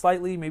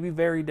 maybe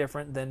very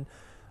different than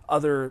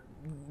other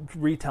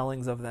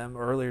retellings of them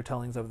or earlier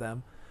tellings of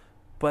them.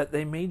 But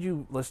they made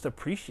you just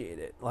appreciate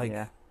it. Like,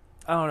 I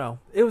don't know.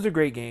 It was a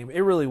great game.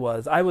 It really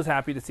was. I was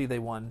happy to see they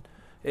won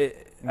Me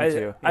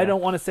too. I Yeah.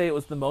 don't want to say it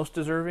was the most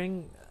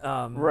deserving,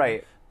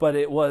 Right. but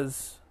it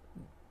was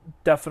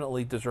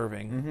definitely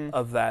deserving Mm-hmm.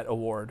 of that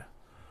award.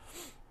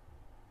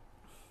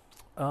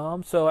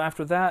 So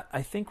after that,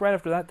 I think right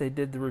after that, they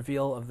did the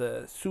reveal of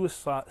the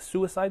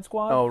Suicide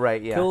Squad. Oh,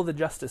 right. Yeah. Kill the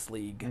Justice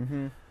League.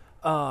 Mm-hmm.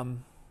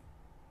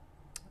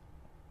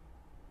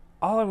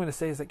 All I'm going to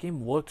say is that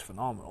game looked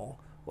phenomenal.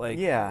 Like,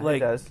 Yeah, like it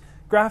does.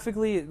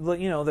 graphically,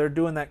 you know, they're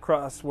doing that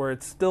cross where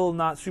it's still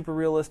not super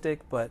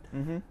realistic, but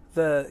Mm-hmm.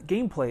 the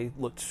gameplay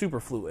looked super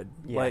fluid.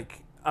 Yeah.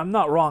 Like, I'm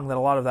not wrong that a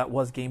lot of that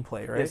was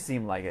gameplay, right? It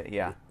seemed like it.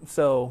 Yeah.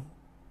 So,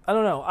 I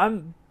don't know.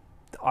 I'm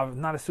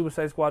not a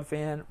Suicide Squad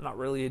fan. I'm not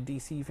really a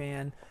DC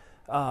fan.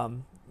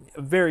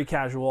 Very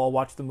casual. I'll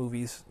watch the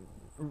movies.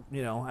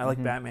 You know, I like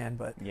Mhm. Batman,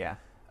 but Yeah.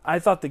 I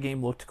thought the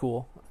game looked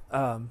cool.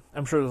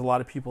 I'm sure there's a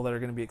lot of people that are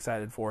going to be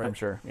excited for it. I'm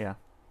sure. Yeah.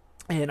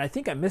 And I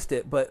think I missed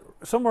it, but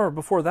somewhere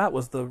before that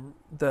was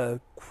the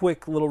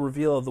quick little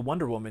reveal of the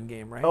Wonder Woman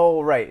game, right?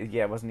 Oh, right.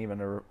 Yeah, it wasn't even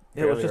a It was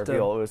barely just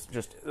reveal. It was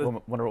just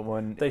Wonder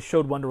Woman They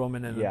showed Wonder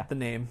Woman in Yeah. the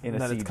name In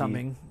and a that it's CG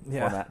coming.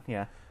 Yeah, format.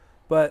 Yeah.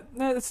 but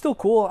it's still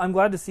cool. I'm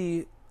glad to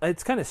see.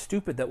 It's kind of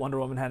stupid that Wonder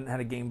Woman hadn't had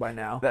a game by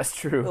now. That's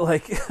true.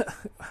 Like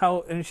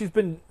how, and she's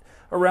been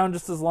around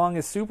just as long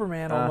as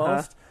Superman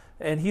almost,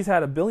 and he's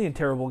had a billion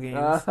terrible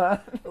games.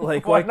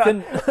 Like Why why not?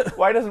 couldn't?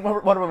 Why doesn't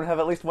Wonder Woman have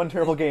at least one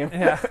terrible game?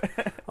 Yeah,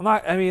 I'm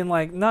not. I mean,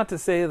 like, not to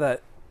say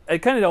that it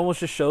kind of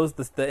almost just shows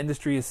the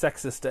industry is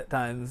sexist at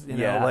times. You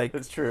Yeah, know, like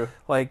it's true.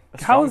 like A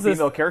how strong is this?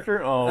 female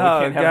character? Oh, we Oh,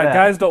 can't have God, that.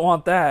 guys don't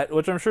want that,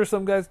 which I'm sure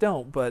some guys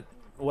don't, but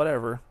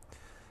whatever.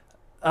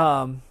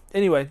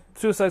 Anyway,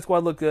 Suicide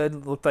Squad looked good.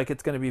 It looked like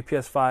it's going to be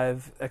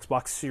PS5,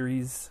 Xbox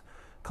Series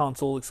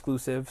console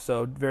exclusive,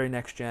 so very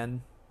next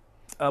gen.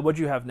 What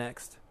do you have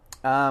next?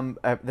 There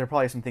are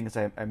probably some things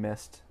I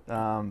missed.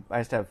 I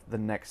just have the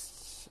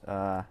next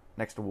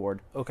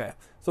award. Okay,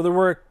 so there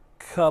were a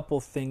couple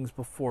things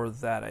before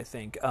that, I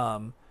think.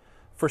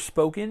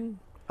 Forspoken,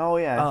 Oh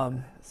yeah, I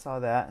Um, saw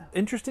that.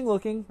 interesting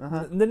looking.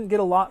 Uh-huh. Didn't get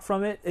a lot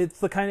from it. It's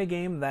the kind of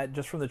game that,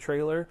 just from the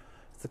trailer,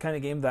 it's the kind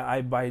of game that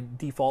I by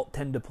default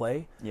tend to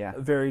play. Yeah.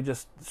 Very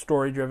just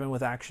story driven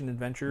with action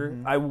adventure.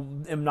 Mhm.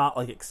 I am not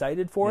like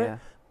excited for Yeah. it,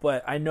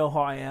 but I know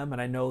how I am,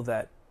 and I know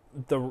that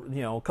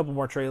a couple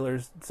more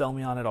trailers sell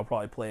me on it. I'll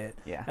probably play it,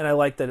 Yeah. and I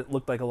like that it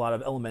looked like a lot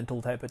of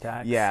elemental type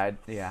attacks. Yeah,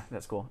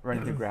 that's cool.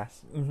 Running through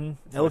grass. hmm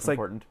It's It looks like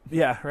important.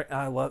 yeah. Right,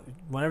 I love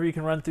whenever you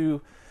can run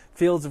through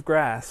fields of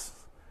grass.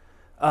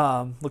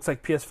 Looks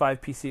like PS5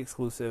 PC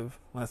exclusive.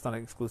 Well, it's not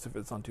exclusive.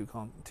 It's on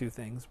two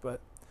things, but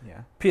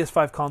Yeah.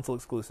 PS5 console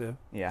exclusive.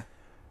 Yeah.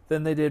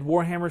 Then they did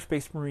Warhammer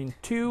Space Marine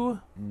 2.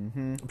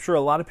 Mm-hmm. I'm sure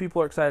a lot of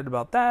people are excited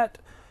about that.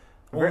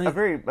 A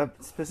very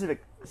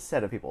specific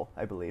set of people,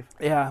 I believe.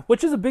 Yeah,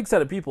 which is a big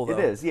set of people, though.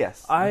 It is,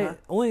 yes.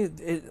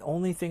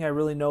 Only thing I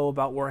really know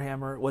about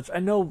Warhammer, which I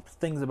know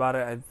things about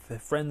it. I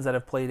have friends that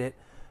have played it,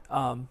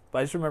 but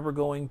I just remember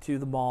going to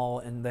the mall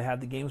and they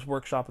had the Games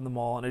Workshop in the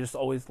mall, and I just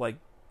always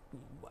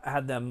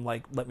had them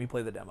let me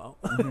play the demo,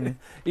 Mhm.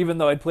 even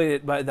though I'd played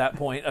it by that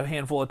point a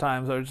handful of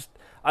times.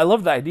 I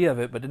loved the idea of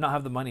it, but did not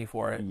have the money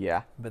for it.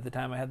 Yeah. But the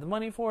time I had the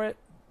money for it,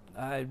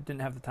 I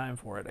didn't have the time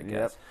for it, I guess.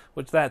 Yep.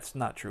 Which that's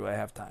not true. I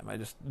have time. I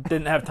just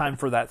didn't have time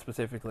for that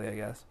specifically, I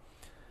guess.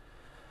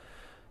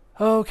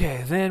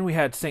 Okay, then we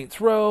had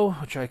Saints Row,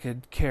 which I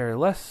could care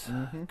less.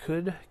 Mhm.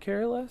 Could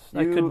care less?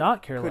 I You could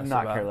not care Could less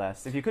not about. care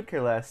less. If you could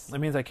care less, That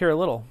means I care a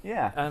little,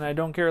 yeah. and I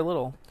don't care a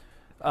little.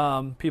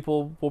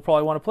 People will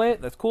probably want to play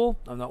it. That's cool.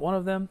 I'm not one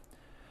of them.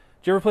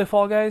 Did you ever play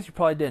Fall Guys? You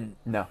probably didn't.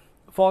 No.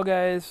 Fall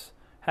Guys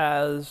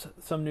has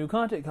some new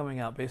content coming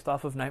out based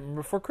off of Nightmare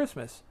Before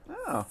Christmas.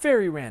 Oh.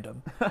 Very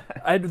random.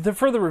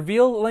 For the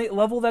reveal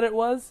level that it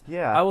was,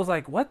 Yeah. I was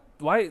like, what?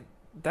 Why?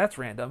 That's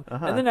random.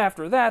 Uh-huh. And then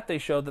after that, they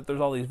showed that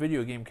there's all these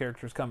video game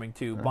characters coming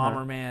too. Uh-huh.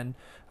 Bomberman,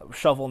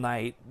 Shovel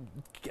Knight,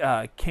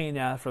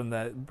 Kena from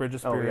the Bridge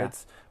of Oh, yeah.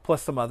 Spirits,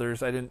 plus some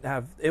others.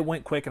 It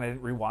went quick and I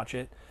didn't rewatch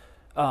it.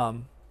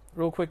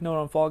 Real quick note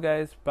on Fall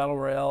Guys, Battle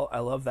Royale. I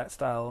love that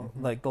style,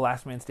 Mhm. like the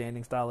Last Man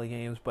Standing style of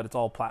games, but it's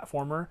all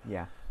platformer.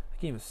 Yeah.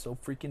 The game is so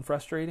freaking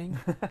frustrating.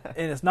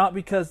 And it's not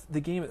because the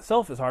game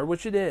itself is hard,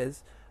 which it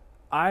is.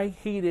 I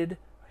hated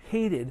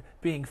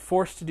being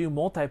forced to do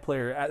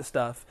multiplayer at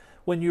stuff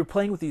when you're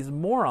playing with these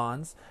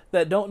morons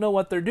that don't know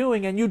what they're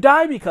doing and you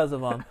die because of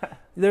them.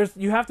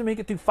 You have to make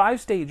it through 5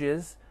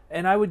 stages,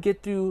 and I would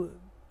get to,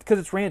 because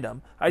it's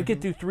random, I'd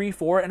get to 3,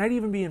 4, and I'd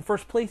even be in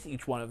first place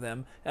each one of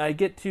them. And I'd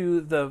get to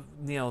the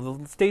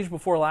stage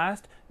before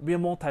last, it'd be a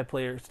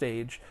multiplayer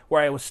stage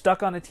where I was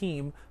stuck on a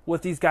team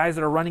with these guys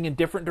that are running in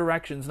different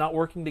directions, not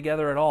working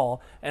together at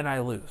all, and I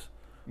lose.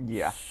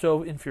 Yeah.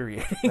 So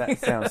infuriating. That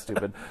sounds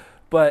stupid.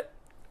 But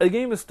the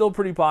game is still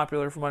pretty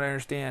popular from what I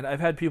understand. I've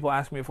had people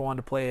ask me if I wanted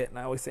to play it, and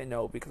I always say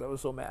no because I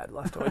was so mad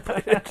last time I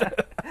played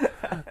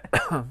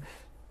it.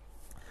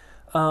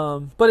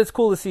 But it's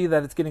cool to see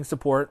that it's getting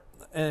support.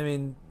 I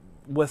mean,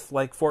 with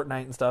like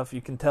Fortnite and stuff,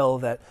 you can tell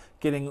that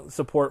getting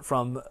support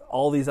from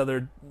all these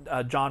other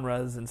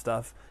genres and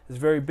stuff is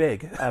very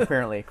big.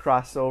 Apparently,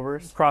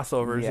 crossovers.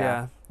 Crossovers,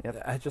 Yeah. yeah.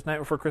 Yep. Just Night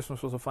Before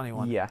Christmas was a funny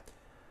one. Yeah.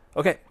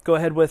 Okay, go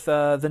ahead with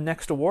the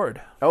next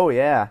award. Oh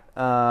yeah,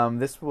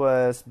 this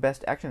was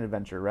Best Action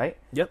Adventure, right?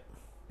 Yep.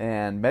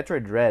 And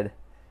Metroid Dread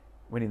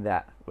winning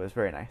that was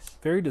very nice.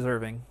 Very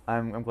deserving.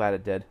 I'm glad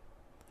it did.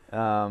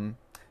 I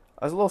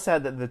was a little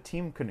sad that the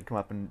team couldn't come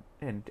up and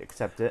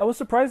accept it. I was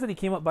surprised that he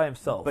came up by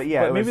himself. But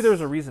yeah, maybe there was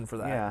a reason for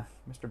that. Yeah,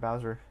 Mr.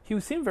 Bowser. He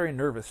seemed very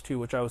nervous too,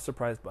 which I was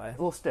surprised by. A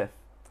little stiff.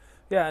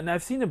 Yeah, and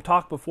I've seen him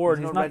talk before,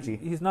 and Reggie.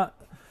 He's not.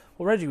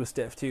 Well, Reggie was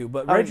stiff too,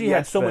 but Reggie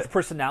had so much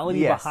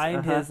personality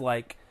behind his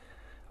like.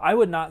 I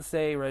would not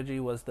say Reggie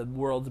was the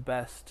world's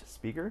best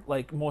speaker,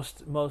 like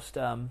most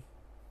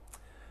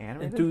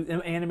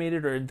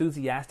animated or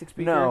enthusiastic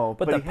speaker. No,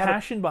 but the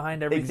passion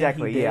behind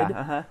everything he did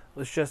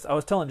was just. I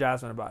was telling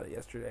Jasmine about it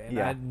yesterday, and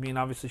I mean,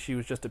 obviously, she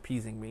was just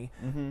appeasing me,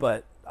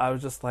 but I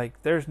was just like,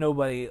 "There's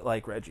nobody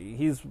like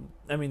Reggie."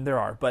 There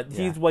are, but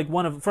he's like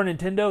for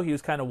Nintendo, he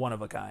was kind of one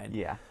of a kind.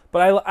 Yeah.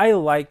 But I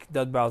like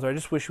Doug Bowser. I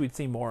just wish we'd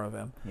see more of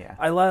him. Yeah.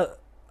 I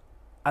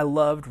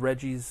loved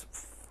Reggie's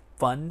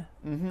fun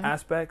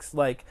aspects,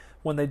 like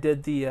when they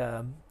did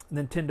the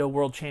Nintendo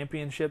World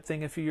Championship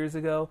thing a few years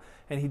ago,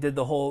 and he did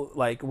the whole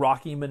like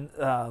Rocky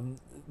montage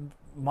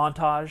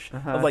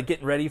of like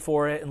getting ready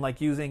for it and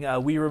like using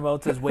Wii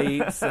remotes as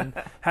weights and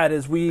had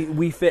his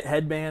Wii Fit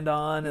headband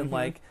on and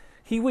like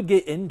he would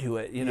get into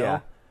it, you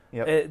know.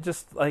 Yep. It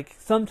just like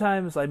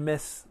sometimes I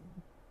miss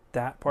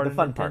that part of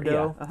fun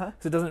Nintendo part,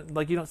 because it doesn't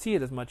like you don't see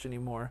it as much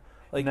anymore.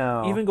 Like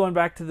no. Even going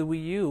back to the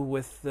Wii U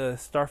with the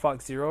Star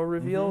Fox Zero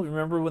reveal,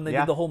 remember when they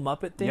did the whole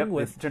Muppet thing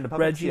with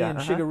Reggie and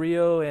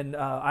Shigeru and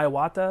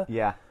Iwata?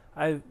 Yeah,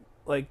 I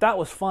like that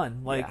was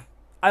fun. Like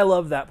I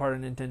love that part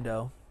of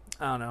Nintendo.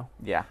 I don't know.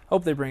 Yeah,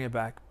 hope they bring it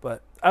back.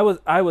 But I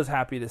was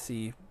happy to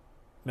see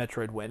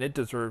Metroid win. It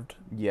deserved.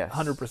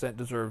 100%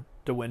 deserved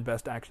to win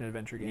Best Action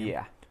Adventure Game.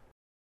 Yeah.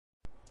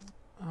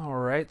 All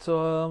right,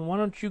 so why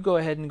don't you go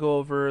ahead and go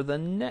over the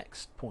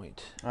next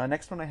point?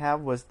 Next one I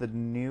have was the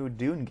new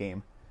Dune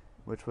game,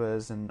 which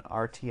was an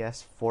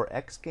RTS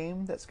 4X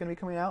game that's going to be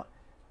coming out.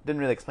 Didn't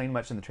really explain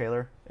much in the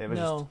trailer. It was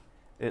just,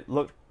 it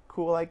looked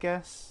cool, I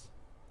guess.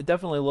 It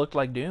definitely looked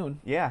like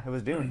Dune. Yeah, it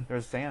was Dune. There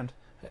was sand.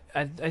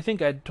 I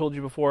think I told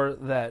you before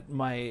that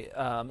my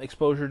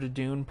exposure to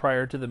Dune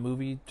prior to the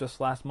movie just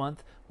last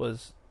month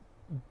was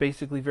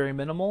basically very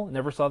minimal.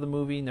 Never saw the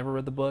movie, never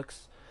read the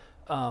books.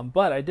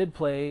 But I did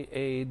play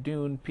a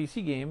Dune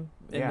PC game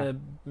in the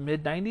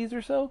mid-90s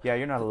or so. Yeah,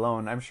 you're not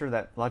alone. I'm sure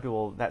that a lot of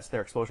people, that's their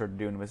exposure to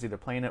Dune, was either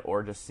playing it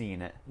or just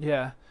seeing it.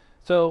 Yeah.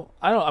 So,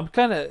 I don't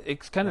know,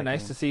 it's kind of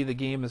nice to see the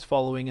game is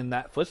following in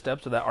that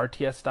footsteps of that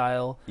RTS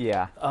style.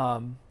 Yeah.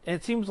 And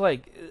it seems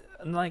like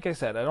I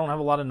said, I don't have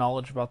a lot of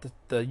knowledge about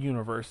the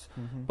universe,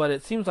 but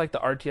it seems like the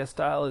RTS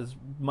style is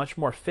much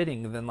more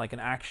fitting than like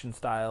an action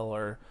style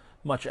or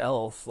much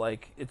else.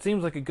 Like, it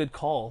seems like a good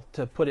call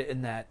to put it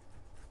in that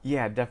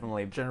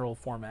definitely general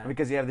format,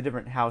 because you have the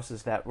different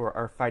houses that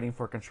are fighting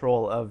for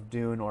control of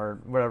Dune or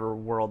whatever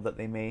world that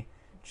they may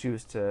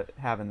choose to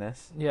have in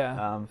this.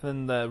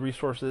 And the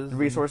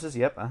resources.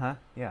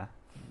 Yeah.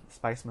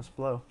 Spice must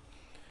flow.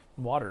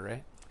 Water,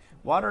 right?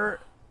 Water.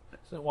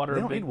 Isn't water?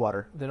 They don't need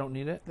water. They don't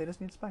need it. They just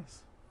need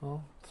spice.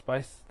 Well,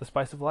 the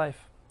spice of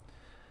life.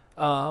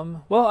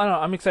 Well, I don't know.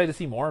 I'm excited to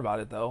see more about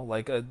it though.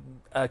 Like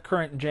a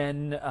current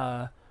gen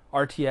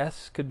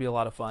RTS could be a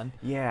lot of fun.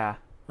 Yeah.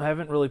 I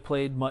haven't really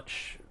played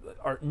much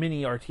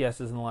mini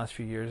RTSs in the last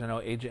few years. I know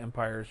Age of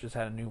Empires just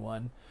had a new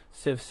one.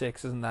 Civ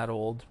 6 isn't that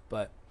old,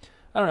 but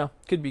I don't know.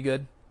 Could be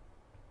good.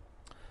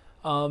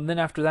 Then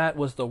after that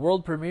was the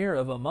world premiere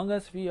of Among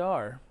Us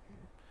VR.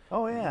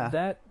 Oh, yeah.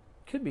 That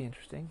could be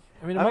interesting.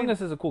 Among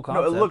Us is a cool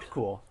concept. No, it looked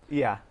cool.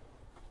 Yeah.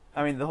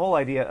 I mean, the whole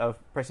idea of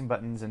pressing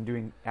buttons and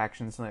doing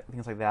actions and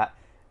things like that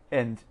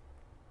and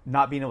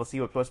not being able to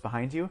see what's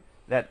behind you,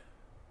 that,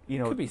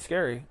 could be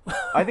scary.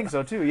 I think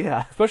so too,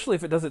 yeah. Especially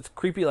if it does its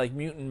creepy like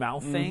mutant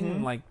mouth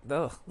thing, like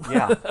ugh.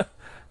 Yeah.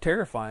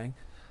 Terrifying.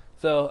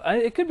 So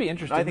it could be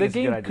interesting. I think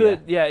the game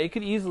it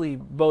could easily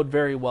bode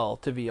very well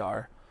to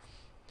VR.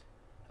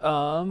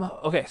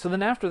 Okay, so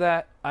then after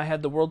that, I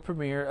had the world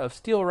premiere of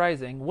Steel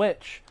Rising,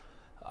 which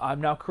I'm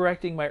now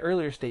correcting my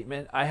earlier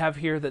statement. I have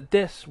here that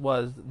this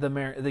was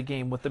the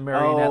game with the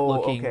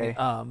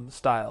marionette-looking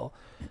style.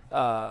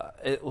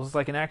 It was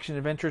like an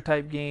action-adventure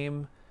type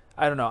game.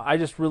 I don't know. I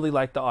just really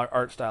like the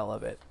art style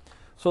of it.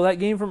 So that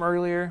game from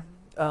earlier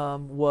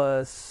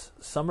was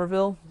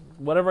Somerville.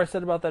 Whatever I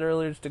said about that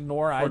earlier, just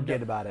ignore.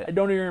 Forget about it. I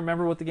don't even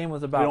remember what the game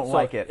was about. We don't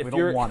like it. We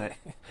don't want it.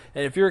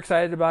 And if you're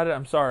excited about it,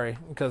 I'm sorry,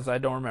 because I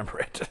don't remember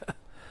it.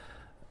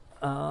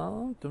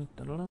 All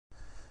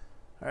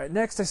right,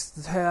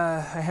 next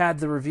I had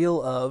the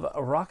reveal of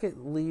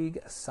Rocket League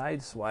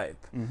Sideswipe.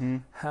 Mm-hmm.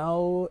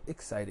 How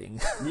exciting.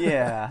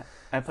 Yeah,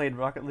 I played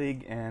Rocket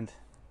League, and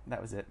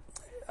that was it.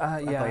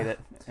 I played it,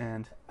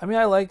 and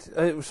I liked.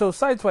 So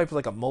Sideswipe is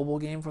like a mobile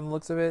game from the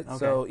looks of it,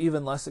 so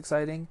even less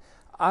exciting.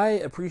 I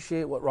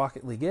appreciate what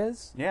Rocket League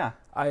is. Yeah,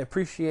 I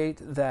appreciate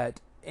that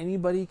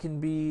anybody can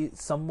be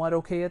somewhat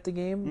okay at the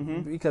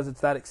game because it's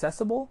that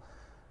accessible.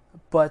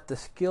 but the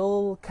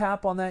skill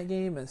cap on that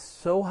game is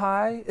so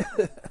high.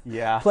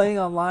 Yeah. Playing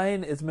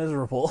online is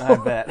miserable. I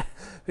bet.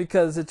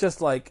 Because it's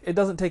just like, it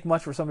doesn't take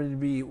much for somebody to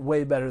be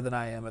way better than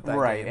I am at that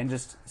Right, game. and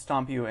just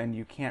stomp you, and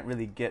you can't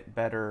really get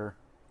better.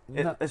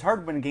 No. It's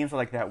hard when games are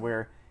like that,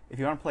 where if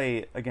you want to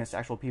play against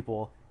actual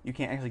people, you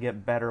can't actually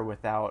get better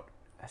without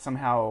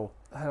somehow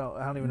I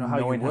don't even know how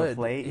you knowing would. how to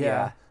play.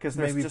 Yeah, because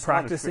there's maybe just a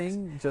lot of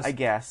practicing. tricks, Just I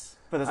guess,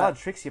 but there's a lot of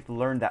tricks you have to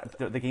learn that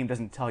the game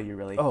doesn't tell you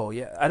really. Oh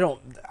yeah, I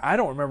don't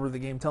remember the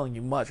game telling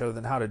you much other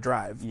than how to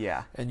drive.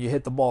 Yeah, And you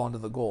hit the ball into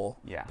the goal.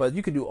 Yeah. But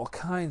you can do all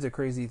kinds of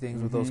crazy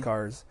things with those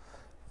cars.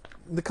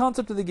 The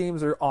concept of the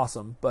games are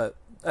awesome, but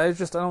I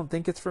don't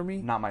think it's for me.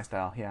 not my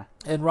style. Yeah,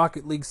 And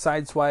Rocket League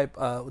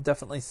Sideswipe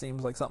definitely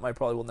seems like something I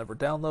probably will never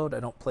download. I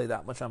don't play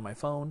that much on my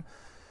phone.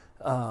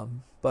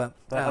 But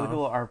other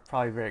people are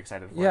probably very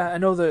excited for it. yeah, I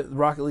know that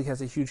Rocket League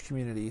has a huge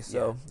community,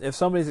 so if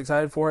somebody's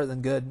excited for it,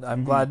 then good.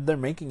 I'm glad they're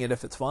making it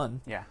if it's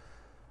fun. Yeah.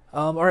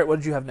 All right, what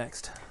did you have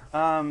next?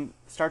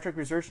 Star Trek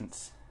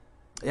Resurgence.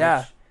 Yeah.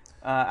 Which,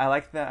 I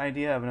like the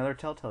idea of another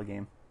Telltale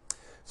game.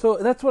 So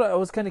that's what I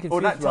was kind of Oh,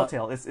 confused not about.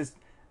 Telltale. It's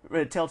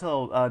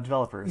Telltale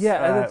developers.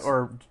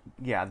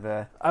 Yeah,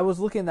 the I was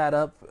looking that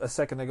up a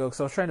second ago because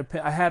I was trying to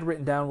pin. I had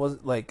written down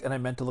and I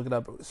meant to look it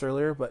up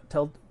earlier, but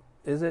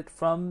is it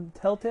from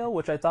Telltale,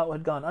 which I thought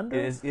had gone under?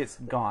 it's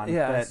gone.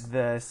 Yeah, but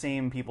the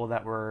same people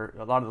that were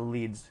a lot of the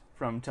leads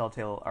from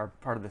Telltale are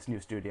part of this new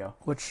studio.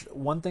 Which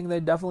one thing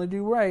they definitely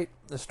do right,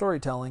 the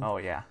storytelling. Oh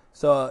yeah.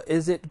 So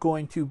is it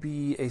going to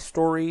be a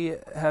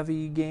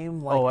story-heavy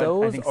game like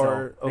those? I think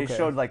or so. They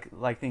showed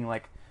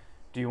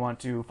do you want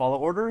to follow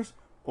orders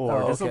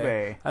or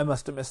disobey? I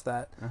must have missed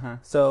that. Uh-huh.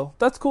 So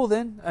that's cool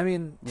then. I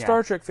mean, Yeah.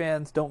 Star Trek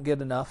fans don't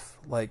get enough.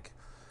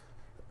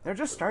 They're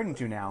just starting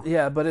to now.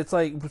 Yeah, but it's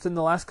within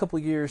the last couple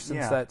of years since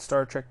Yeah. that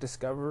Star Trek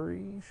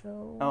Discovery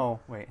show. Oh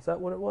wait. Is that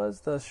what it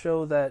was? The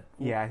show that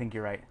Yeah, I think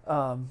you're right.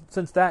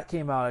 since that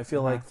came out, I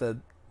feel Uh-huh. like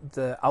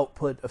the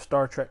output of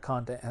Star Trek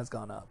content has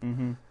gone up.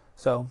 Mm-hmm.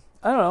 So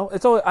I don't know.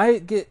 It's always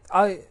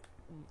I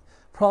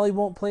probably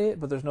won't play it,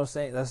 but there's no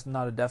saying that's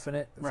not a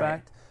definite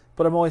fact.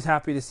 But I'm always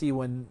happy to see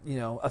when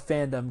a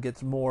fandom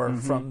gets more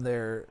from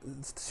their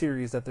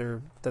series that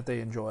they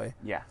enjoy.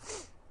 Yeah.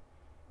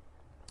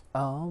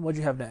 What'd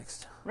you have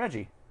next?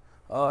 Reggie.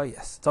 Oh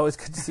yes, it's always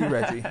good to see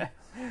Reggie.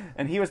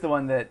 And he was the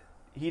one that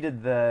he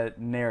did the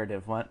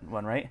narrative one,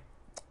 right?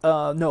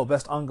 No,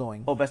 best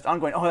ongoing. Oh, best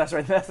ongoing. Oh, that's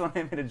right. That's the one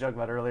I made a joke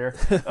about earlier.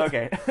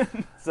 Okay.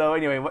 So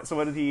anyway, what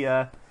did he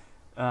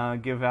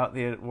give out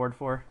the award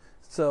for?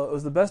 So it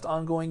was the best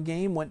ongoing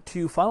game went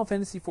to Final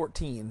Fantasy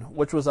XIV,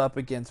 which was up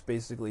against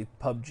basically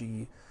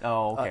PUBG,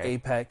 Oh, okay.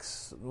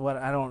 Apex.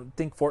 I don't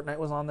think Fortnite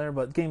was on there,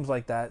 but games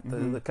like that,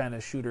 the kind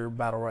of shooter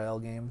battle royale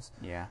games.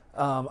 Yeah.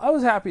 I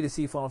was happy to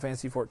see Final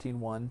Fantasy XIV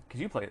won. Because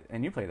you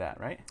play that,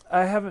 right?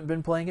 I haven't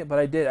been playing it, but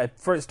I did. I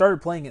first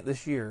started playing it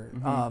this year,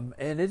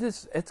 and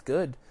it's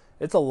good.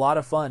 It's a lot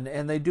of fun,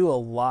 and they do a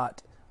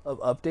lot of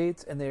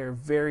updates, and they are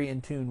very in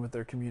tune with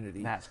their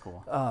community. That's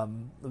cool.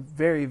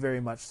 Very,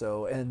 very much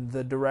so. And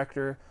the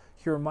director,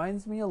 he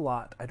reminds me a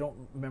lot. I don't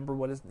remember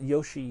what his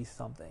Yoshi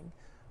something,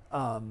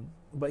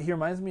 but he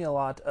reminds me a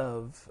lot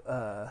of.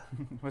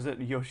 Was it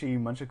Yoshi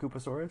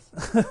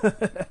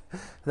Munchakoopasaurus?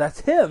 That's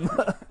him.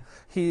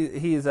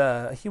 He's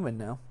a human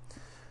now.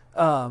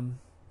 I don't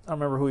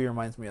remember who he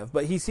reminds me of,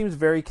 but he seems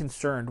very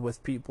concerned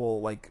with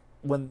people. Like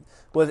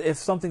if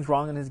something's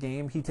wrong in his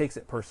game, he takes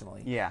it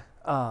personally. Yeah.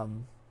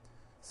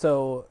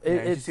 So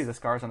did you see the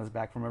scars on his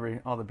back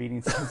from all the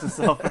beatings to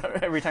himself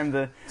every time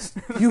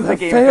you the have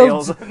game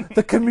failed fails.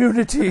 the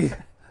community.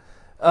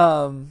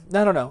 I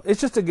don't know. It's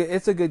just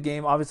it's a good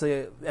game.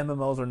 Obviously,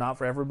 MMOs are not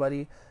for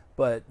everybody,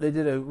 but they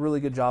did a really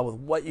good job with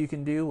what you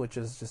can do, which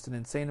is just an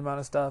insane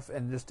amount of stuff,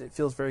 and it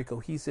feels very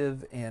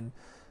cohesive. And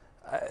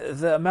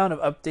the amount of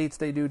updates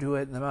they do to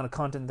it, and the amount of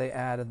content they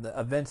add, and the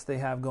events they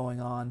have going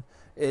on,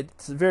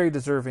 it's very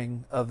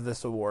deserving of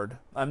this award.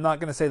 I'm not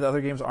going to say the other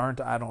games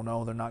aren't. I don't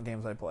know. They're not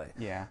games I play.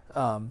 Yeah.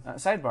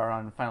 Sidebar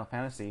on Final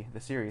Fantasy,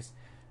 the series.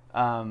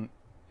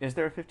 Is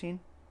there a 15?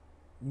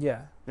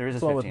 Yeah. There is a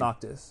the 15. one with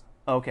Noctis.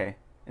 Okay.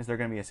 Is there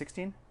going to be a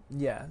 16?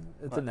 Yeah,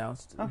 it's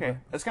announced. Okay.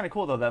 That's kind of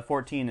cool, though, that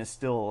 14 is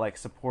still,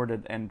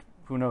 supported, and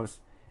who knows.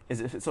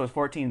 Is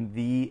 14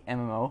 the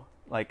MMO?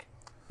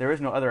 There is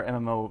no other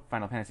MMO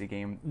Final Fantasy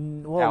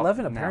game. Well,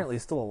 11 now. apparently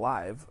is still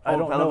alive. Oh, I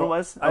don't 11 know.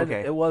 was?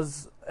 Okay. It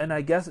was, and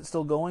I guess it's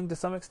still going to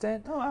some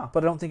extent. Oh, wow.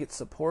 But I don't think it's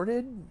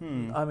supported.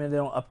 I mean, they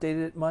don't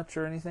update it much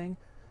or anything.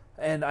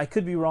 And I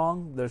could be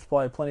wrong. There's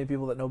probably plenty of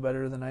people that know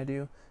better than I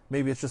do.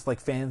 Maybe it's just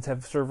fans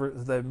have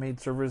servers that made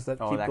servers that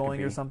keep that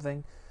going or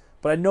something.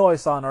 But I know I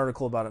saw an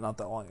article about it not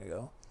that long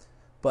ago.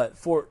 But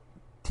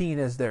 14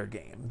 is their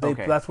game.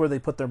 That's where they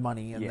put their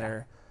money in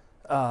there.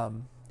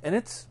 And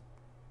it's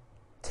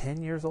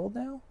 10 years old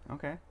now.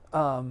 Okay.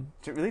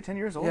 Is it really 10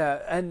 years old? Yeah,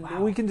 and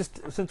wow. we can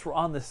since we're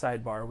on this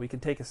sidebar, we can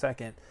take a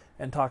second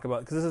and talk about,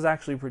 because this is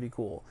actually pretty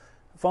cool.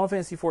 Final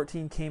Fantasy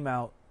XIV came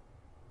out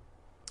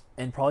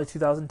in probably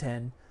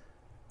 2010,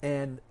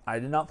 and I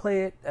did not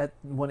play it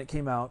when it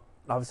came out.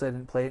 Obviously, I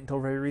didn't play it until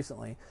very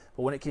recently.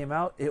 But when it came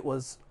out, it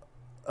was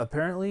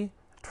apparently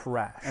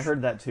trash. I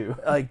heard that too.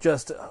 Like,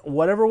 just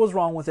whatever was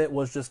wrong with it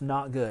was just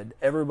not good.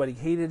 Everybody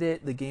hated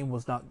it. The game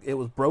was not. It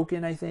was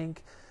broken, I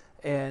think.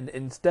 And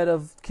instead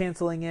of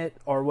canceling it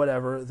or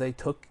whatever, they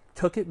took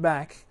it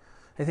back.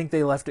 I think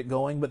they left it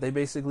going, but they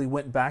basically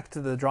went back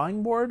to the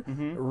drawing board,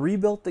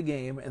 rebuilt the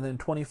game, and then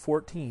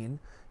 2014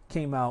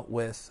 came out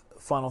with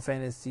Final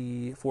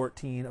Fantasy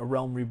 14: A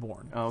Realm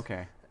Reborn. Oh,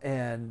 okay.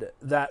 And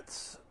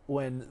that's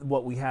when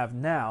what we have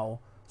now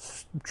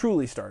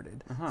truly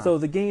started. Uh-huh. So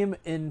the game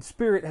in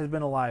spirit has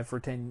been alive for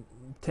 10,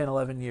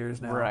 11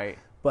 years now. Right.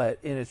 But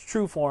in its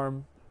true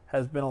form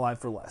has been alive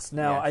for less.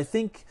 Now, Yes.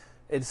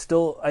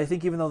 I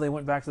think even though they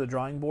went back to the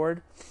drawing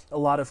board, a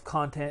lot of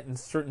content and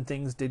certain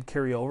things did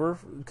carry over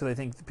because I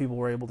think people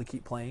were able to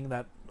keep playing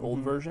that old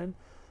version.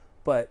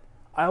 But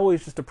I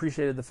always just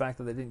appreciated the fact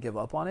that they didn't give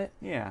up on it.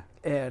 Yeah.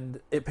 And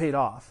it paid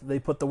off. They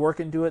put the work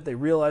into it. They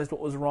realized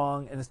what was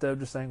wrong, and instead of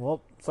just saying,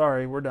 "Well,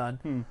 sorry, we're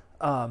done,"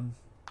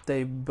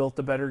 they built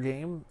a better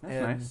game, That's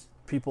and nice.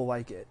 people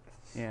like it.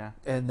 Yeah.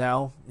 And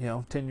now,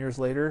 10 years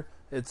later,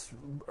 it's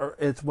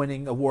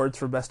winning awards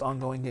for best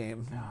ongoing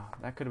game. Oh,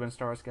 that could have been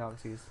Star Wars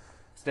Galaxies.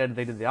 Instead,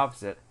 they did the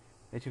opposite.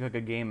 They took a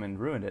good game and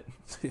ruined it.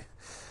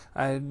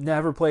 I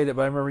never played it,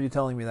 but I remember you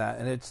telling me that,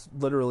 and it's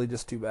literally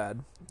just too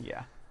bad.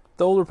 Yeah.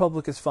 The Old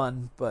Republic is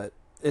fun, but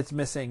it's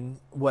missing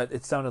what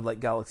it sounded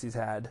like Galaxies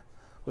had,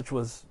 which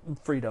was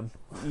freedom.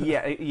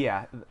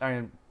 Yeah. I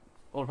mean,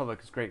 Old Republic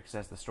is great because it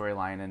has the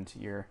storyline, and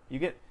you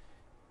get,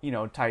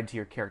 tied to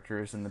your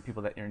characters and the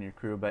people that are in your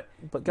crew. But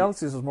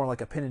Galaxies was more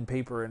like a pen and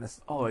paper, and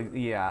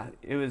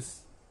it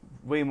was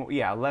way more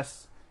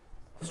less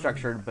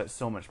structured, but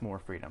so much more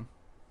freedom.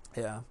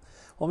 Yeah.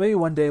 Well, maybe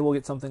one day we'll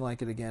get something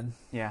like it again.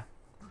 Yeah,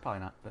 probably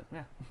not, but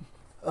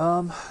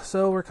yeah.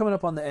 So we're coming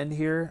up on the end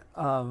here.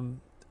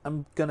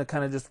 I'm gonna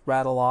kind of just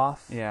rattle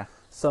off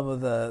some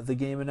of the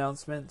game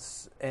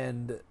announcements,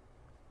 and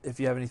if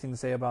you have anything to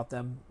say about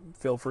them,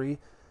 feel free.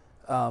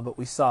 But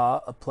we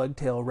saw A Plague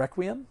Tale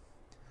Requiem,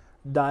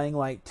 Dying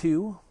Light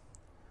 2,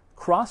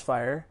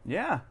 Crossfire.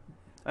 Yeah,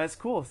 that's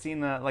cool. Seeing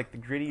the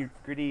gritty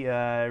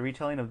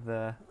retelling of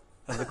the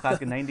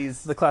classic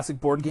 '90s, the classic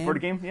board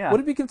game. Yeah. Would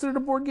it be considered a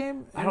board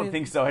game? I don't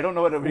think so. I don't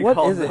know what it would be what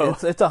called. Is it? Though.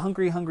 It's a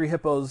Hungry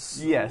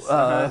Hippos. Yes,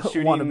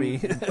 shooting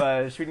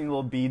wannabe. Shooting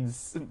little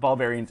beads, ball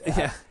bearings.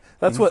 Yeah.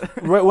 That's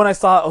what, right when I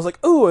saw it, I was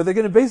like, ooh, are they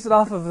going to base it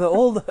off of the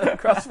old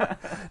Crossfire?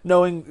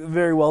 Knowing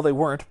very well they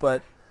weren't,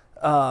 but,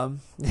 so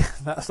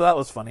that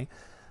was funny.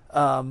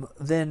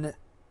 Then,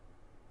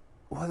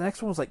 the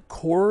next one was like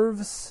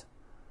Corvs,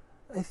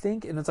 I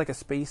think, and it's like a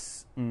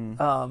space,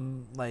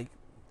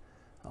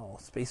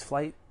 space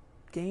flight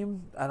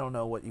game. I don't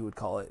know what you would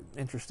call it.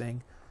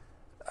 Interesting.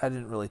 I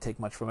didn't really take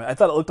much from it. I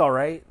thought it looked all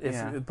right,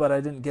 but I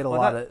didn't get a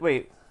lot of it.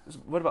 Wait,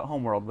 what about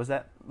Homeworld? Was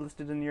that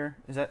listed in your?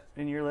 Is that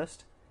in your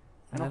list?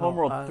 I know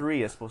Homeworld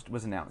 3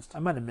 was announced. I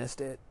might have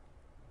missed it.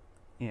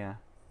 Yeah.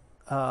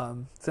 So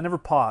I never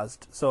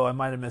paused, so I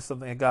might have missed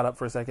something. I got up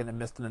for a second and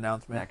missed an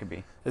announcement. That could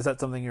be. Is that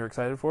something you're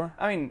excited for?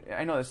 I mean,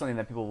 I know it's something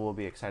that people will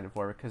be excited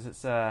for because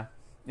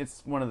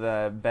it's one of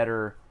the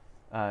better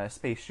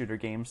space shooter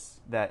games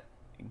that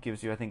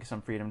gives you, I think,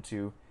 some freedom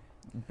to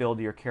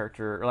build your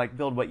character or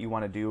build what you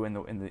want to do in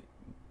the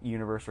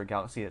universe or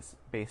galaxy it's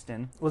based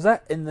in. Was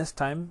that in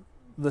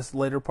this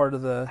later part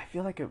of the? I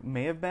feel like it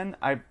may have been.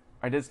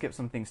 I did skip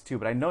some things too,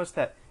 but I noticed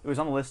that it was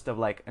on the list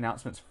of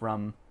announcements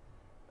from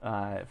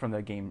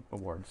the Game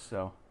Awards.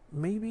 So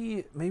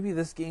maybe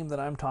this game that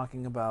I'm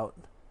talking about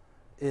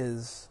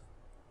is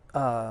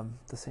the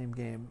same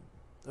game.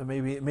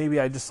 Maybe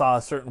I just saw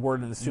a certain word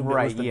and assumed it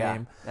was the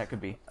name. That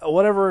could be.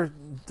 Whatever.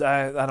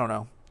 I don't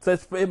know. So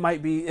it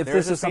might be. If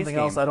this is something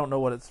else, I don't know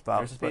what it's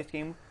about. There's a space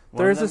game.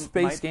 There is a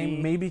space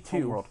game. Maybe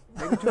two. Homeworld.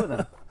 Maybe two of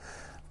them.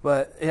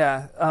 But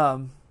yeah.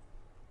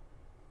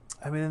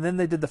 And then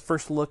they did the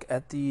first look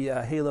at the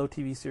Halo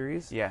TV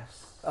series.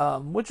 Yes.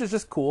 Which is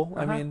just cool.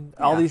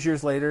 All these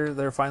years later,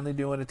 they're finally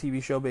doing a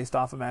TV show based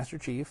off of Master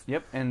Chief.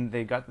 Yep, and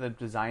they got the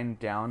design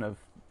down of,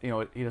 he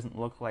doesn't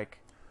look like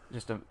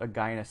just a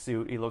guy in a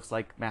suit. He looks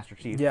like Master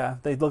Chief. Yeah,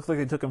 they look like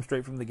they took him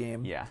straight from the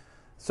game. Yeah.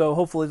 So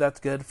hopefully that's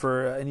good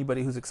for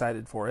anybody who's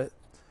excited for it.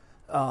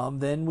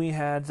 Then we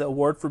had the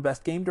award for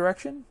Best Game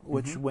Direction,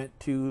 which went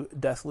to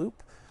Deathloop.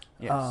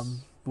 Yes.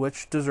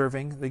 Which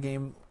deserving. The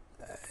game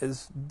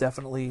is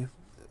definitely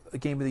a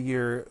Game of the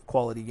Year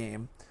quality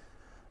game.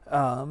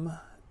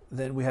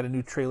 Then we had a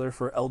new trailer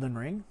for Elden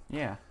Ring.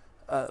 Yeah.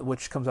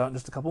 Which comes out in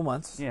just a couple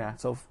months. Yeah.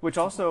 So which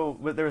also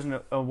there was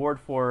an award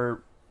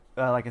for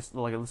like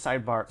a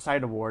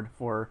side award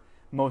for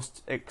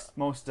most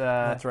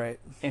that's right.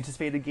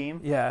 anticipated game.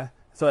 Yeah.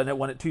 So and it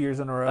won it 2 years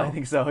in a row. I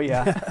think so.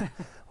 Yeah.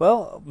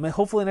 Well,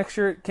 hopefully next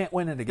year it can't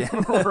win it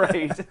again.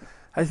 Right.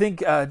 I think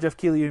Jeff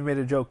Keighley even made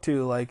a joke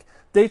too,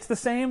 date's the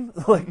same,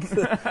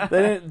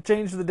 they didn't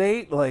change the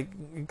date,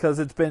 because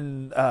it's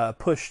been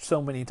pushed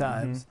so many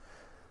times.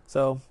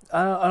 So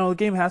I don't know. The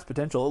game has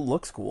potential. It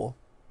looks cool.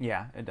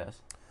 Yeah, it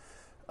does.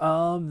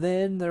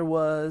 Then there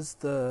was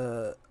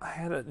I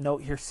had a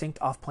note here, Synced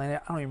Off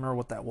Planet. I don't even remember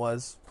what that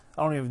was.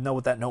 I don't even know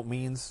what that note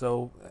means.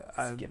 So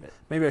Skip it.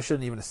 Maybe I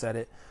shouldn't even have said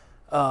it.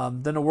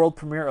 Then a world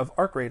premiere of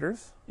Arc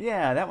Raiders.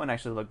 Yeah, that one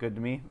actually looked good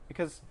to me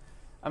because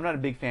I'm not a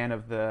big fan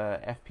of the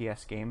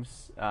FPS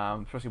games,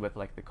 especially with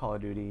like the Call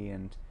of Duty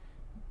and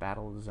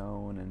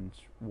Battlezone and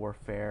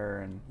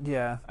Warfare and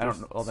Yeah, I don't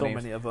know all the so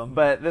names. many of them.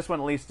 But this one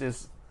at least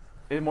is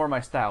more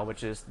my style,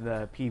 which is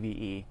the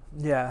PvE,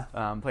 yeah,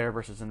 player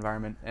versus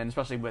environment, and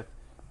especially with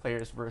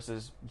players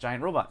versus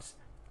giant robots.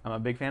 I'm a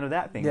big fan of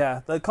that thing.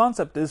 yeah, the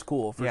concept is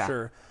cool for Yeah.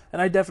 sure.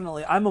 And I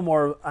am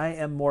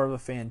more of a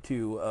fan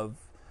too of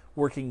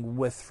working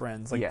with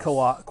friends, like Yes.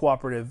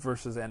 cooperative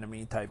versus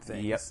enemy type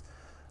things. Yep.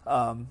 So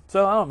I don't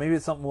know, maybe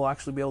it's something we'll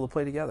actually be able to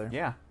play together.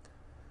 Yeah.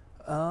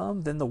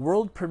 Then the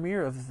world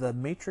premiere of The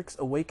Matrix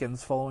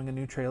Awakens, following a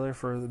new trailer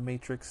for The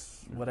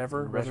Matrix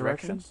whatever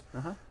Resurrections.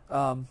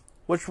 Uh-huh.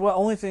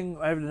 Only thing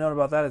I have to note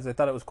about that is I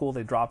thought it was cool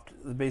they dropped,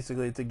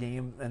 basically it's a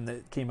game and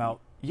it came out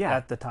Yeah.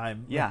 at the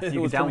time. Yeah, it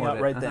you was could coming download out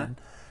it. right Uh-huh. then.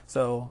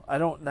 So I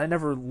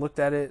never looked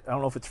at it. I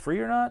don't know if it's free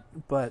or not,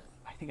 but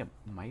I think it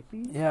might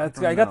be. yeah,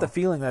 don't I got know. the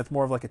feeling that it's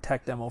more of like a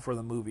tech demo for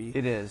the movie.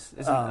 It is.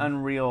 It's an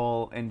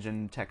Unreal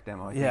Engine tech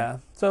demo. I think. Yeah.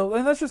 So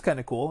and that's just kind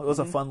of cool. It was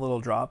a Mm-hmm. fun little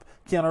drop.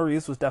 Keanu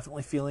Reeves was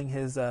definitely feeling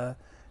his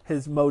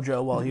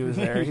mojo while he was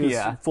there. He was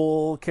Yeah.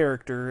 full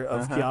character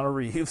of Uh-huh. Keanu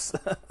Reeves.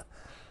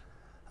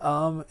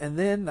 And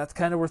then that's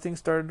kind of where things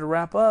started to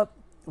wrap up.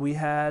 We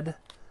had,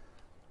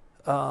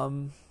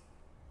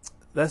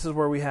 this is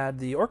where we had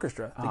the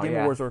orchestra, the Oh, Game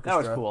yeah. Awards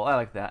orchestra. That was cool. I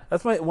like that.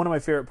 That's one of my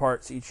favorite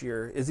parts each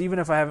year. Is even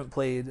if I haven't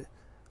played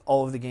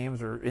all of the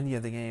games or any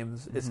of the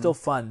games, it's Mm-hmm. still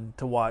fun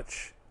to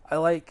watch.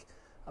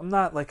 I'm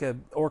not like a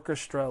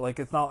orchestra. Like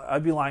it's not.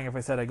 I'd be lying if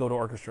I said I go to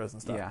orchestras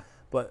and stuff. Yeah.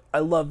 But I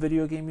love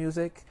video game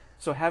music.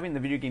 So having the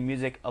video game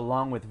music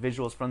along with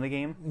visuals from the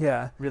game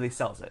Yeah. really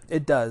sells it.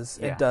 It does.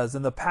 Yeah. It does.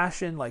 And the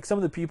passion, like some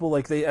of the people,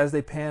 like as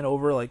they pan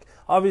over, like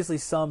obviously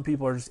some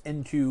people are just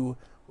into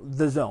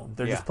the zone.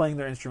 They're Yeah. just playing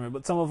their instrument.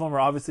 But some of them are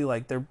obviously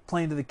like they're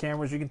playing to the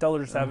cameras. You can tell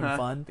they're just having Uh-huh.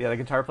 fun. Yeah, the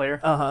guitar player.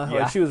 Yeah. Yeah.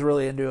 Like she was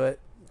really into it.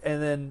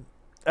 And then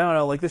I don't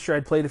know, like this year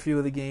I'd played a few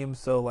of the games,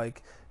 so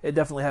like it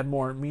definitely had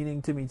more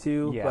meaning to me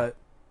too. Yeah. But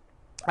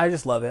I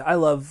just love it. I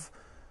don't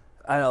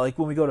know, like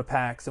when we go to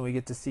PAX and we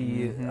get to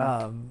see,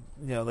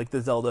 like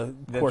the Zelda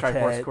The Quartet,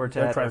 Triforce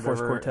Quartet. the Triforce or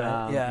whatever.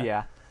 Quartet.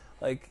 Yeah.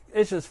 Like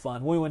it's just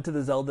fun. When we went to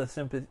the Zelda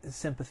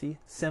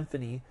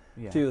Symphony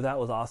Yeah. too. That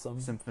was awesome.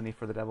 Symphony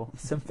for the Devil.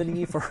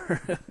 Symphony for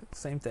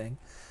same thing.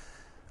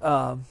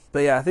 But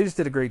yeah, they just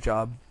did a great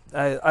job.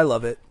 I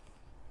love it.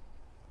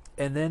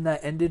 And then that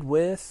ended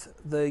with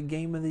the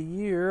Game of the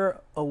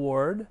Year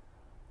award,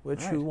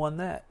 which who Right. won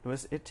that? It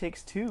was It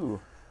Takes Two,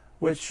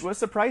 Which- which was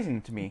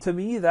surprising to me. To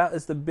me, that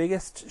is the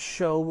biggest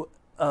show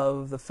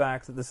of the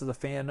fact that this is a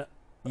fan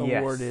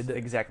awarded Yes,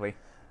 exactly.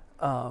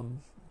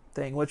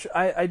 thing, which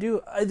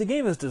the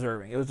game is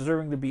deserving. It was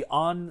deserving to be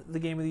on the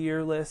Game of the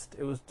Year list.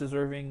 It was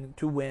deserving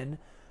to win.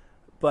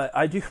 But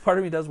part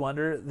of me does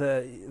wonder,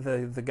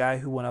 the guy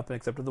who went up and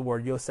accepted the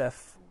award,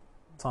 Yosef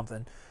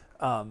something,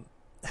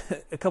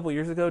 a couple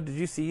years ago, did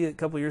you see a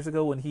couple years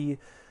ago when he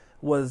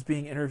was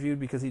being interviewed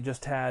because he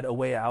just had A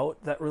Way Out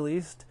that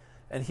released,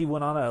 and he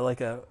went on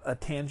a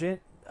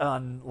tangent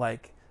on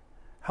like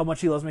how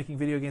much he loves making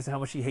video games and how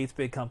much he hates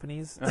big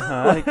companies.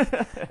 And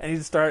he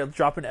just started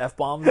dropping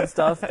F-bombs and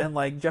stuff. And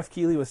like Jeff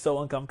Keighley was so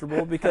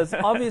uncomfortable because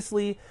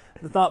obviously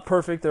it's not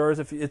perfect.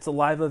 It's a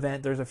live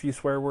event. There's a few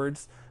swear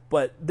words,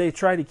 but they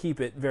try to keep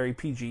it very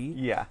PG.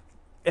 Yeah.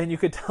 And you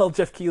could tell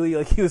Jeff Keighley,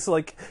 you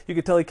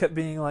could tell he kept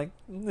being like,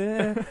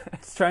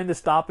 trying to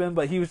stop him,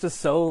 but he was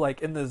just so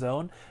like in the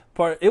zone.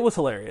 It was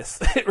hilarious.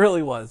 It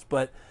really was.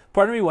 But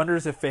part of me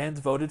wonders if fans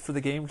voted for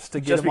the game just to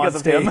get Just him on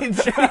because of him.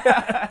 stage.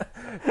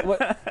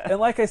 And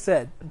like I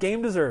said,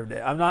 game deserved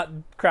it. I'm not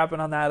crapping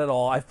on that at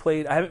all. I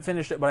haven't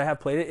finished it, but I have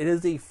played it. It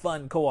is a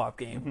fun co-op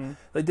game. Mm-hmm.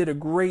 They did a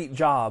great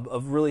job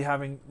of really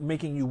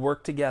making you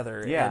work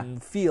together Yeah.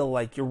 and feel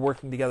like you're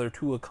working together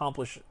to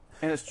accomplish.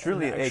 And it's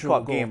truly an a actual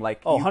co-op goal. game.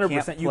 Like, Oh, you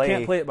 100%. can't You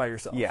can't play it by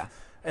yourself. Yeah.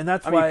 And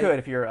that's I mean, why. you could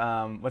if you're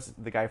what's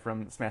the guy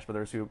from Smash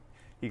Brothers who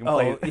you can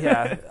Oh play.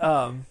 yeah.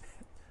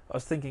 I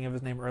was thinking of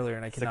his name earlier,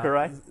 and I cannot.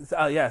 Sakurai?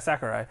 Yeah,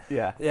 Sakurai.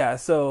 Yeah. Yeah.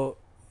 So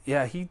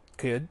yeah, he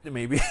could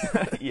maybe.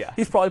 Yeah.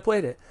 He's probably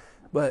played it,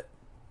 but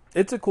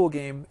it's a cool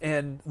game.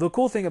 And the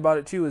cool thing about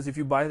it too is if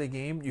you buy the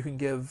game, you can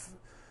give.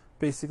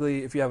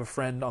 Basically, if you have a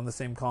friend on the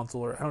same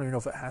console, or I don't even know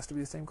if it has to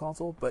be the same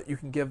console, but you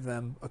can give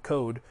them a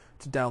code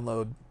to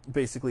download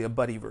basically a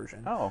buddy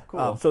version. Oh,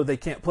 cool. So they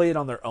can't play it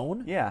on their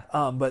own. Yeah.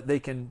 But they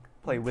can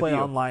Play with you.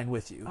 online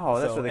with you. Oh,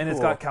 that's really And it's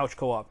cool. got couch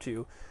co-op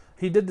too.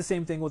 He did the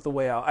same thing with The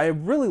Way Out. I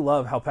really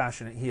love how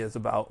passionate he is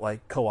about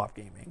like co-op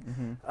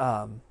gaming.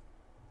 Mm-hmm.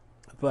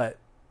 But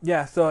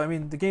yeah, so I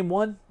mean, the game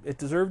won. It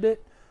deserved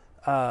it.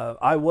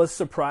 I was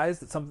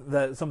surprised that some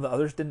of the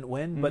others didn't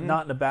win, but Mm-hmm.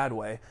 not in a bad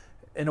way.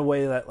 In a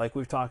way that, like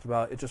we've talked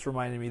about, it just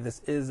reminded me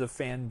this is a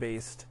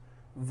fan-based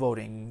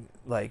voting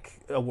like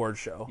award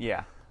show.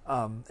 Yeah.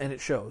 And it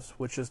shows,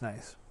 which is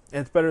nice. And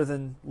it's better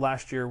than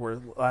last year, where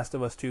Last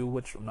of Us 2,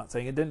 which I'm not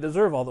saying it didn't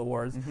deserve all the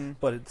awards,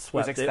 but it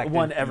swept. It expected.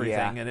 won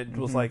everything, Yeah. and it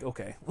was like,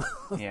 okay,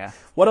 Yeah.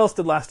 what else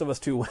did Last of Us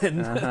 2 win?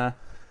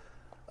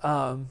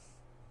 Uh-huh.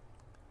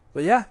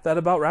 But yeah, that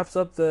about wraps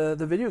up the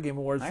Video Game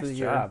Awards for Nice the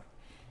job.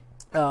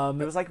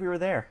 year. It was like we were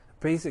there.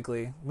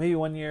 Basically, maybe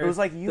one year It was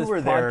like you this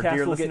were there, podcast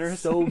dear will get listeners.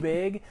 so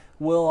big,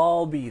 we'll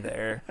all be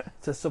there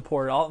to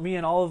support me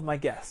and all of my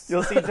guests.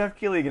 You'll see Jeff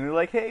Keighley and you're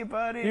like, hey,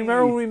 buddy. You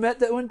remember when we met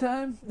that one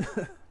time?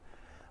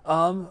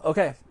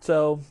 Okay,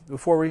 so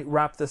before we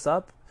wrap this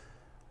up,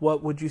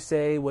 what would you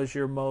say was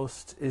your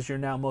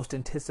now most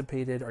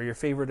anticipated or your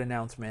favorite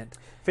announcement,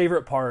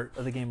 favorite part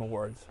of the Game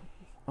Awards?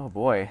 Oh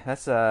boy,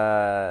 that's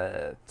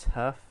a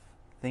tough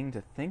thing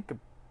to think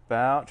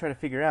about. Try to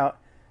figure out.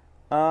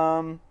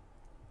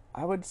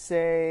 I would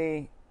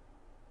say,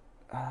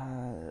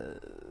 that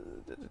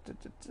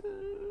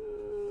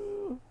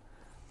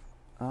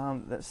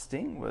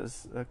Sting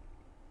was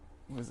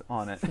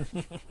on it.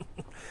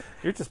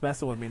 You're just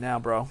messing with me now,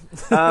 bro.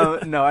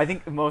 No, I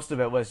think most of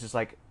it was just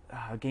like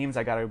games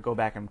I got to go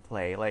back and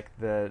play, like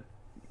the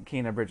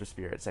Kena Bridge of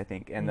Spirits, I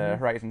think, and the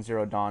Horizon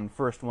Zero Dawn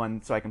first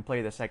one, so I can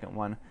play the second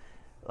one.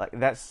 Like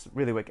that's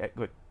really what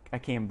I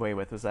came away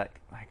with, was that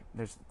like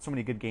there's so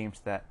many good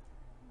games that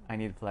I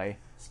need to play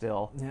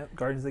still. Yep,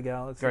 Guardians of the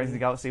Galaxy. Guardians of the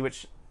Galaxy,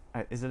 which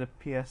is it a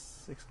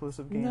PS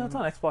exclusive game? No, it's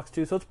on Xbox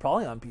too, so it's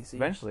probably on PC.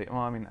 Eventually. Well,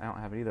 I mean, I don't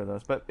have either of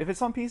those, but if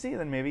it's on PC,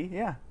 then maybe,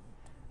 yeah.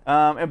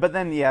 But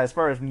then, yeah, as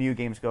far as new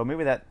games go,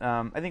 maybe that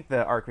I think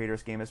the Arc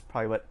Raiders game is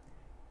probably what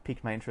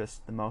piqued my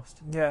interest the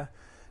most. Yeah.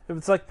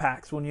 It's like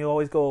PAX, when you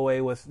always go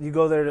away with, you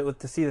go there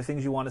to see the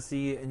things you want to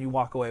see, and you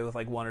walk away with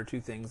like one or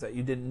two things that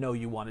you didn't know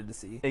you wanted to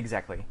see.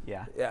 Exactly,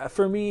 yeah. Yeah,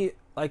 for me,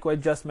 like what I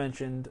just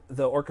mentioned,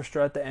 the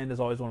orchestra at the end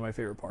is always one of my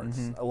favorite parts.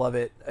 I love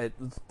it.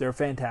 They're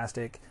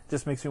fantastic.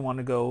 Just makes me want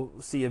to go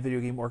see a video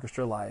game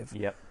orchestra live.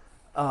 Yep.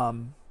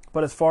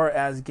 But as far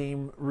as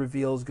game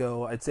reveals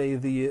go, I'd say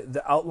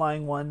the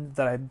outlying one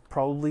that I'm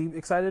probably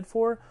excited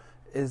for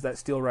is that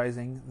Steel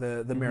Rising,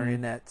 the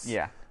marionettes.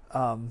 Yeah.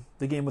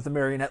 The game with the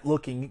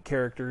marionette-looking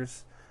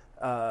characters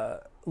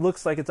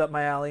looks like it's up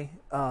my alley.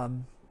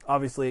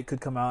 Obviously, it could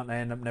come out and I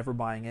end up never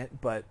buying it,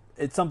 but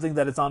it's something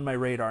that it's on my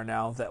radar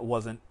now that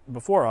wasn't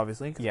before,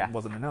 obviously, because it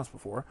wasn't announced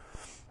before.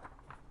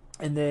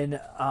 And then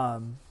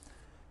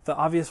the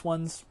obvious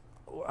ones,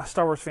 a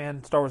Star Wars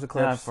fan, Star Wars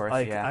Eclipse. Of course,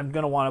 I'm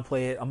going to want to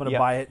play it. I'm going to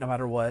buy it no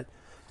matter what.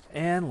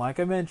 And like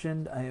I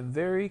mentioned, I am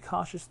very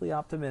cautiously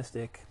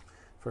optimistic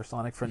for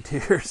Sonic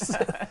Frontiers.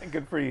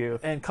 Good for you.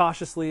 And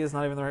cautiously is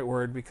not even the right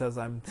word because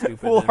I'm stupid.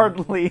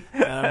 Full-heartedly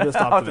and I'm just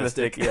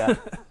optimistic. Yeah.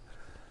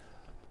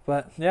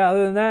 But yeah,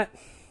 other than that,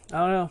 I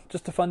don't know.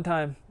 Just a fun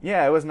time.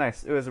 Yeah, it was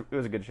nice. It was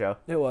a good show.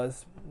 It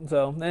was.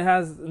 So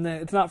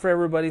it's not for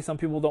everybody. Some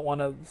people don't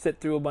want to sit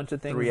through a bunch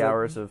of things. 3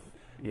 hours of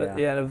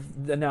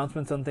of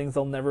announcements on things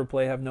they'll never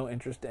play, have no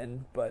interest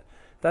in. But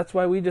that's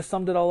why we just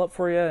summed it all up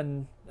for you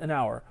in an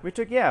hour. We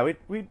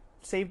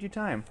saved you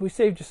time. We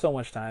saved you so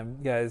much time,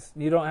 guys.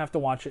 You don't have to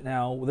watch it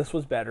now. This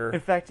was better.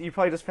 In fact, you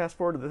probably just fast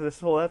forwarded this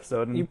whole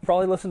episode. And you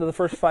probably listened to the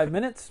first 5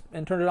 minutes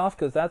and turned it off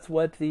because that's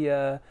what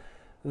the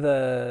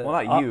well,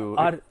 not you.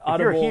 If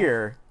you're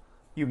here,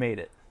 you made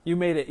it. You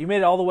made it. You made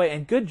it all the way,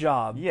 and good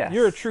job. Yes.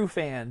 You're a true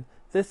fan.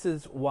 This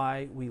is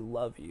why we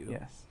love you.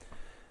 Yes.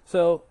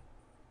 So,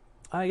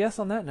 I guess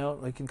on that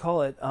note, we can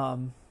call it.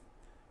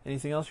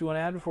 Anything else you want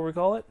to add before we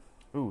call it?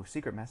 Ooh,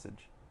 secret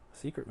message.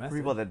 Secret For message.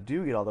 people that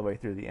do get all the way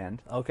through the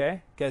end.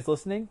 Okay. Guys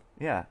listening?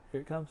 Yeah. Here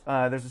it comes.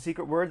 There's a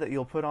secret word that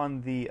you'll put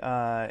on the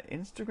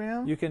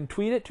Instagram. You can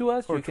tweet it to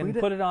us. Or you can tweet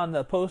it. put it on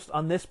the post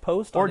on this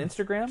post Or on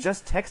Instagram.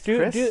 Just text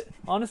Chris.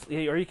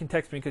 Honestly, or you can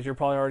text me because you're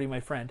probably already my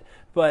friend.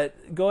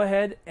 But go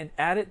ahead and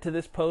add it to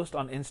this post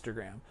on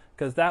Instagram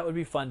because that would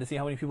be fun to see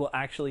how many people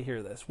actually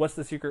hear this. What's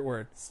the secret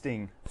word?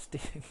 Sting.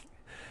 Sting.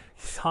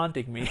 He's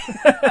haunting me.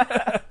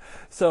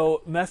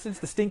 So message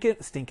the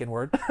stinking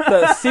word,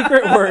 the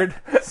secret word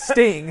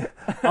Sting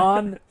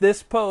on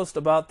this post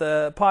about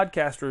the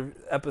podcast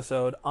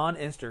episode on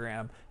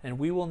Instagram, and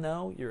we will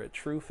know you're a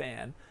true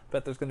fan.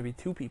 Bet there's going to be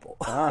 2 people.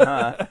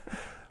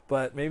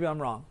 But maybe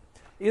I'm wrong.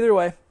 Either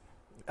way,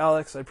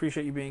 Alex, I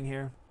appreciate you being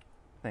here.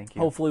 Thank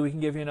you. Hopefully we can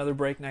give you another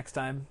break next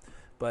time.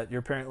 But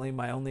you're apparently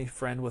my only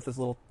friend with as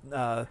little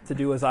to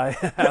do as I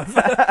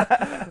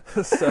have.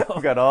 So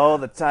I've got all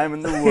the time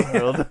in the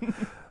world.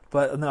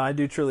 But no, I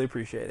do truly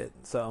appreciate it.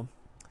 So,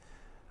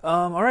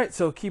 all right.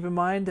 So keep in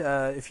mind,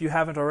 if you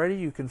haven't already,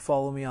 you can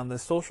follow me on the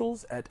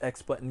socials at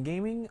XButton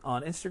Gaming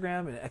on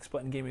Instagram and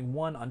XButton Gaming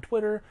 1 on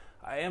Twitter.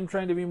 I am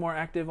trying to be more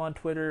active on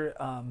Twitter.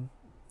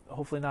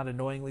 Hopefully not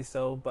annoyingly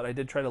so, but I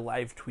did try to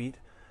live tweet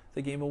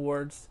the Game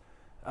Awards.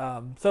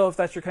 So if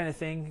that's your kind of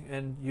thing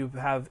and you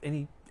have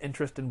any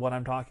interest in what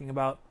I'm talking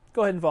about,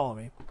 go ahead and follow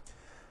me.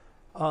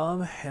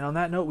 And on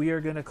that note, we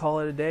are going to call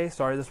it a day.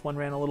 Sorry this one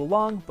ran a little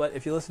long, but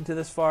if you listen to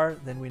this far,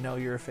 then we know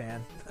you're a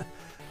fan.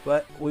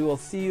 But we will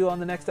see you on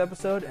the next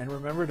episode, and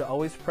remember to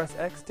always press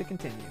X to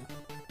continue.